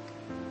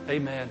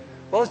 Amen.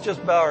 Well, let's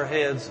just bow our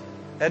heads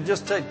and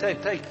just take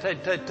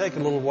a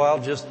little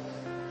while. Just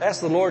ask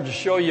the Lord to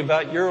show you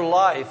about your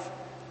life,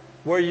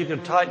 where you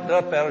can tighten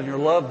up out on your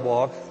love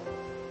walk.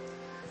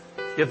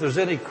 If there's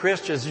any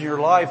Christians in your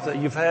life that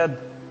you've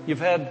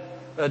had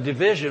a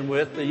division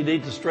with, that you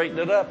need to straighten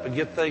it up and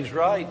get things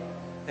right.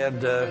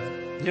 And,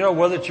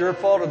 whether it's your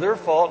fault or their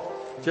fault,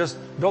 just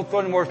don't throw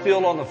any more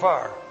fuel on the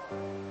fire.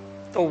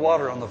 Throw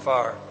water on the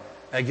fire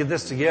and get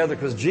this together,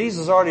 because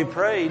Jesus already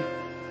prayed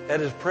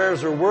and His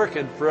prayers are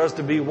working for us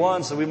to be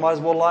one, so we might as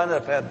well line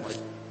up, hadn't we?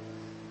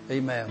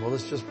 Amen. Well,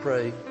 let's just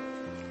pray.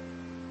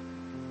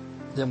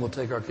 Then we'll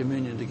take our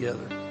communion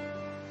together.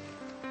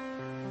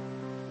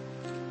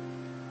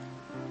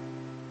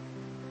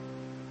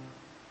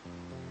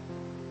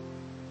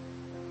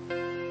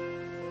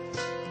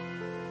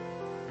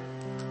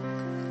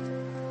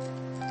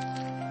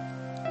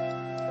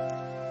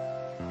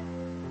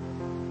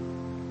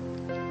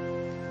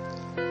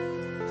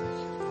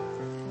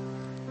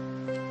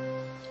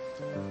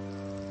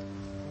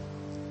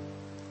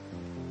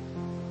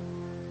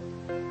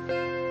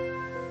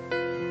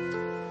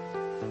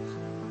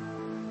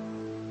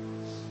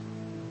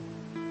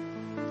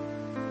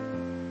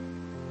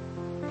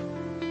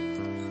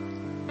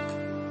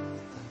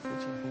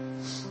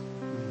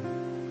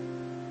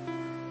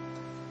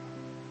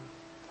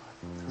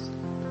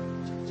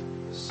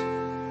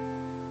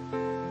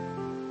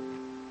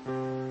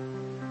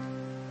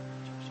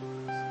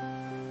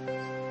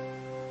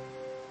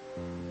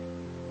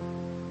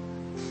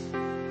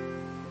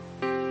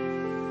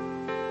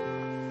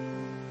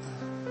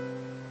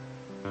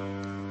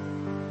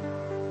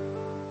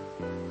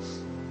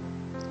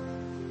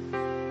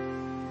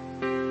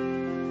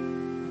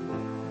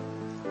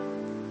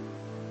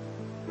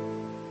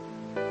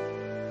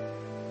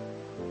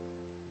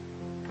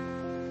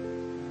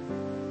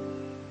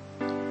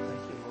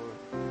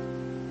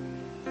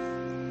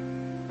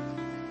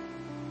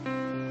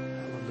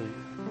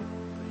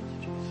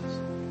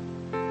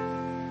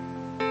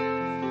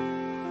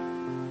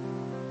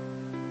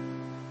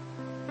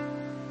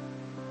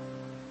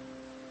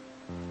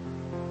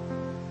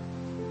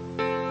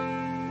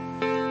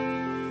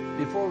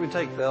 Before we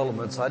take the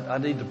elements, I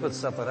need to put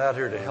something out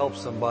here to help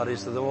somebody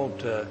so they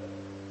won't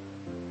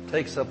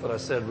take something I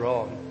said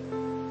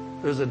wrong.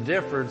 There's a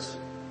difference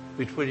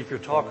between if you're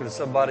talking to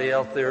somebody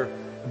out there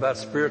about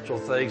spiritual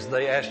things,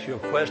 they ask you a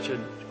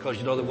question because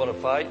you know they want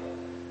to fight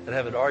and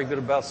have an argument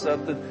about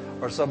something,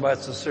 or somebody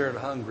that's sincere and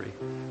hungry.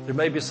 There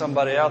may be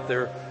somebody out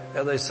there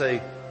and they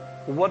say,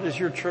 well, what does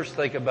your church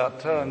think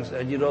about tongues?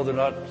 And you know they're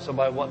not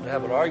somebody wanting to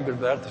have an argument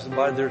about it. They're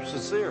somebody they're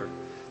sincere.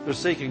 They're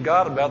seeking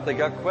God about it. They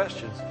got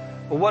questions.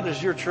 Well, what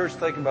does your church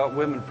think about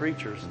women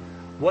preachers?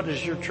 What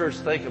does your church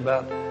think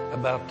about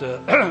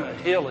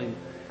healing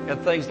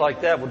and things like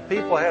that? When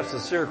people have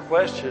sincere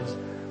questions,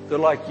 they're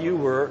like you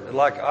were, and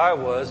like I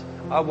was.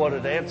 I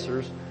wanted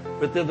answers.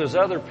 But then there's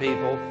other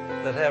people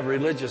that have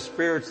religious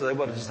spirits, so they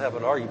want to just have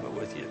an argument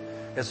with you.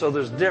 And so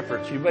there's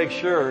difference. You make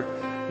sure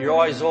you're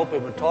always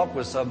open to talk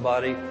with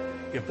somebody.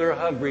 If they're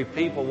hungry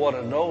people want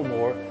to know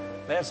more,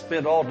 man,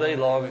 spend all day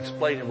long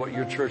explaining what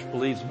your church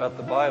believes about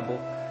the Bible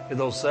in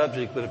those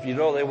subjects. But if you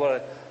know they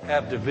want to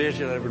have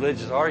division and a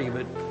religious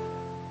argument,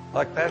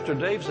 like Pastor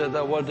Dave said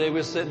that one day we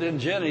were sitting in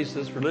Jenny's,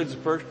 this religious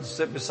person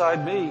sat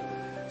beside me,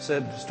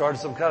 started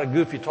some kind of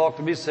goofy talk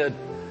to me, said,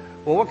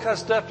 well, what kind of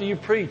stuff do you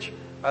preach?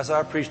 I said,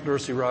 I preach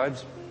nursery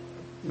rhymes,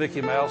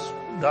 Mickey Mouse,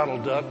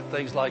 Donald Duck,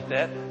 things like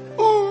that.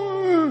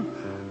 Ooh!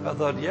 I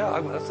thought, yeah,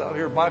 that's out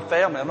here my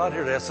family. I'm not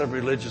here to have some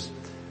religious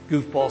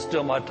goofball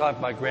steal my time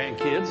with my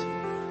grandkids.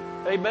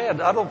 Amen.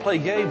 I don't play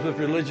games with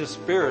religious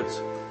spirits.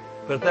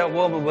 But if that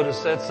woman would have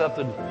said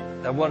something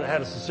that one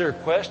had a sincere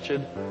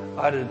question,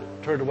 I'd have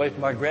turned away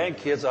from my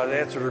grandkids. I'd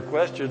answered her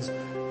questions.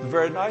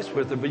 Very nice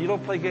with her. But you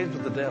don't play games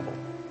with the devil.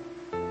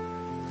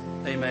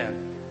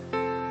 Amen.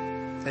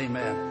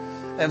 Amen.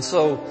 And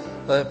so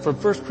from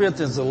 1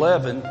 Corinthians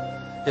 11,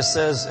 it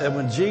says, and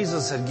when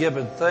Jesus had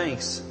given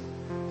thanks,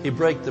 he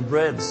brake the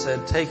bread and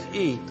said, take,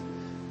 eat.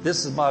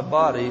 This is my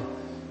body,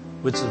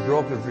 which is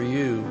broken for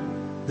you.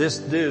 This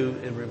do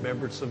in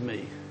remembrance of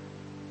me.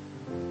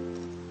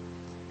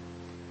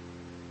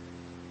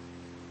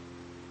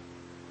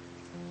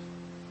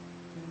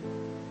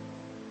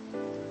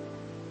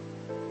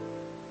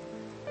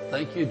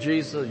 Thank you,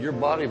 Jesus. Your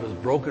body was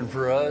broken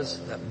for us,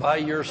 that by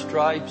your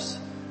stripes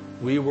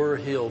we were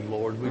healed,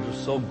 Lord. We were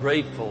so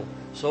grateful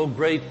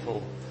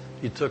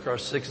you took our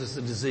sickness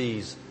and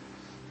disease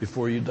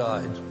before you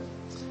died.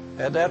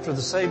 And after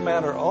the same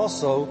manner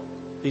also,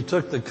 he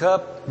took the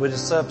cup with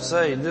his cup,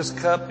 saying, this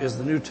cup is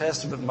the New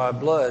Testament in my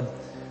blood.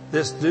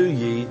 This do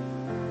ye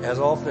as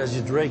often as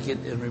you drink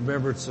it in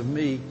remembrance of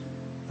me.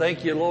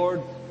 Thank you,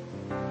 Lord.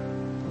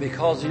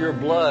 Because of your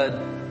blood,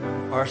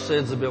 our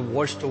sins have been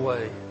washed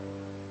away.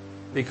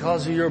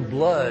 Because of your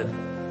blood,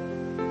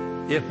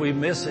 if we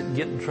miss it and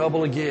get in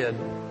trouble again,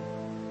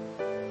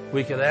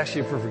 we can ask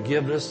you for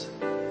forgiveness,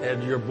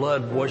 and your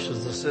blood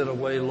washes the sin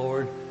away,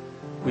 Lord.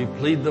 We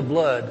plead the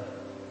blood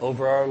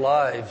over our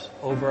lives,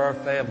 over our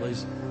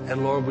families,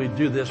 and Lord, we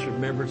do this in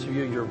remembrance of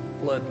you. Your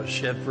blood was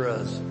shed for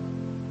us.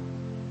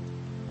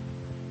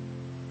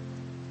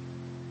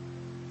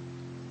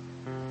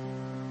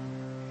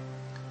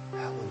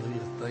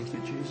 Hallelujah. Thank you,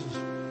 Jesus.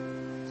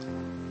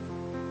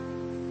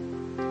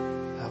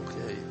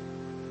 Okay.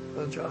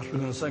 Josh, we're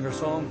going to sing our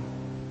song.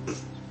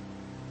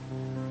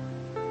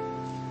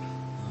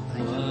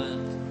 What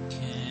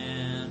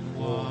can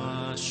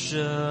wash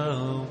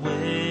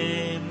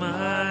away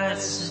my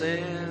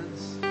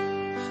sins?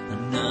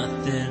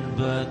 Nothing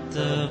but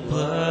the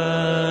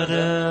blood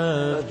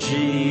of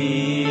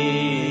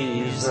Jesus.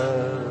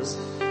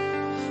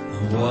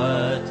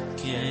 What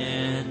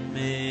can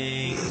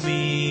make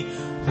me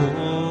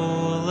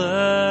whole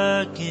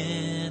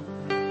again?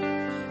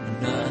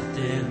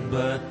 Nothing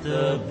but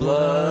the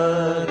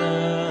blood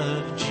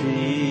of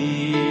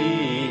Jesus.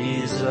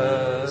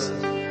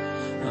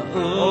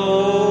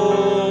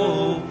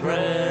 Oh,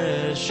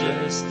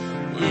 precious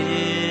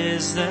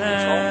is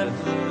that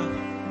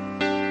blood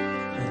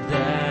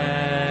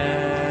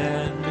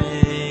that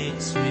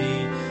makes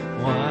me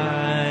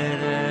white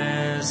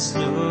as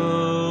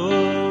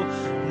snow.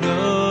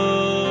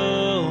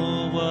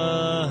 No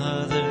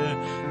other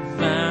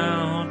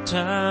fount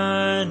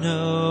I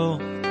know.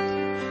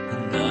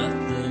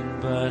 Nothing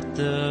but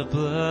the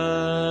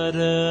blood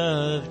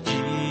of Jesus.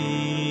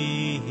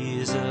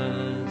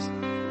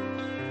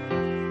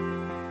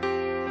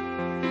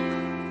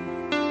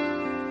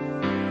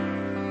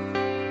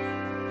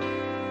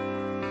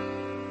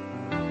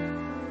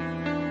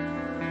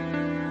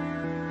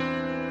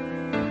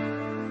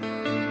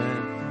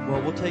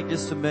 Well, we'll take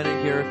just a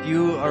minute here. If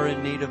you are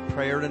in need of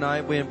prayer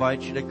tonight, we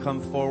invite you to come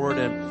forward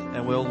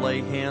and we'll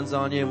lay hands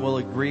on you and we'll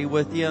agree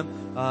with you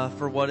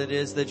for what it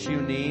is that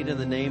you need in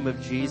the name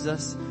of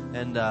Jesus.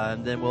 And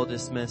then we'll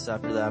dismiss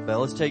after that. But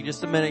let's take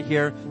just a minute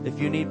here. If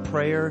you need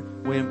prayer,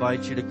 we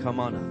invite you to come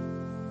on up.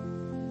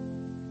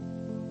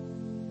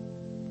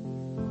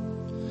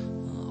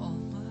 All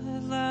my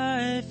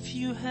life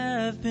you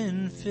have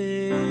been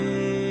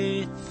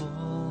faithful.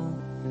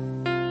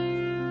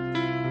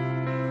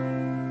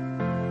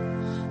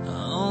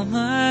 All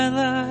my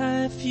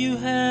life you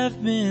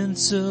have been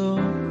so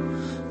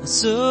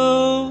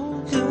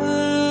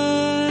good.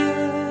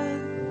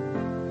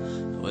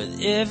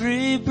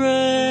 every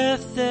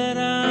breath that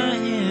I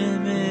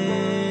am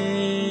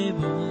able,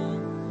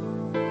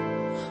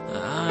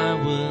 I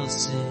will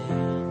sing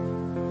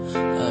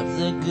of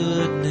the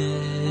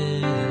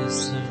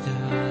goodness of God.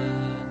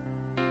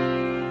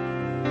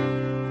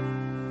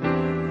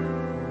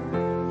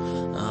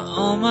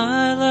 All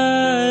my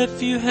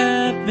life you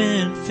have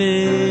been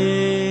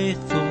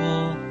faithful.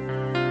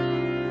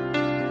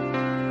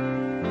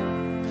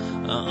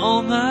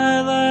 All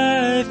my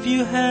life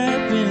you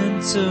have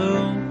been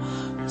so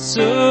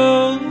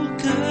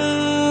good.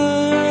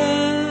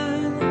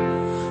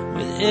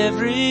 With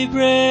every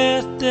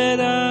breath that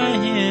I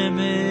am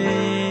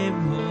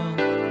able,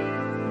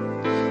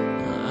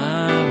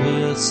 I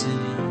will sing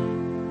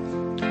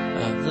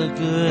of the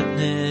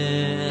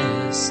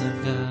goodness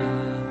of God.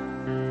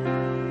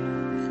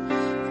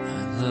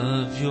 I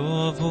love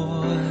your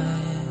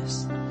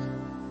voice.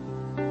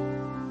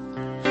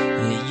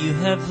 You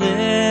have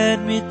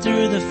led me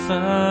through the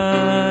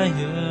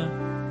fire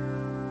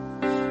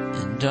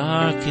in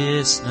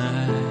darkest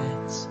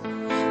nights.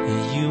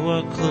 You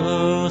are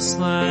close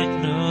like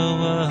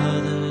no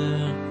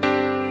other.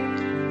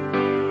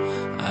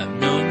 I've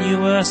known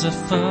you as a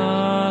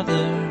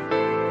father.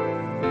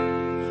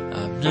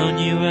 I've known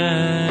you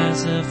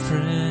as a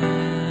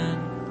friend.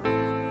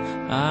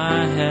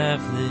 I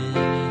have lived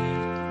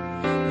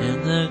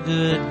in the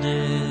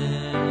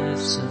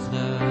goodness of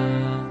God.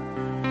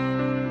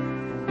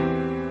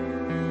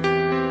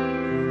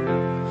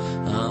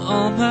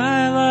 All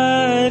my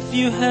life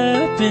you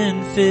have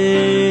been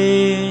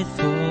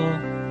faithful.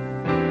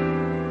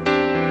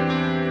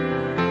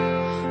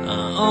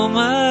 All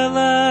my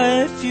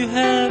life you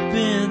have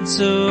been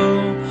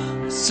so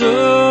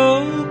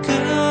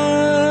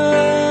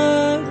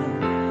good.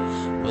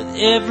 With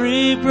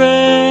every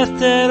breath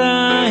that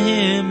I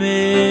am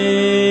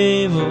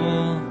able,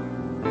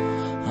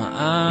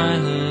 I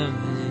have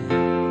lived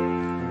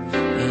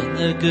in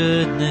the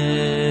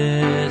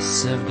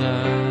goodness of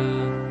God.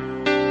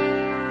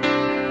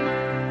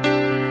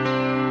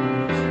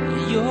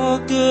 Your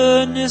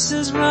goodness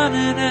is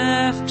running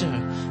after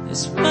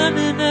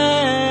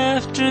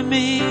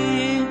me.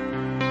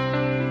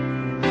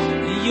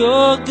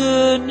 Your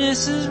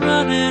goodness is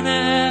running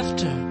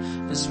after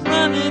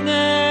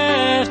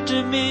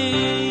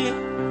me.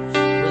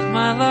 With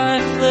my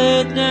life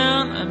laid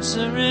down, I'm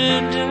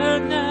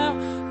surrendered now.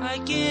 I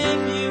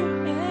give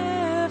you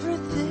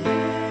everything.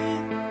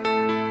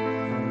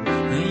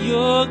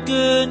 Your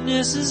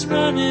goodness is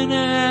running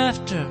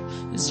after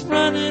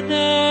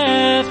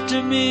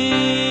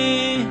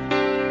me.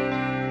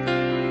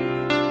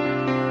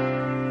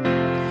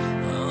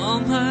 All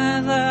my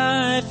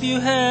life you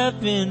have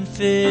been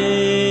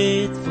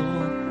faithful.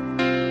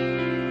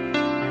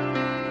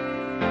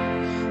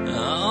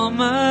 All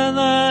my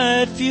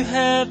life you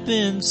have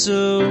been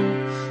so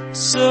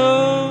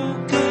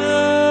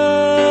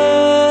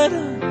good.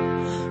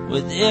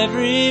 With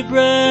every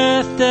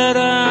breath that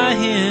I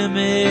am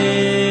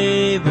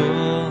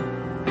able,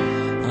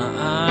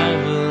 I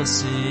will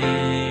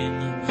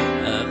sing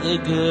of the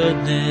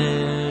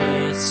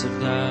goodness of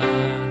God.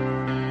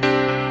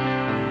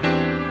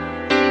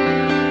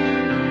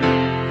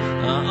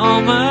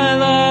 All my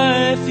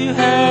life you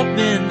have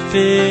been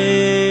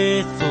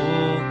faithful.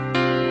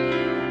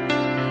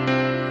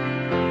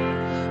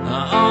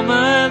 All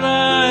my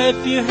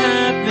life you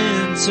have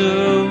been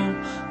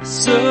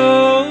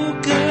so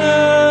good.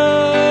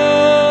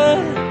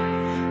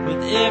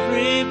 With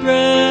every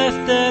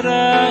breath that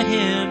I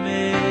am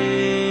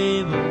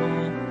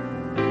able,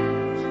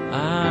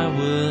 I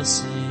will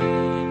sing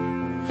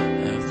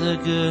of the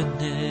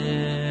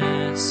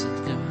goodness of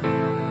God.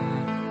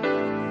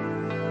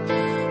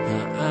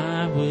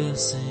 I will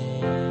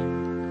sing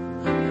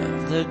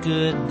of the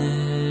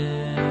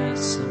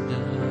goodness of God.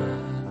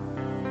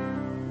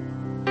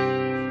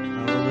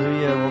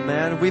 Hallelujah. Well,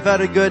 man, we've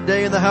had a good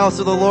day in the house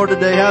of the Lord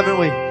today, haven't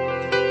we?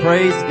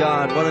 Praise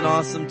God. What an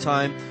awesome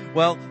time.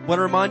 Well, I want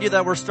to remind you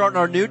that we're starting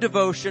our new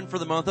devotion for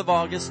the month of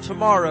August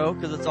tomorrow,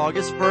 because it's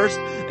August 1st,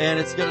 and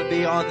it's going to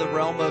be on the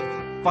realm of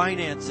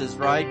finances,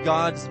 right?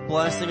 God's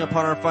blessing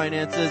upon our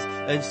finances.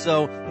 And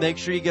so make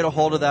sure you get a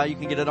hold of that. You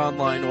can get it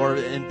online or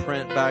in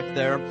print back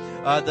there.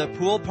 The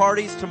pool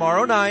party's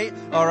tomorrow night.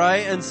 All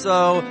right. And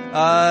so,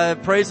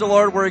 praise the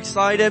Lord. We're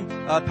excited.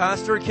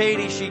 Pastor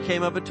Katie, she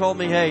came up and told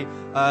me, hey,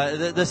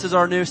 this is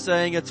our new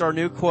saying. It's our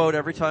new quote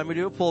every time we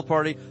do a pool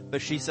party.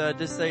 But she said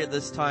to say it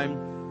this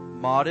time,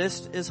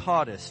 modest is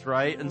hottest,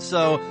 right? And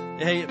so,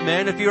 hey,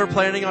 man, if you were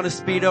planning on a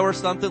Speedo or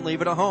something, leave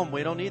it at home.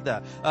 We don't need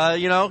that.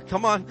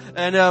 Come on.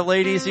 And,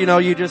 ladies,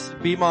 you just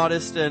be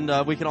modest and,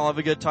 we can all have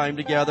a good time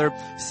together.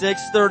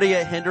 6:30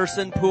 at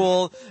Henderson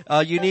Pool.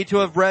 You need to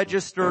have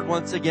registered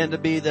once again to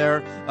be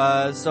there.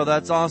 So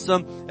that's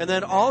awesome. And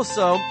then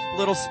also,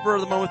 little spur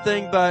of the moment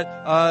thing,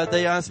 but,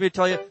 they asked me to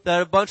tell you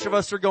that a bunch of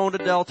us are going to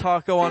Del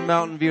Taco on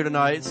Mountain View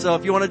tonight. So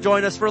if you want to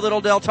join us for a little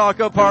Del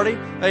Taco party,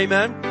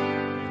 amen.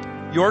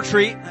 Your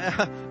treat.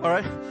 All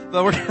right.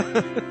 But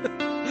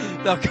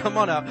No, come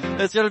on out.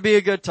 It's gonna be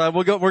a good time.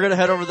 We're gonna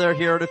head over there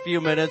here in a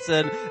few minutes,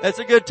 and it's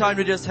a good time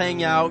to just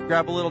hang out,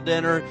 grab a little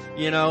dinner,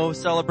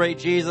 celebrate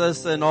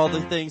Jesus and all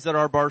the things that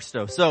are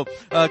Barstow. So,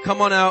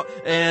 come on out,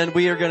 and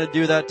we are gonna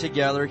do that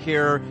together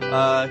here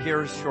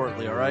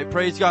shortly, alright?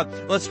 Praise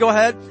God. Let's go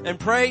ahead and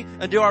pray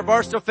and do our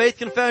Barstow Faith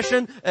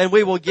Confession, and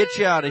we will get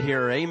you out of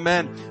here.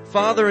 Amen.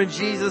 Father, in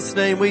Jesus'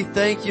 name, we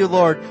thank you,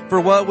 Lord, for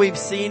what we've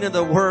seen in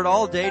the Word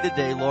all day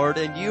today, Lord,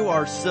 and you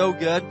are so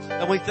good.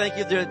 And we thank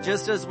you that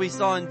just as we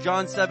saw in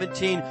John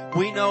 17,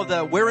 we know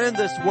that we're in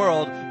this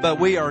world, but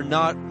we are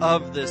not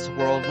of this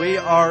world. We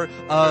are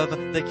of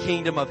the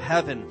kingdom of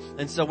heaven.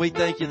 And so we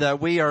thank you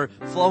that we are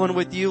flowing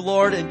with you,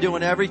 Lord, and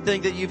doing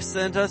everything that you've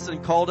sent us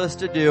and called us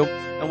to do.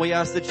 And we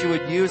ask that you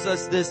would use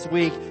us this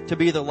week to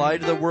be the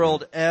light of the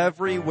world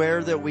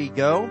everywhere that we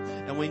go.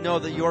 And we know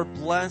that your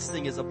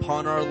blessing is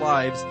upon our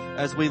lives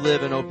as we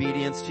live in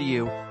obedience to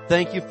you.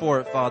 Thank you for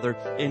it, Father.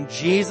 In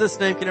Jesus'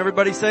 name, can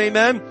everybody say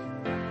amen?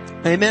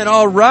 Amen.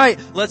 All right.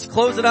 Let's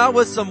close it out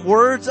with some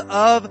words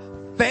of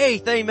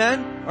faith.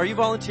 Amen. Are you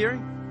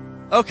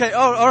volunteering? Okay.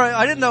 Oh, all right.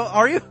 I didn't know.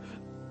 Are you?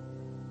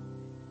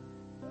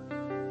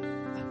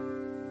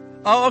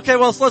 Oh, okay.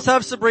 Well, let's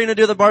have Sabrina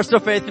do the Barstow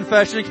Faith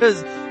Confession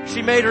because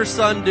she made her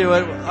son do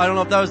it. I don't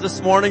know if that was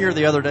this morning or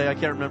the other day. I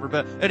can't remember.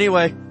 But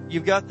anyway,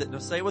 you've got that. Now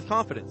say it with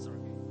confidence.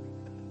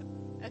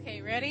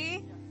 Okay,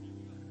 ready?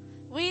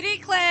 We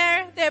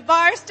declare that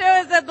Barstow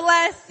is a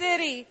blessed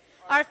city.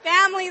 Our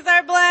families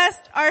are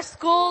blessed. Our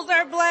schools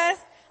are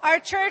blessed. Our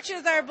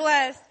churches are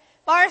blessed.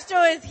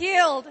 Barstow is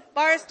healed.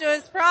 Barstow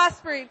is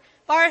prospering.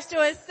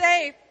 Barstow is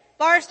safe.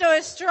 Barstow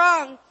is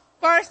strong.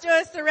 Barstow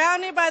is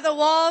surrounded by the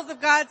walls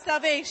of God's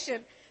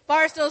salvation.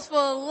 Barstow is full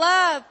of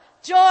love,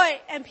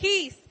 joy, and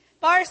peace.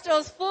 Barstow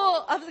is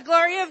full of the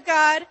glory of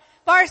God.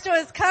 Barstow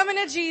is coming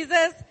to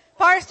Jesus.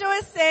 Barstow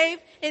is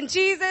saved. In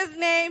Jesus'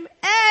 name,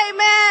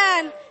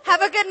 amen.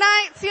 Have a good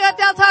night. See you at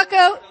Del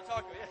Taco.